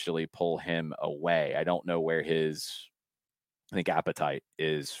potentially pull him away. I don't know where his appetite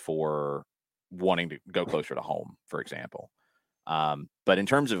is for wanting to go closer to home, for example. But in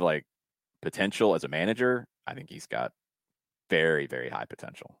terms of potential as a manager, I think he's got very, very high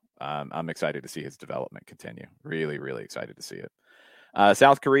potential. I'm excited to see his development continue. Really, really excited to see it.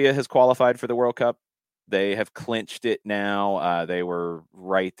 South Korea has qualified for the World Cup. They have clinched it now. They were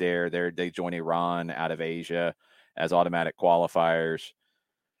right there. They join Iran out of Asia as automatic qualifiers.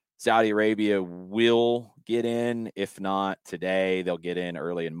 Saudi Arabia will get in. If not today, they'll get in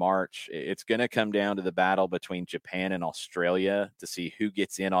early in March. It's going to come down to the battle between Japan and Australia to see who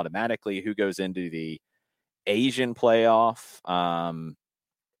gets in automatically, who goes into the Asian playoff.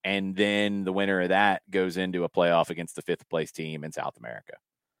 And then the winner of that goes into a playoff against the fifth place team in South America.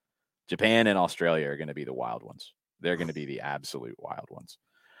 Japan and Australia are going to be the wild ones. They're going to be the absolute wild ones.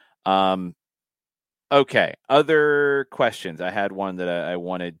 Okay, other questions. I had one that I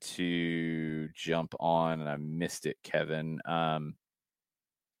wanted to jump on, and I missed it, Kevin.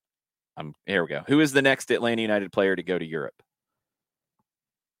 Here we go. Who is the next Atlanta United player to go to Europe?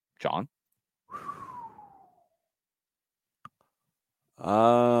 John?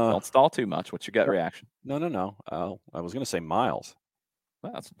 Don't stall too much. What's your gut reaction? No. I was going to say Miles.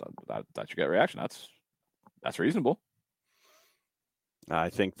 Well, that's your gut reaction. That's reasonable. I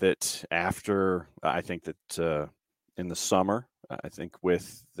think that in the summer, I think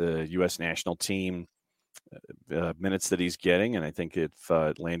with the U.S. national team minutes that he's getting, and I think if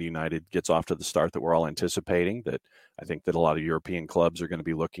Atlanta United gets off to the start that we're all anticipating, that I think that a lot of European clubs are going to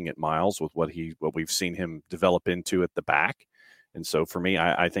be looking at Miles with what we've seen him develop into at the back. And so for me,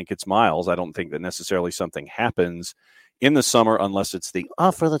 I think it's Miles. I don't think that necessarily something happens in the summer unless it's the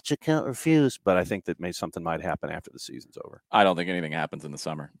offer that you can't refuse. But I think that something might happen after the season's over. I don't think anything happens in the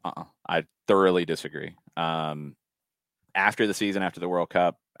summer. I thoroughly disagree. After the season, after the World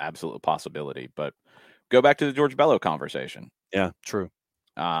Cup, absolute possibility. But go back to the George Bello conversation. Yeah, true.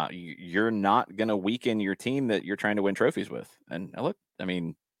 You're not going to weaken your team that you're trying to win trophies with. And look,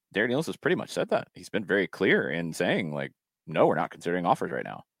 Darren Eales has pretty much said that. He's been very clear in saying, no, we're not considering offers right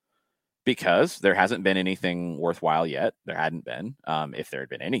now. Because there hasn't been anything worthwhile yet. There hadn't been, if there had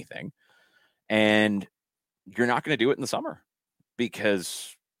been anything. And you're not going to do it in the summer.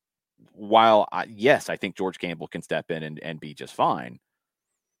 Because while, yes, I think George Campbell can step in and be just fine,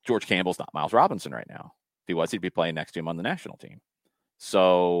 George Campbell's not Miles Robinson right now. If he was, he'd be playing next to him on the national team.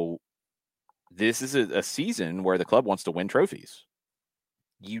 So this is a season where the club wants to win trophies.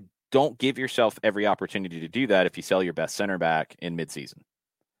 You don't give yourself every opportunity to do that if you sell your best center back in midseason.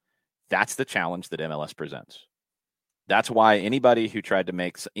 That's the challenge that MLS presents. That's why anybody who tried to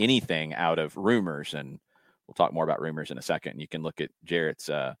make anything out of rumors, and we'll talk more about rumors in a second. You can look at Jarrett's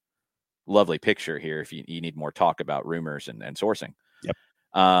lovely picture here if you need more talk about rumors and sourcing.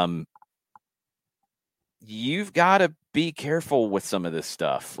 Yep. You've got to be careful with some of this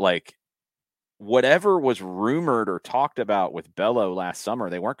stuff. Whatever was rumored or talked about with Bello last summer,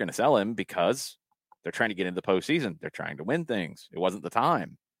 they weren't going to sell him because They're trying to get into the postseason. They're trying to win things. It wasn't the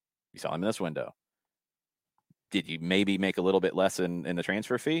time. You saw him in this window. Did you maybe make a little bit less in the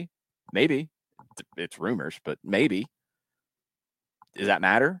transfer fee? Maybe. It's rumors, but maybe. Does that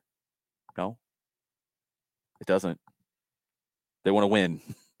matter? No. It doesn't. They want to win.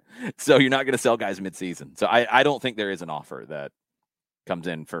 So you're not going to sell guys midseason. So I don't think there is an offer that comes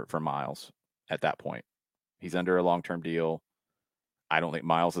in for Miles at that point. He's under a long-term deal. I don't think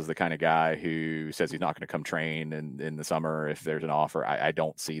Miles is the kind of guy who says he's not going to come train in the summer if there's an offer. I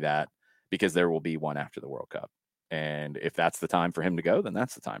don't see that, because there will be one after the World Cup. And if that's the time for him to go, then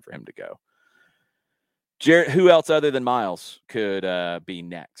that's the time for him to go. Jarrett, who else other than Miles could be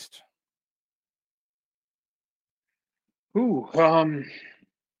next? Ooh, I'm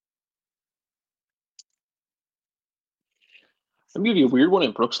going to give you a weird one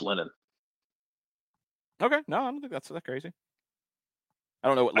in Brooks Lennon. Okay. No, I don't think that's that crazy. I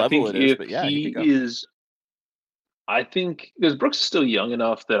don't know what level it is, but yeah, he is. I think because Brooks is still young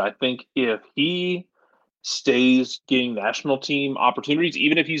enough that I think if he stays getting national team opportunities,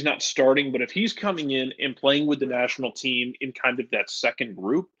 even if he's not starting, but if he's coming in and playing with the national team in kind of that second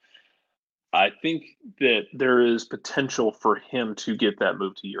group, I think that there is potential for him to get that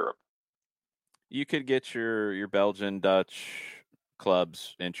move to Europe. You could get your Belgian, Dutch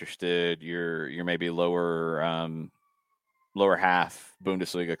clubs interested. Your maybe lower half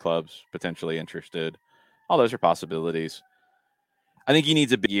Bundesliga clubs potentially interested. All those are possibilities. I think he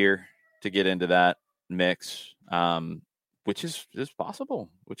needs a big year to get into that mix, which is possible,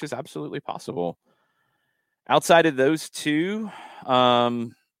 which is absolutely possible. Outside of those two, I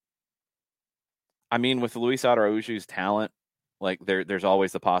mean, with Luis Araujo's talent, like there's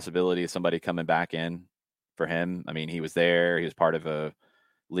always the possibility of somebody coming back in for him. I mean, he was there. He was part of a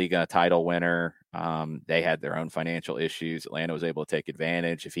Liga title winner. They had their own financial issues. Atlanta was able to take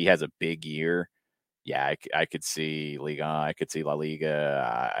advantage. If he has a big year, yeah, I could see Liga. I could see La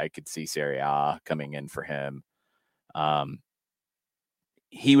Liga. I could see Serie A coming in for him.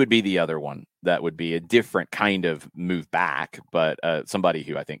 He would be the other one that would be a different kind of move back, but somebody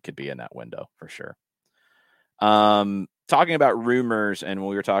who I think could be in that window for sure. Talking about rumors, and when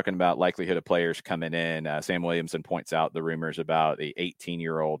we were talking about likelihood of players coming in, Sam Williamson points out the rumors about the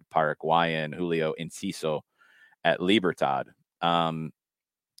 18-year-old Paraguayan Julio Enciso at Libertad.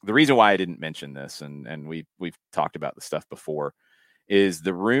 The reason why I didn't mention this, and we've talked about the stuff before, is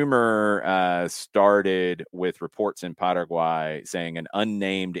the rumor started with reports in Paraguay saying an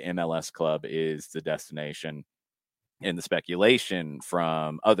unnamed MLS club is the destination, and the speculation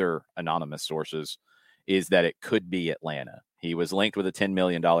from other anonymous sources is that it could be Atlanta. He was linked with a $10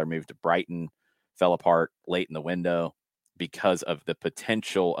 million move to Brighton, fell apart late in the window because of the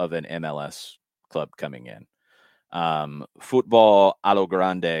potential of an MLS club coming in. Football a lo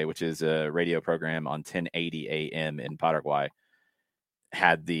Grande, which is a radio program on 1080 AM in Paraguay,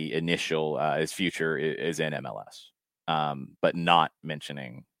 had the initial, his future is in MLS, but not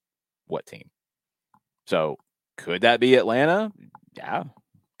mentioning what team. So could that be Atlanta? Yeah.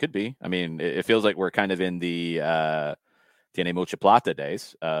 Could be. I mean, it feels like we're kind of in the Tiene Mucha Plata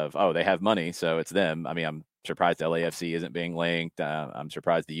days of, oh, they have money, so it's them. I mean, I'm surprised LAFC isn't being linked. I'm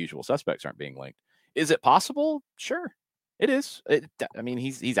surprised the usual suspects aren't being linked. Is it possible? Sure, it is. I mean,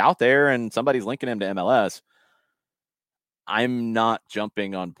 he's out there and somebody's linking him to MLS. I'm not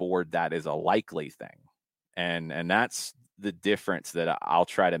jumping on board that is a likely thing. And that's the difference that I'll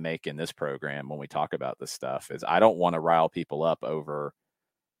try to make in this program when we talk about this stuff is I don't want to rile people up over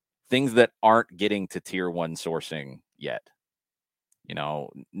things that aren't getting to tier one sourcing yet. You know,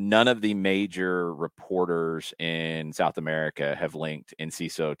 none of the major reporters in South America have linked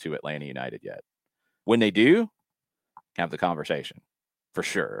Enciso to Atlanta United yet. When they do, have the conversation for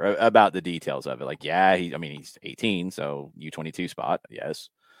sure about the details of it. Like, yeah, he's 18, so U22 spot. Yes.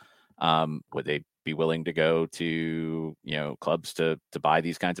 Would they be willing to go to, clubs to buy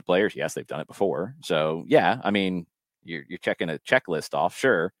these kinds of players? Yes, they've done it before. So yeah, I mean, you're checking a checklist off.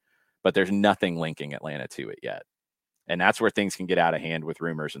 Sure. But there's nothing linking Atlanta to it yet. And that's where things can get out of hand with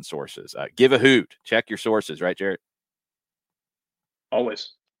rumors and sources. Give a hoot. Check your sources, right, Jarrett?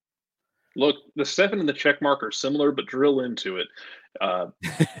 Always. Look, the step and the check mark are similar, but drill into it.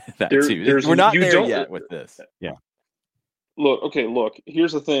 That too. We're not there yet with this. Yeah. Look,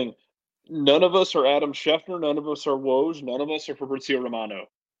 here's the thing. None of us are Adam Scheffner. None of us are Woj. None of us are Fabrizio Romano.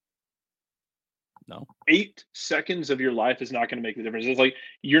 No. 8 seconds of your life is not going to make the difference. It's like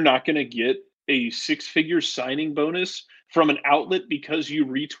you're not going to get a 6-figure signing bonus from an outlet because you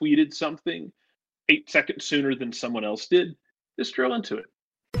retweeted something 8 seconds sooner than someone else did. Just drill into it.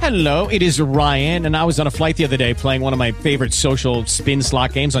 Hello, it is Ryan, and I was on a flight the other day playing one of my favorite social spin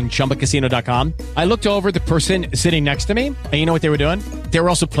slot games on ChumbaCasino.com. I looked over at the person sitting next to me, and you know what they were doing? They were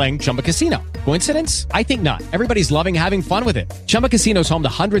also playing Chumba Casino. Coincidence? I think not. Everybody's loving having fun with it. Chumba Casino is home to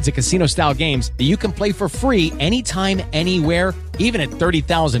hundreds of casino-style games that you can play for free anytime, anywhere, even at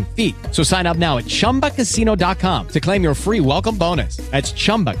 30,000 feet. So sign up now at ChumbaCasino.com to claim your free welcome bonus. That's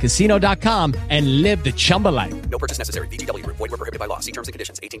ChumbaCasino.com and live the Chumba life. No purchase necessary. VGW. Void where prohibited by law. See terms and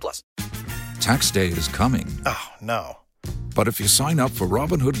conditions. 18+. Tax day is coming. Oh, no. But if you sign up for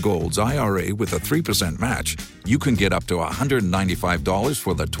Robinhood Gold's IRA with a 3% match, you can get up to $195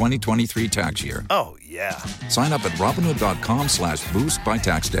 for the 2023 tax year. Oh, yeah. Sign up at Robinhood.com/boost by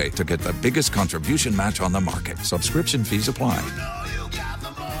tax day to get the biggest contribution match on the market. Subscription fees apply.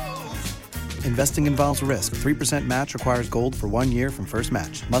 Investing involves risk. 3% match requires gold for 1 year from first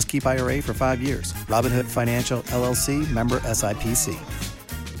match. Must keep IRA for 5 years. Robinhood Financial, LLC, member SIPC.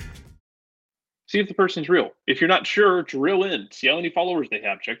 See if the person's real. If you're not sure, drill in. See how many followers they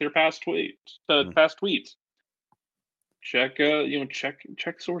have. Check their past tweets. Check,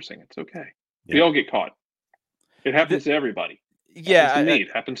 check sourcing. It's okay. Yeah. We all get caught. It happens to everybody. Yeah,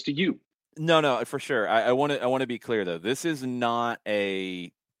 it happens to you. No, for sure. I want to be clear though. This is not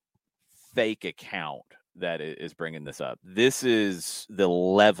a fake account that is bringing this up. This is the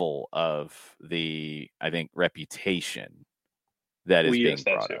level of the, I think, reputation that is being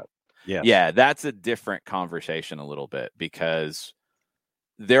brought up. Yeah, that's a different conversation a little bit, because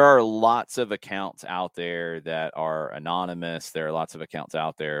there are lots of accounts out there that are anonymous. There are lots of accounts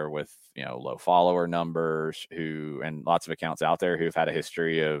out there with, low follower numbers and lots of accounts out there who've had a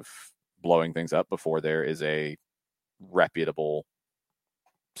history of blowing things up before there is a reputable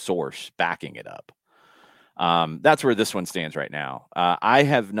source backing it up. That's where this one stands right now. I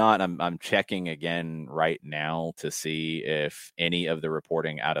have not, I'm checking again right now to see if any of the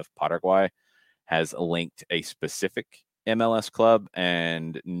reporting out of Paraguay has linked a specific MLS club,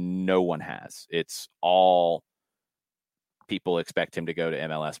 and no one has. It's all people expect him to go to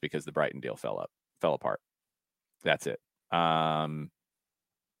MLS because the Brighton deal fell apart. That's it. That's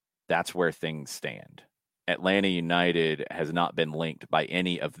where things stand. Atlanta United has not been linked by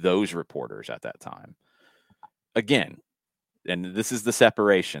any of those reporters at that time. Again, and this is the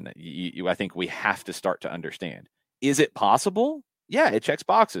separation that I think we have to start to understand. Is it possible? Yeah, it checks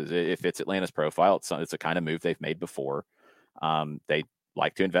boxes. If it's Atlanta's profile, it's a kind of move they've made before. They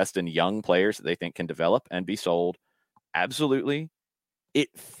like to invest in young players that they think can develop and be sold. Absolutely. It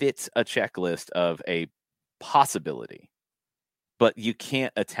fits a checklist of a possibility, but you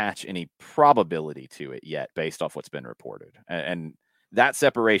can't attach any probability to it yet based off what's been reported. And that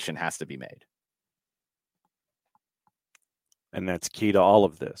separation has to be made. And that's key to all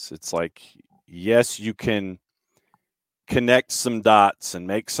of this. It's like, yes, you can connect some dots and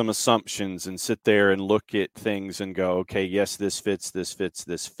make some assumptions and sit there and look at things and go, okay, yes, this fits, this fits,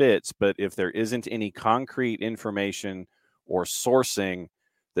 this fits. But if there isn't any concrete information or sourcing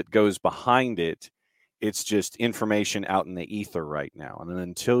that goes behind it, it's just information out in the ether right now. And then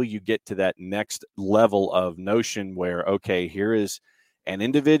until you get to that next level of notion where, okay, here is an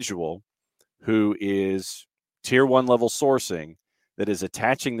individual who is tier 1 level sourcing that is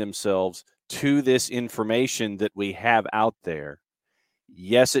attaching themselves to this information that we have out there.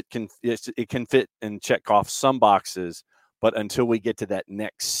 Yes, it can fit and check off some boxes, but until we get to that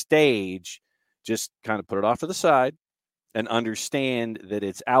next stage, just kind of put it off to the side and understand that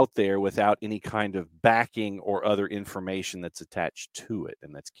it's out there without any kind of backing or other information that's attached to it.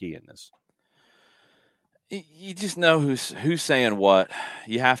 And that's key in this. You just know who's saying what.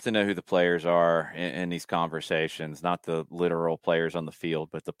 You have to know who the players are in these conversations, not the literal players on the field,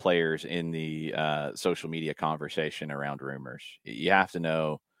 but the players in the social media conversation around rumors. You have to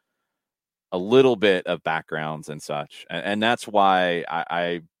know a little bit of backgrounds and such. And that's why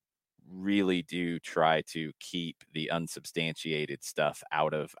I really do try to keep the unsubstantiated stuff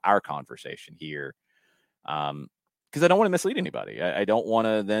out of our conversation here. Because I don't want to mislead anybody. I don't want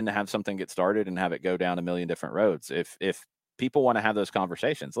to then have something get started and have it go down a million different roads. If people want to have those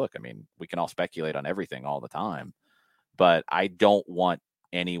conversations, look, I mean, we can all speculate on everything all the time, but I don't want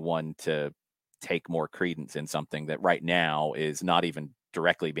anyone to take more credence in something that right now is not even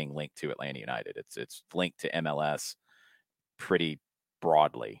directly being linked to Atlanta United. It's linked to MLS pretty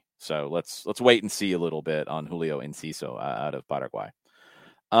broadly. So let's wait and see a little bit on Julio Enciso out of Paraguay.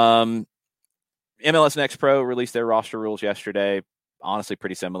 MLS Next Pro released their roster rules yesterday. Honestly,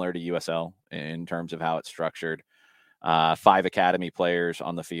 pretty similar to USL in terms of how it's structured. 5 academy players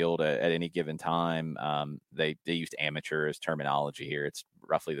on the field at any given time. They used amateur as terminology here. It's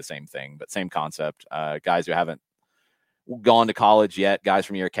roughly the same thing, but same concept. Guys who haven't gone to college yet. Guys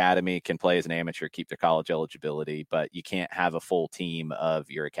from your academy can play as an amateur, keep their college eligibility, but you can't have a full team of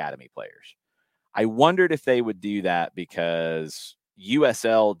your academy players. I wondered if they would do that because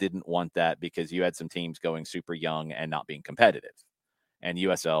USL didn't want that because you had some teams going super young and not being competitive, and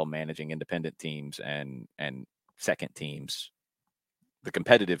USL managing independent teams and second teams. The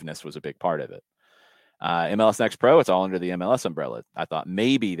competitiveness was a big part of it. MLS Next Pro, it's all under the MLS umbrella. I thought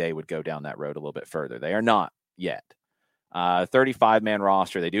maybe they would go down that road a little bit further. They are not yet. 35-man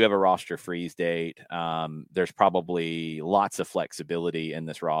roster. They do have a roster freeze date. There's probably lots of flexibility in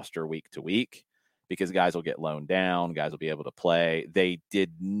this roster week to week because guys will get loaned down. Guys will be able to play. They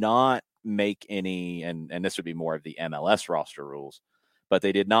did not make any, and this would be more of the MLS roster rules, but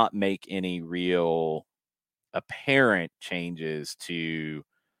they did not make any real apparent changes to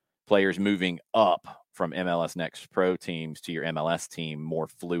players moving up from MLS Next Pro teams to your MLS team more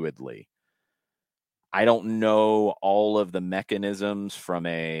fluidly. I don't know all of the mechanisms from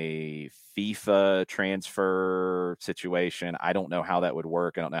a FIFA transfer situation. I don't know how that would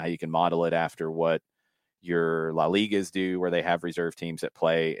work. I don't know how you can model it after what your La Ligas do, where they have reserve teams that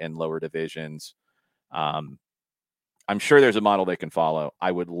play in lower divisions. I'm sure there's a model they can follow.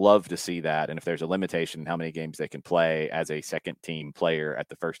 I would love to see that. And if there's a limitation in how many games they can play as a second team player at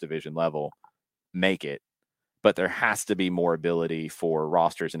the first division level, make it. But there has to be more ability for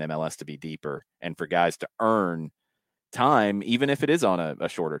rosters in MLS to be deeper and for guys to earn time, even if it is on a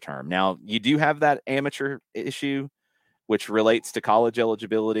shorter term. Now, you do have that amateur issue, which relates to college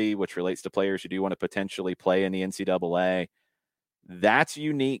eligibility, which relates to players who do want to potentially play in the NCAA. That's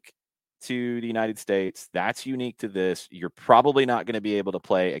unique to the United States. That's unique to this. You're probably not going to be able to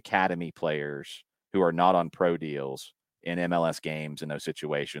play academy players who are not on pro deals in MLS games in those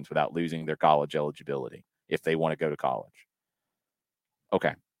situations without losing their college eligibility if they want to go to college.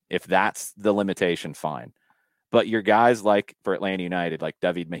 Okay. If that's the limitation, fine. But your guys like for Atlanta United, like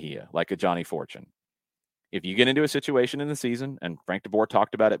David Mejia, like a Johnny Fortune, if you get into a situation in the season, and Frank DeBoer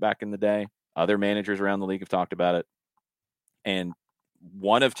talked about it back in the day, other managers around the league have talked about it, and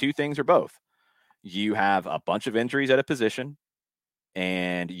one of two things or both. You have a bunch of injuries at a position,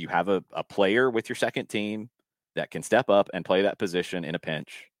 and you have a player with your second team that can step up and play that position in a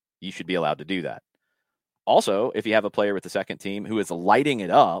pinch. You should be allowed to do that. Also, if you have a player with the second team who is lighting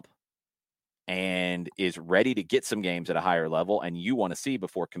it up and is ready to get some games at a higher level and you want to see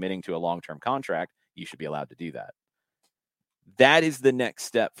before committing to a long-term contract, you should be allowed to do that. That is the next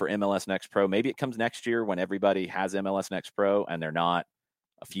step for MLS Next Pro. Maybe it comes next year when everybody has MLS Next Pro and they're not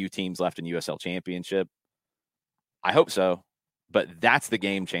a few teams left in USL Championship. I hope so, but that's the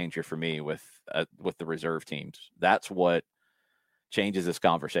game changer for me with the reserve teams. That's what changes this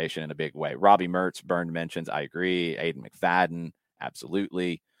conversation in a big way. Robbie Mertz, Byrne mentions, I agree. Aiden McFadden,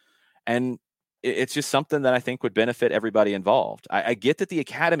 absolutely. And it's just something that I think would benefit everybody involved. I get that the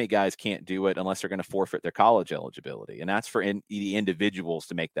academy guys can't do it unless they're going to forfeit their college eligibility, and that's for the individuals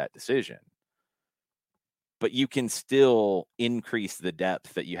to make that decision. But you can still increase the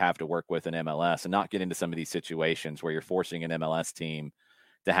depth that you have to work with in MLS and not get into some of these situations where you're forcing an MLS team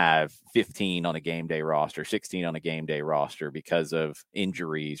to have 15 on a game day roster, 16 on a game day roster because of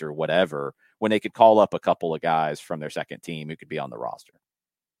injuries or whatever, when they could call up a couple of guys from their second team who could be on the roster.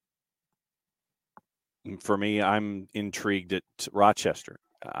 For me, I'm intrigued at Rochester.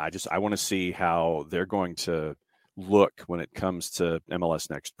 I want to see how they're going to look when it comes to MLS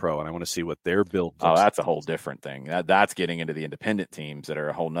Next Pro, and I want to see what their build. Oh, that's a whole different thing. That's getting into the independent teams that are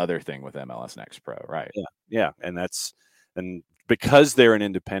a whole nother thing with MLS Next Pro, right? Yeah, and because they're an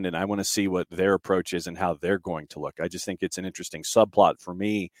independent, I want to see what their approach is and how they're going to look. I just think it's an interesting subplot for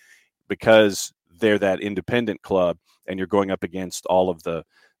me because they're that independent club, and you're going up against all of the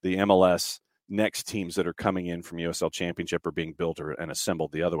MLS Next teams that are coming in from USL Championship or being built and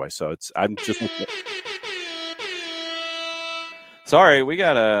assembled the other way. So I'm just sorry, we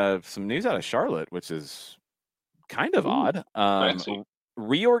got some news out of Charlotte, which is kind of odd.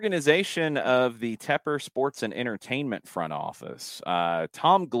 Reorganization of the Tepper Sports and Entertainment front office.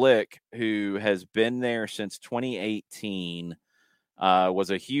 Tom Glick, who has been there since 2018, was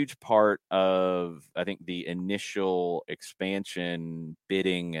a huge part of, I think, the initial expansion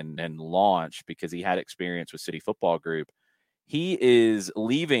bidding and launch because he had experience with City Football Group. He is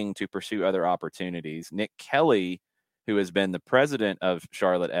leaving to pursue other opportunities. Nick Kelly, who has been the president of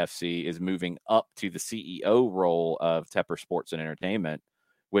Charlotte FC, is moving up to the CEO role of Tepper Sports and Entertainment,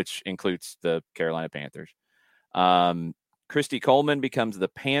 which includes the Carolina Panthers. Christy Coleman becomes the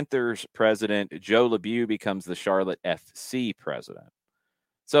Panthers president. Joe LeBeau becomes the Charlotte FC president.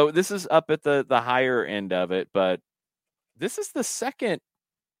 So this is up at the higher end of it, but this is the second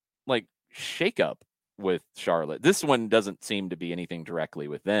shakeup with Charlotte. This one doesn't seem to be anything directly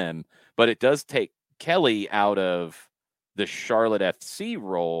with them, but it does take Kelly out of the Charlotte FC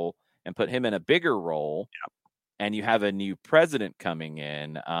role and put him in a bigger role. Yep. And you have a new president coming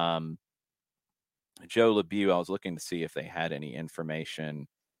in. Joe LeBeau, I was looking to see if they had any information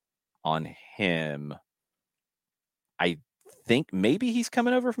on him. I think maybe he's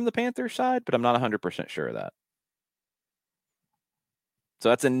coming over from the Panthers side, but I'm not 100% sure of that. So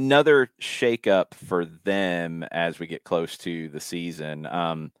that's another shakeup for them as we get close to the season.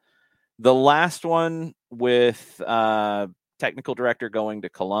 The last one with technical director going to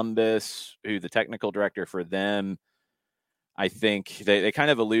Columbus, who the technical director for them, I think they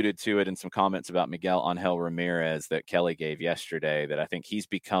kind of alluded to it in some comments about Miguel Angel Ramirez that Kelly gave yesterday, that I think he's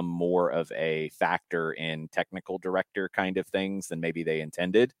become more of a factor in technical director kind of things than maybe they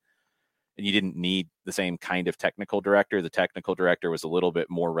intended. And you didn't need the same kind of technical director. The technical director was a little bit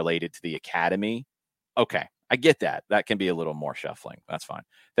more related to the academy. Okay, I get that. That can be a little more shuffling. That's fine.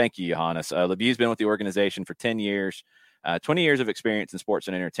 Thank you, Johannes. LeBeau's been with the organization for 10 years, 20 years of experience in sports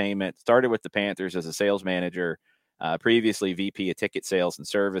and entertainment. Started with the Panthers as a sales manager, previously VP of ticket sales and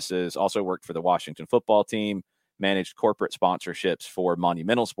services, also worked for the Washington football team, managed corporate sponsorships for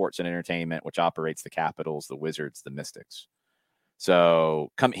Monumental Sports and Entertainment, which operates the Capitals, the Wizards, the Mystics.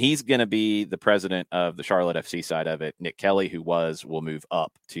 So he's going to be the president of the Charlotte FC side of it. Nick Kelly, who will move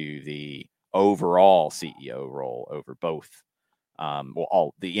up to the overall CEO role over both,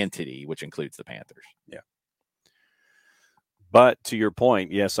 all the entity, which includes the Panthers. Yeah. But to your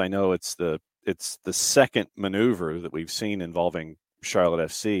point, yes, I know it's the second maneuver that we've seen involving Charlotte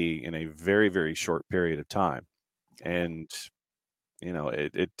FC in a very, very short period of time. And,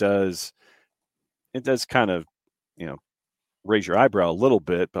 it does kind of, raise your eyebrow a little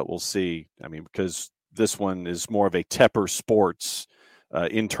bit, but we'll see. I mean, because this one is more of a Tepper Sports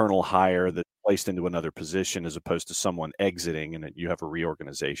internal hire that's placed into another position as opposed to someone exiting, and you have a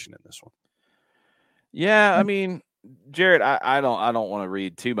reorganization in this one. Yeah, I mean, Jared, I don't want to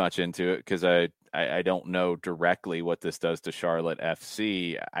read too much into it because I don't know directly what this does to Charlotte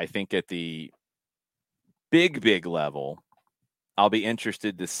FC. I think at the big level, I'll be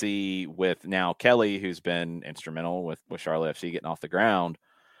interested to see with now Kelly, who's been instrumental with Charlotte FC getting off the ground,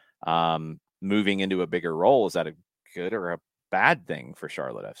 moving into a bigger role. Is that a good or a bad thing for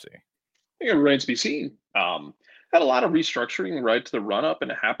Charlotte FC? I think it remains to be seen. Had a lot of restructuring right to the run up, and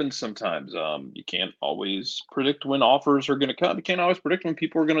it happens sometimes. You can't always predict when offers are going to come. You can't always predict when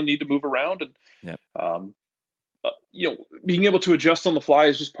people are going to need to move around, and being able to adjust on the fly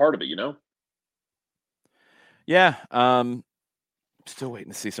is just part of it. Yeah. Still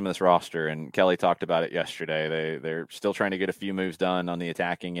waiting to see some of this roster, and Kelly talked about it yesterday. They're still trying to get a few moves done on the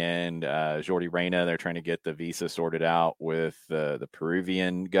attacking end. Jordi Reyna, they're trying to get the visa sorted out with the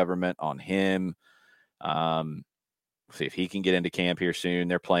Peruvian government on him. See if he can get into camp here soon.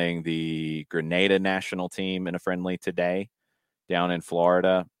 They're playing the Grenada national team in a friendly today down in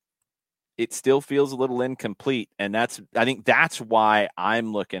Florida. It still feels a little incomplete, and I think that's why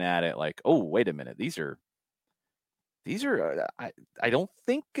I'm looking at it like, oh, wait a minute, these are I don't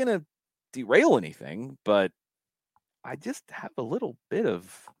think gonna derail anything, but I just have a little bit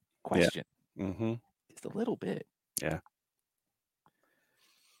of question. Yeah. Mm-hmm. Just a little bit. Yeah.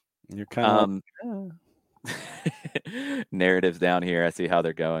 You're kind of narratives down here. I see how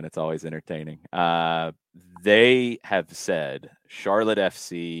they're going. It's always entertaining. They have said, Charlotte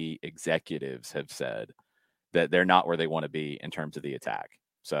FC executives have said that they're not where they want to be in terms of the attack.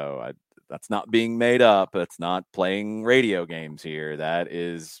 So that's not being made up. That's not playing radio games here. That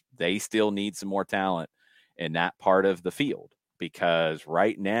is, they still need some more talent in that part of the field, because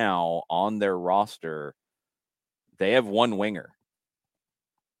right now on their roster, they have one winger.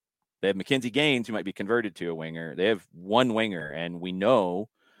 They have Mackenzie Gaines, who might be converted to a winger. They have one winger, and we know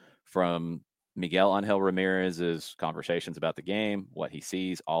from Miguel Angel Ramirez's conversations about the game, what he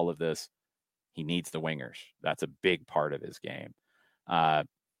sees, all of this, he needs the wingers. That's a big part of his game.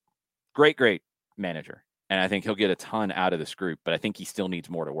 Great manager. And I think he'll get a ton out of this group, but I think he still needs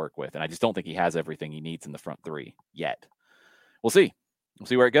more to work with. And I just don't think he has everything he needs in the front three yet. We'll see. We'll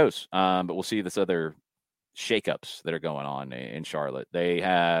see where it goes. But we'll see this other shakeups that are going on in Charlotte. They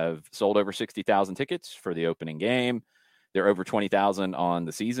have sold over 60,000 tickets for the opening game. They're over 20,000 on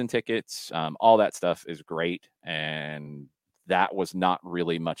the season tickets. All that stuff is great. And that was not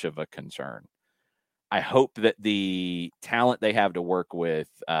really much of a concern. I hope that the talent they have to work with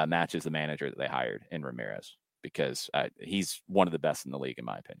matches the manager that they hired in Ramirez, because he's one of the best in the league, in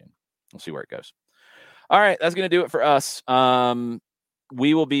my opinion. We'll see where it goes. All right, that's going to do it for us.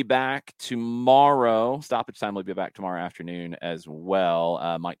 We will be back tomorrow. Stoppage time will be back tomorrow afternoon as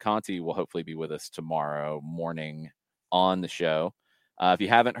well. Mike Conti will hopefully be with us tomorrow morning on the show. If you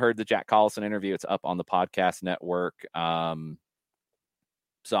haven't heard the Jack Collison interview, it's up on the podcast network.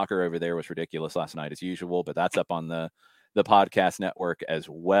 Soccer over there was ridiculous last night as usual, but that's up on the podcast network as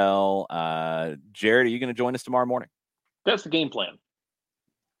well. Jared, are you going to join us tomorrow morning? That's the game plan.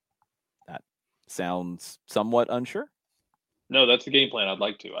 That sounds somewhat unsure. No, that's the game plan. I'd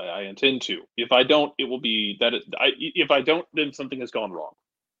like to. I intend to. If I don't, it will be that. If I don't, then something has gone wrong.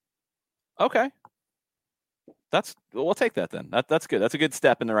 Okay. We'll take that then. That's good. That's a good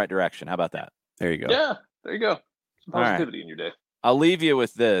step in the right direction. How about that? There you go. Yeah, there you go. Some positivity in your day. I'll leave you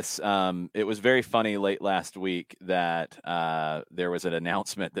with this. It was very funny late last week that there was an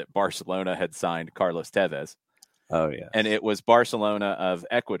announcement that Barcelona had signed Carlos Tevez. Oh, yeah. And it was Barcelona of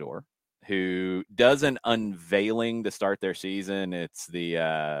Ecuador who does an unveiling to start their season. It's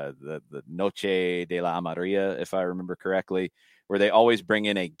the Noche de la Amarilla, if I remember correctly, where they always bring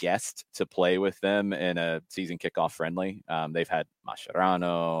in a guest to play with them in a season kickoff friendly. They've had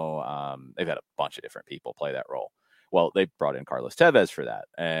Mascherano. They've had a bunch of different people play that role. Well, they brought in Carlos Tevez for that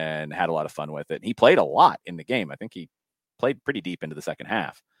and had a lot of fun with it. And he played a lot in the game. I think he played pretty deep into the second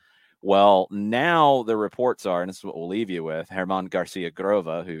half. Well, now the reports are, and this is what we'll leave you with, Herman Garcia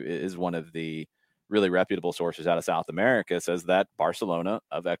Grova, who is one of the really reputable sources out of South America, says that Barcelona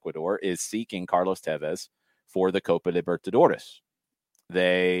of Ecuador is seeking Carlos Tevez for the Copa Libertadores.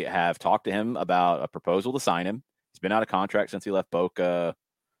 They have talked to him about a proposal to sign him. He's been out of contract since he left Boca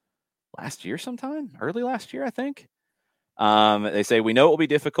early last year, I think. They say, we know it will be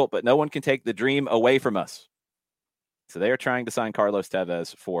difficult, but no one can take the dream away from us. So they are trying to sign Carlos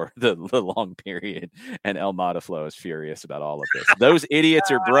Tevez for the long period, and El Mataflo is furious about all of this. Those idiots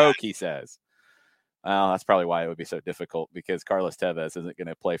are broke, he says. Well, that's probably why it would be so difficult, because Carlos Tevez isn't going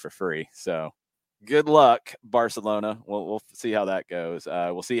to play for free. So good luck, Barcelona. We'll see how that goes.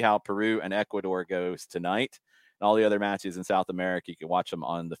 We'll see how Peru and Ecuador goes tonight. And all the other matches in South America, you can watch them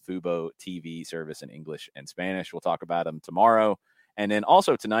on the Fubo TV service in English and Spanish. We'll talk about them tomorrow. And then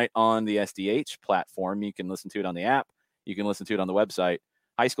also tonight on the SDH platform, you can listen to it on the app. You can listen to it on the website.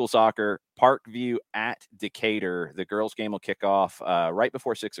 High school soccer, Parkview at Decatur. The girls' game will kick off right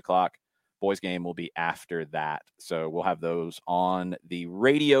before 6 o'clock. Boys' game will be after that. So we'll have those on the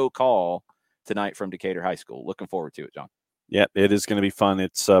radio call tonight from Decatur High School. Looking forward to it, John. Yeah, it is going to be fun.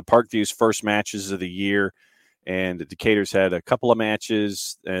 It's Parkview's first matches of the year, and Decatur's had a couple of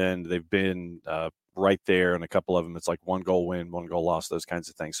matches, and they've been right there, and a couple of them, it's like 1 goal win, 1 goal loss, those kinds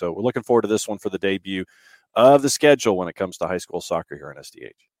of things. So we're looking forward to this one for the debut of the schedule when it comes to high school soccer here in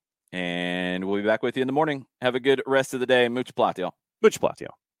SDH. And we'll be back with you in the morning. Have a good rest of the day. Mucho plata, y'all. Mucho plata,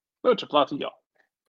 y'all. Mucho plata, y'all.